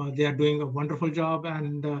 They are doing a wonderful job,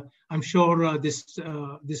 and I'm sure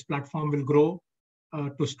this platform will grow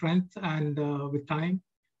to strength and with time,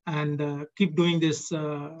 and keep doing this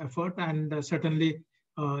effort. And certainly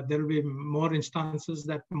there will be more instances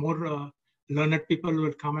that more learned people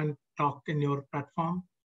will come and talk in your platform,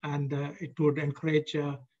 and it would encourage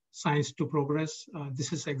science to progress.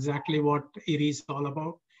 This is exactly what IRRI is all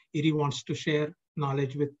about. IRRI wants to share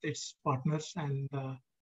knowledge with its partners, and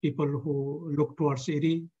people who look towards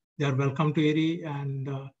IRRI, they are welcome to IRRI, and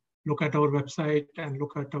look at our website and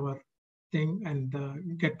look at our thing,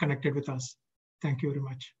 and get connected with us. Thank you very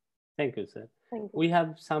much. Thank you, sir. Thank you. We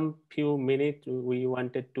have some few minutes we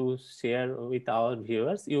wanted to share with our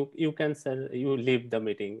viewers. You can, sir, you leave the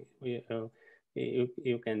meeting. You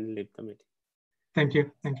can leave the meeting. Thank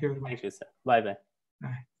you. Thank you very much. Thank you, sir. Bye-bye.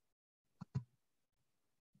 Bye.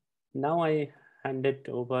 Now I hand it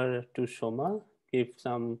over to Shoma, give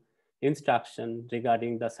some instruction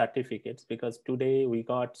regarding the certificates, because today we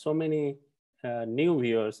got so many new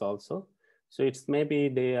viewers also. So it's maybe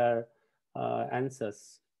their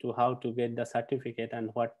answers to how to get the certificate and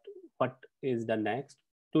what is the next.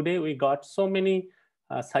 Today we got so many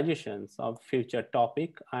suggestions of future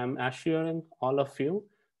topic. I'm assuring all of you,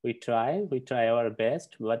 we try our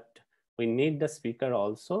best, but we need the speaker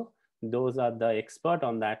also. Those are the expert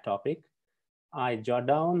on that topic. I jot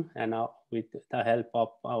down, and with the help of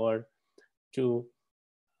our two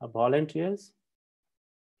volunteers.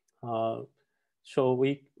 So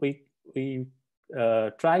we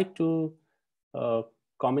try to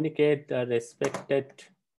communicate the respected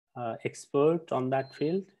expert on that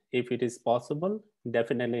field. If it is possible,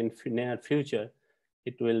 definitely in near future,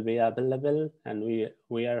 it will be available, and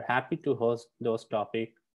we are happy to host those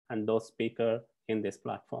topics and those speakers in this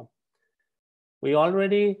platform. We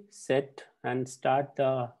already set and start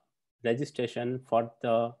the registration for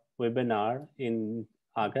the webinar in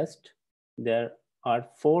August. There are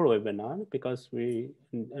 4 webinars because we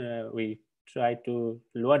try to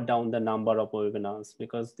lower down the number of webinars,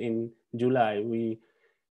 because in July we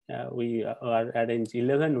are arrange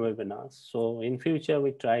 11 webinars. So in future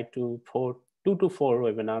we try to 2 to 4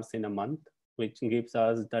 webinars in a month, which gives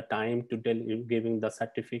us the time to giving the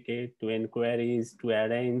certificate, to inquiries, to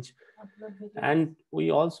arrange. And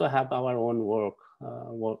we also have our own work.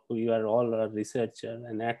 We are all a researcher,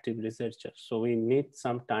 an active researcher. So we need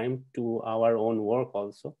some time to our own work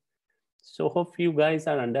also. So hope you guys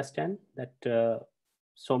are understand that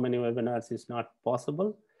so many webinars is not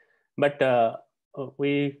possible, but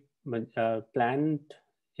we planned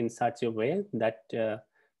in such a way that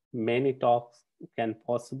many talks can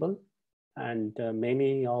possible, and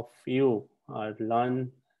many of you are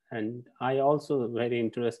learn, and I also very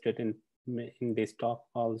interested in this talk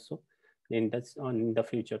also, on the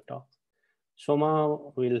future talks.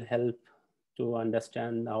 Shoma will help to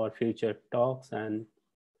understand our future talks and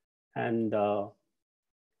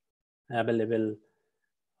available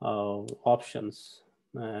options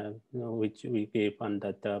which we gave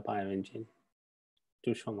under the Bioingene.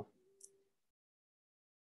 To Shoma.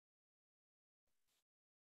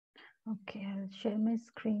 Okay, I'll share my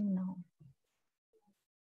screen now.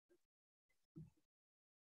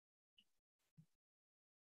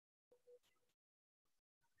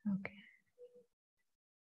 Okay.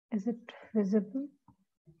 Is it visible?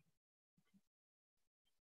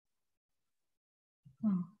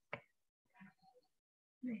 Oh, okay.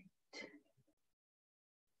 Wait.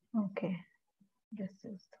 Okay. This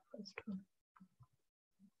is the first one.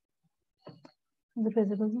 Is it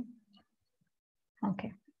visible?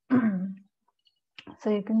 Okay. So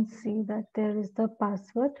you can see that there is the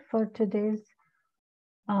password for today's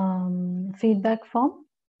feedback form,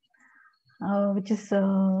 which is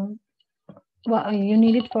well, you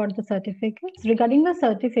need it for the certificates. Regarding the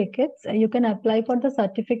certificates, you can apply for the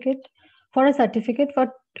certificate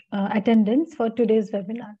for attendance for today's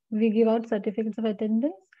webinar. We give out certificates of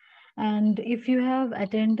attendance, and if you have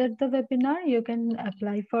attended the webinar, you can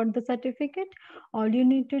apply for the certificate. All you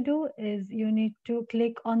need to do is you need to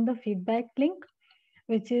click on the feedback link,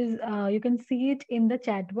 which is you can see it in the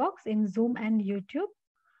chat box in Zoom and YouTube.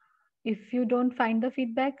 If you don't find the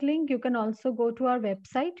feedback link, you can also go to our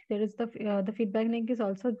website. There is the feedback link is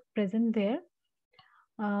also present there.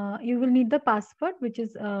 You will need the password, which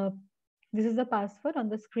is this is the password on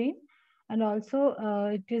the screen, and also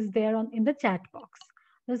it is there in the chat box.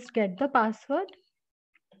 Just get the password,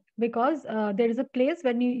 because there is a place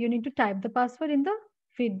when you need to type the password in the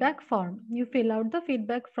feedback form. You fill out the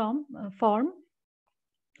feedback form,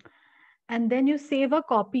 and then you save a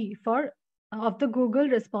copy of the Google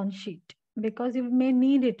response sheet, because you may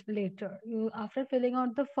need it later. After filling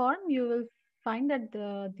out the form, you will find that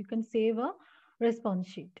you can save a response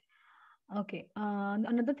sheet. Okay.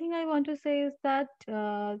 Another thing I want to say is that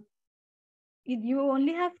you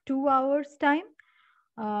only have 2 hours time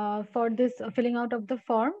for this filling out of the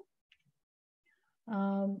form.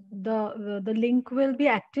 The link will be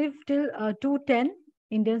active till 2:10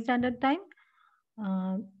 Indian Standard Time.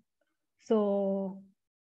 So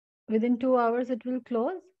within 2 hours it will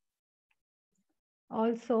close.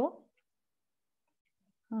 Also,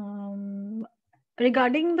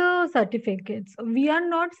 regarding the certificates, we are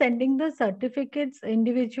not sending the certificates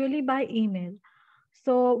individually by email.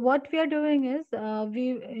 So what we are doing is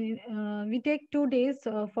we take 2 days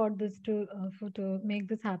for this to make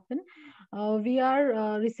this happen. We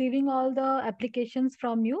are receiving all the applications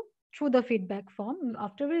from you through the feedback form.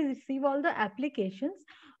 After we receive all the applications,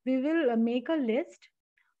 we will make a list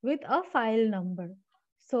with a file number.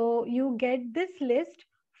 So you get this list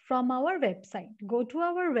from our website. Go to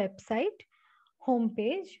our website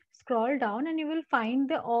homepage, scroll down, and you will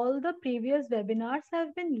find all the previous webinars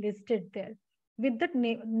have been listed there with the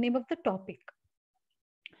name of the topic.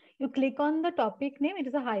 You click on the topic name, it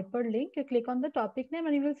is a hyperlink. You click on the topic name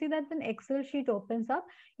and you will see that an Excel sheet opens up.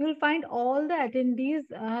 You will find all the attendees,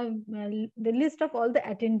 the list of all the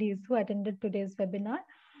attendees who attended today's webinar.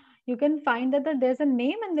 You can find that there's a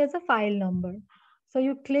name and there's a file number. So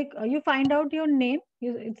you click, you find out your name.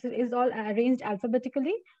 It's all arranged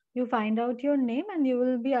alphabetically. You find out your name and you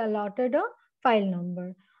will be allotted a file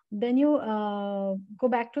number. Then you go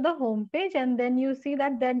back to the home page, and then you see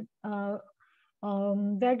that then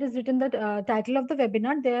where it is written the title of the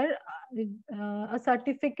webinar, there a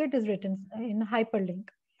certificate is written in hyperlink.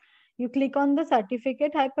 You click on the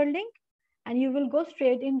certificate hyperlink and you will go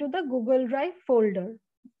straight into the Google Drive folder.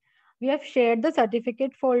 We have shared the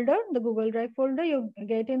certificate folder, the Google Drive folder. You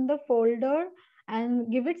get in the folder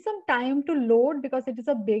and give it some time to load, because it is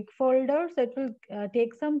a big folder. So it will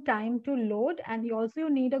take some time to load, and you also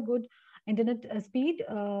need a good internet speed.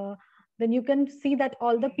 Then you can see that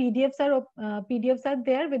all the PDFs are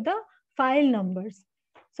there with the file numbers.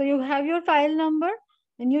 So you have your file number,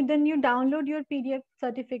 and then you download your PDF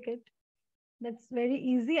certificate. That's very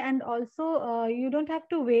easy, and also you don't have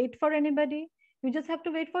to wait for anybody. You just have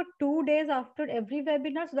to wait for 2 days after every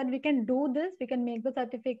webinar, so that we can do this. We can make the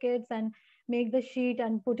certificates and make the sheet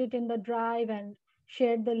and put it in the drive and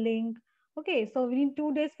share the link. Okay, so we need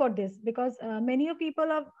 2 days for this, because many people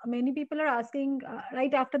are asking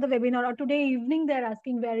right after the webinar or today evening, they're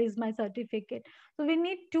asking, where is my certificate? So we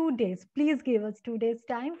need 2 days. Please give us 2 days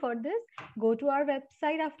time for this. Go to our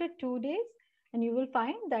website after 2 days and you will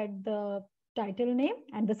find that the title name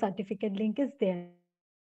and the certificate link is there.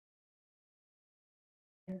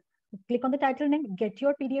 Click on the title name, get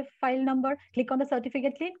your PDF file number, click on the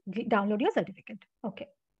certificate link, download your certificate. Okay.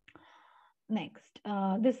 Next,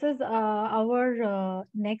 this is our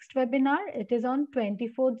next webinar. It is on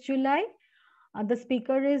 24th July. The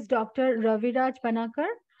speaker is Dr. Raviraj Banakar.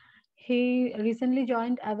 He recently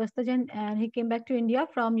joined Avastagen and he came back to India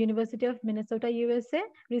from University of Minnesota, USA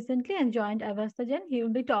recently and joined Avastagen. He will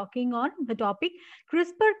be talking on the topic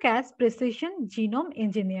CRISPR-Cas precision genome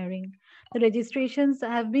engineering. The registrations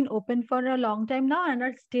have been open for a long time now and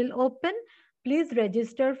are still open. Please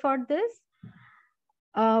register for this.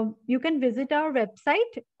 You can visit our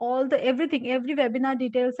website. Every webinar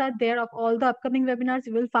details are there of all the upcoming webinars.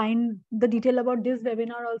 You will find the detail about this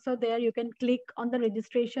webinar also there. You can click on the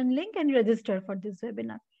registration link and register for this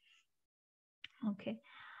webinar. Okay.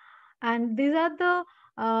 And these are the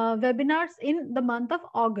webinars in the month of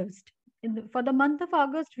August. for the month of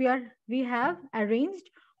August, we have arranged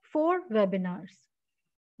 4 webinars.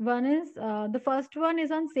 One is the first one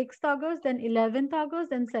is on 6th August, then 11th August,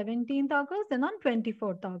 then 17th August, then on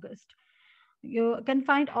 24th August. You can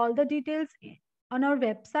find all the details on our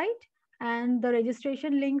website, and the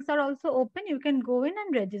registration links are also open. You can go in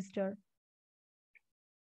and register.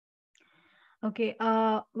 Okay,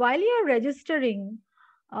 while you're registering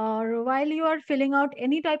or while you are filling out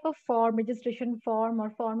any type of form, registration form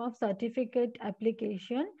or form of certificate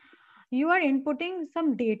application, you are inputting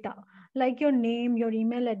some data like your name, your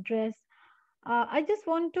email address. I just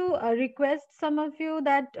want to request some of you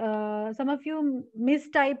that some of you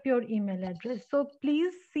mistype your email address. So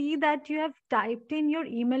please see that you have typed in your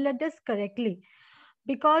email address correctly,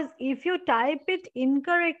 because if you type it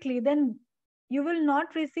incorrectly, then you will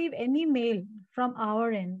not receive any mail from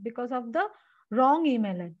our end because of the wrong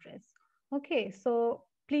email address. Okay, so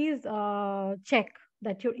please check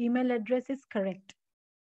that your email address is correct.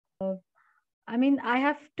 I mean, I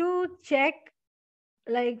have to check,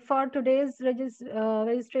 like for today's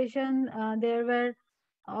registration, there were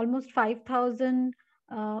almost 5,000,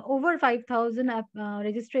 over 5,000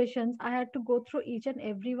 registrations. I had to go through each and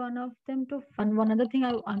every one of them to fund. One other thing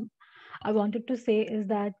I wanted to say is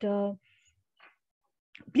that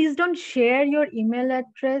please don't share your email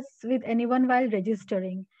address with anyone while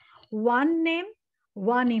registering. One name,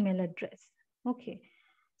 one email address. Okay.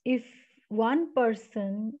 If one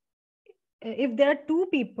person, if there are 2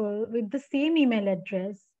 people with the same email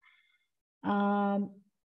address, I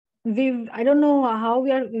don't know how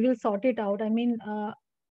we will sort it out. I mean,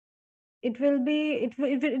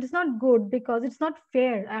 it's not good, because it's not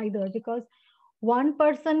fair either, because one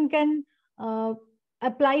person can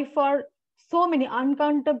apply for so many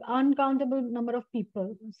uncountable number of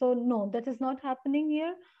people. So no, that is not happening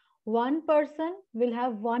here. One person will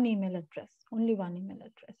have one email address, only one email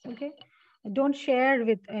address. Okay, don't share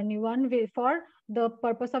with anyone for the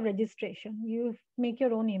purpose of registration. You make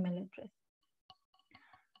your own email address.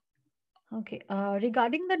 Okay,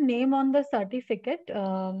 regarding the name on the certificate,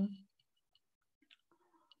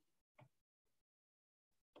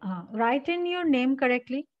 write in your name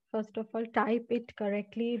correctly. First of all, type it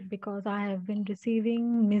correctly, because I have been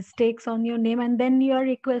receiving mistakes on your name, and then you are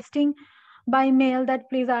requesting by mail that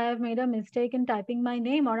please, I have made a mistake in typing my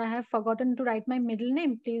name, or I have forgotten to write my middle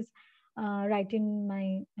name. Please write in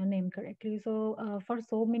my name correctly. So for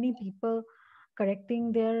so many people,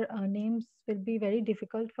 correcting their names will be very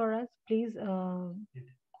difficult for us. Please,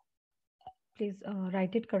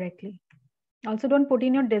 write it correctly. Also, don't put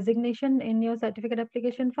in your designation in your certificate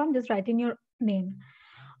application form. Just write in your name.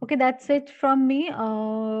 Okay, that's it from me.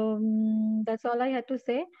 That's all I had to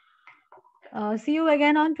say. See you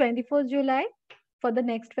again on 24th July for the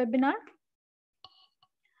next webinar.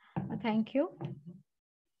 Thank you.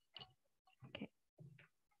 Okay.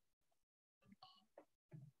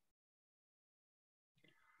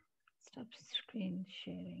 Stop screen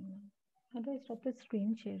sharing. How do I stop the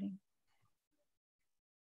screen sharing?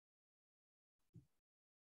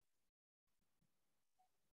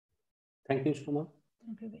 Thank you, Shoma.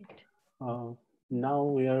 Okay, wait. Now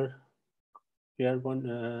we are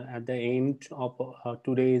at the end of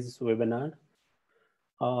today's webinar.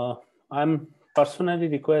 I'm personally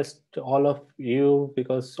request all of you,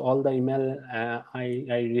 because all the email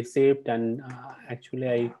I received, and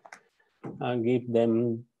actually I gave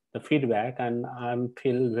them the feedback, and I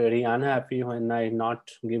feel very unhappy when I not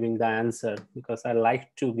giving the answer, because I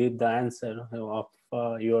like to give the answer of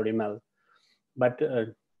your email, but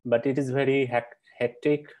it is very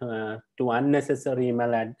hectic to unnecessary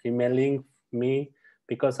emailing me,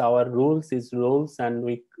 because our rules is rules, and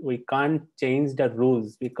we can't change the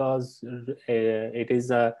rules, because it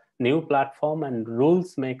is a new platform and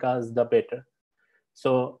rules make us the better.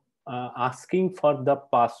 So asking for the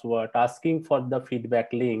password, asking for the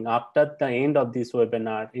feedback link after the end of this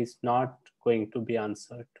webinar is not going to be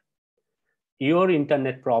answered. Your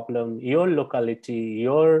internet problem, your locality,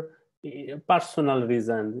 your personal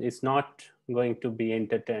reason is not going to be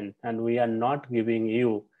entertained, and we are not giving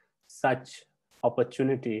you such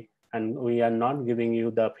opportunity, and we are not giving you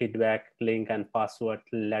the feedback link and password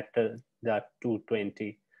later the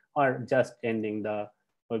 2:20 or just ending the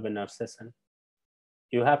webinar session.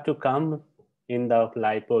 You have to come in the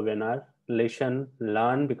live webinar, listen,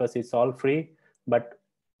 learn, because it's all free, but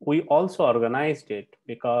we also organized it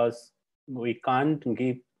because we can't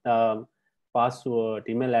give password,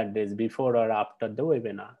 email address before or after the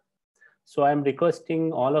webinar. So I'm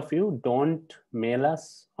requesting all of you, don't mail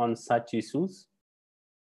us on such issues,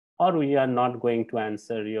 or we are not going to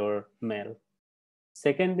answer your mail.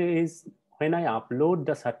 Second is, when I upload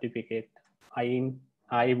the certificate, I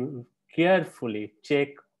carefully check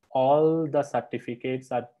all the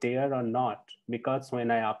certificates are there or not, because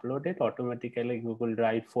when I upload it, automatically Google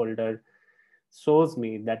Drive folder shows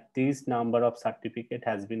me that this number of certificate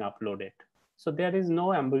has been uploaded. So there is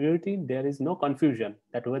no ambiguity, there is no confusion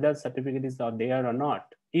that whether certificate is there or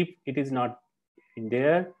not. If it is not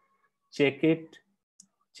there, check it,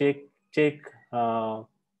 check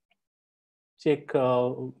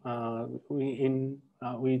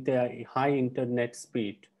with a high internet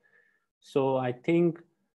speed. So I think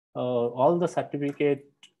all the certificates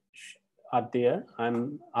are there.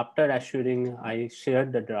 After assuring, I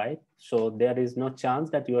shared the drive. So there is no chance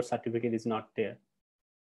that your certificate is not there.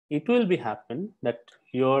 It will be happen that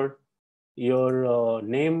your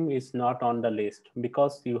name is not on the list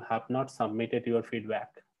because you have not submitted your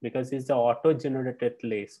feedback, because it's the auto-generated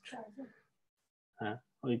list.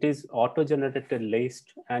 It is auto-generated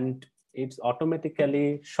list and it's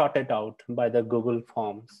automatically sorted out by the Google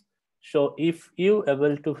Forms. So if you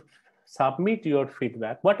able to submit your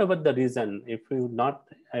feedback, whatever the reason, if you not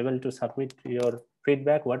able to submit your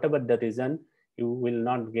feedback, whatever the reason, you will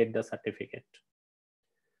not get the certificate.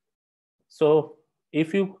 So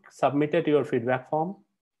if you submitted your feedback form,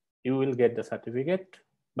 you will get the certificate,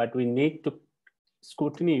 but we need to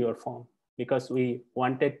scrutiny your form because we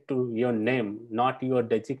wanted to your name, not your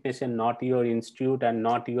designation, not your institute, and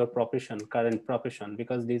not your profession, current profession,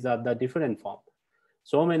 because these are the different form.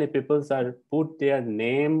 So many people are put their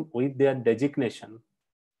name with their designation.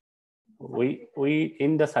 We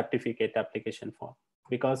in the certificate application form,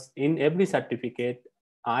 because in every certificate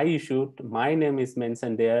I issued, my name is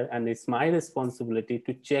mentioned there, and it's my responsibility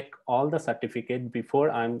to check all the certificate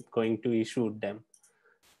before I'm going to issue them.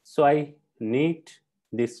 So I need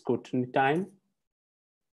this scrutiny time.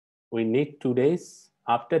 We need 2 days.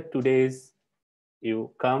 After 2 days,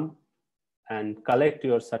 you come and collect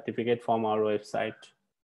your certificate from our website.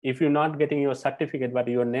 If you're not getting your certificate, but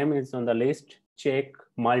your name is on the list, check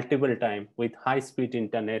multiple times with high-speed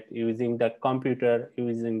internet, using the computer,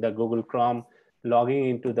 using the Google Chrome, logging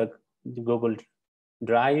into the Google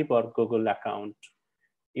Drive or Google account.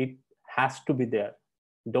 It has to be there.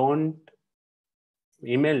 Don't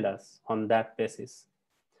email us on that basis.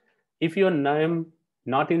 If your name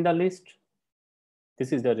not in the list,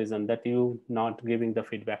 this is the reason that you not giving the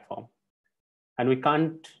feedback form. And we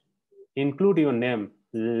can't include your name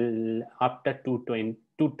after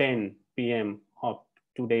 2:10 p.m. of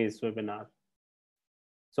today's webinar.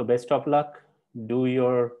 So best of luck. Do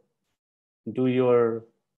your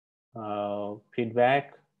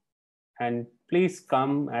feedback, and please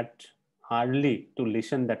come at early to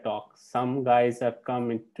listen the talk. Some guys have come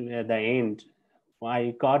into at the end.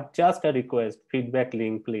 I got just a request, feedback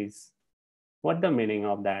link, please. What the meaning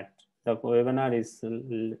of that? The webinar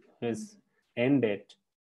is ended.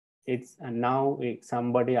 It's now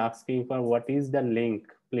somebody asking for what is the link,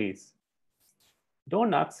 please.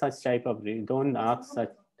 Don't ask such type of, don't ask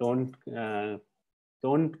such, don't,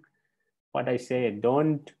 what I say,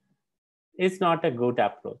 don't, it's not a good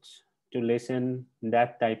approach to listen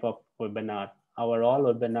that type of webinar. Our all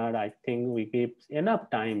webinar, I think we give enough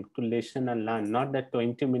time to listen and learn, not that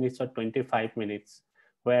 20 minutes or 25 minutes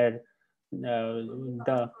where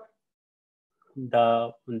the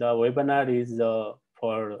webinar is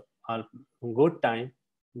for a good time,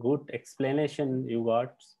 good explanation you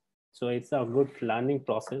got. So it's a good learning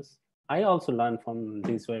process. I also learn from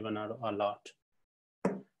this webinar a lot.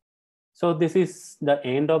 So this is the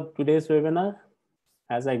end of today's webinar.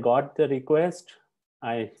 As I got the request,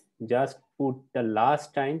 I just put the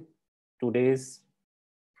last time today's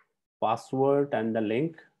password and the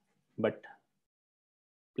link, but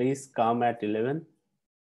please come at 11.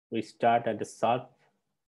 We start at the sharp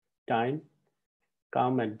time.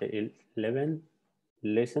 Come at the 11.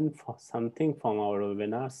 Listen for something from our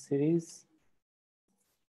webinar series.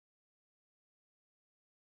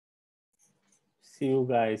 See you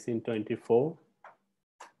guys in 24.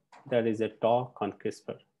 There is a talk on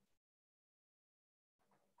CRISPR.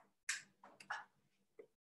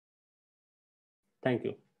 Thank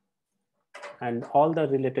you. And all the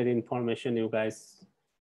related information you guys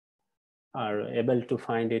are able to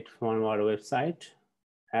find it from our website,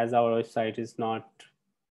 as our website is not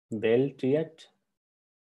built yet,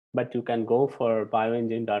 but you can go for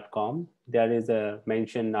bioingene.com. There is a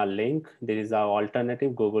link. There is our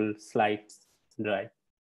alternative Google Slides drive.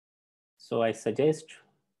 So I suggest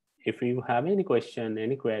if you have any question,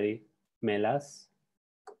 any query, mail us.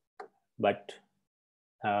 But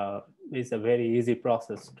it's a very easy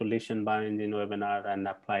process to listen Bioingene webinar and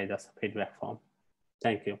apply the feedback form.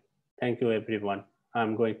 Thank you. Thank you, everyone.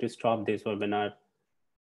 I'm going to stop this webinar,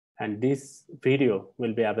 and this video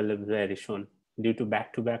will be available very soon. due to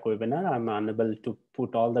back-to-back webinar, I'm unable to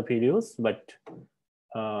put all the videos, but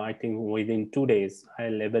I think within 2 days,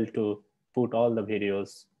 I'll able to put all the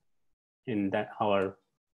videos in our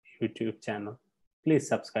YouTube channel. Please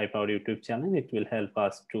subscribe our YouTube channel. It will help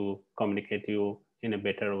us to communicate you in a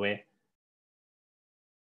better way.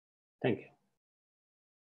 Thank you.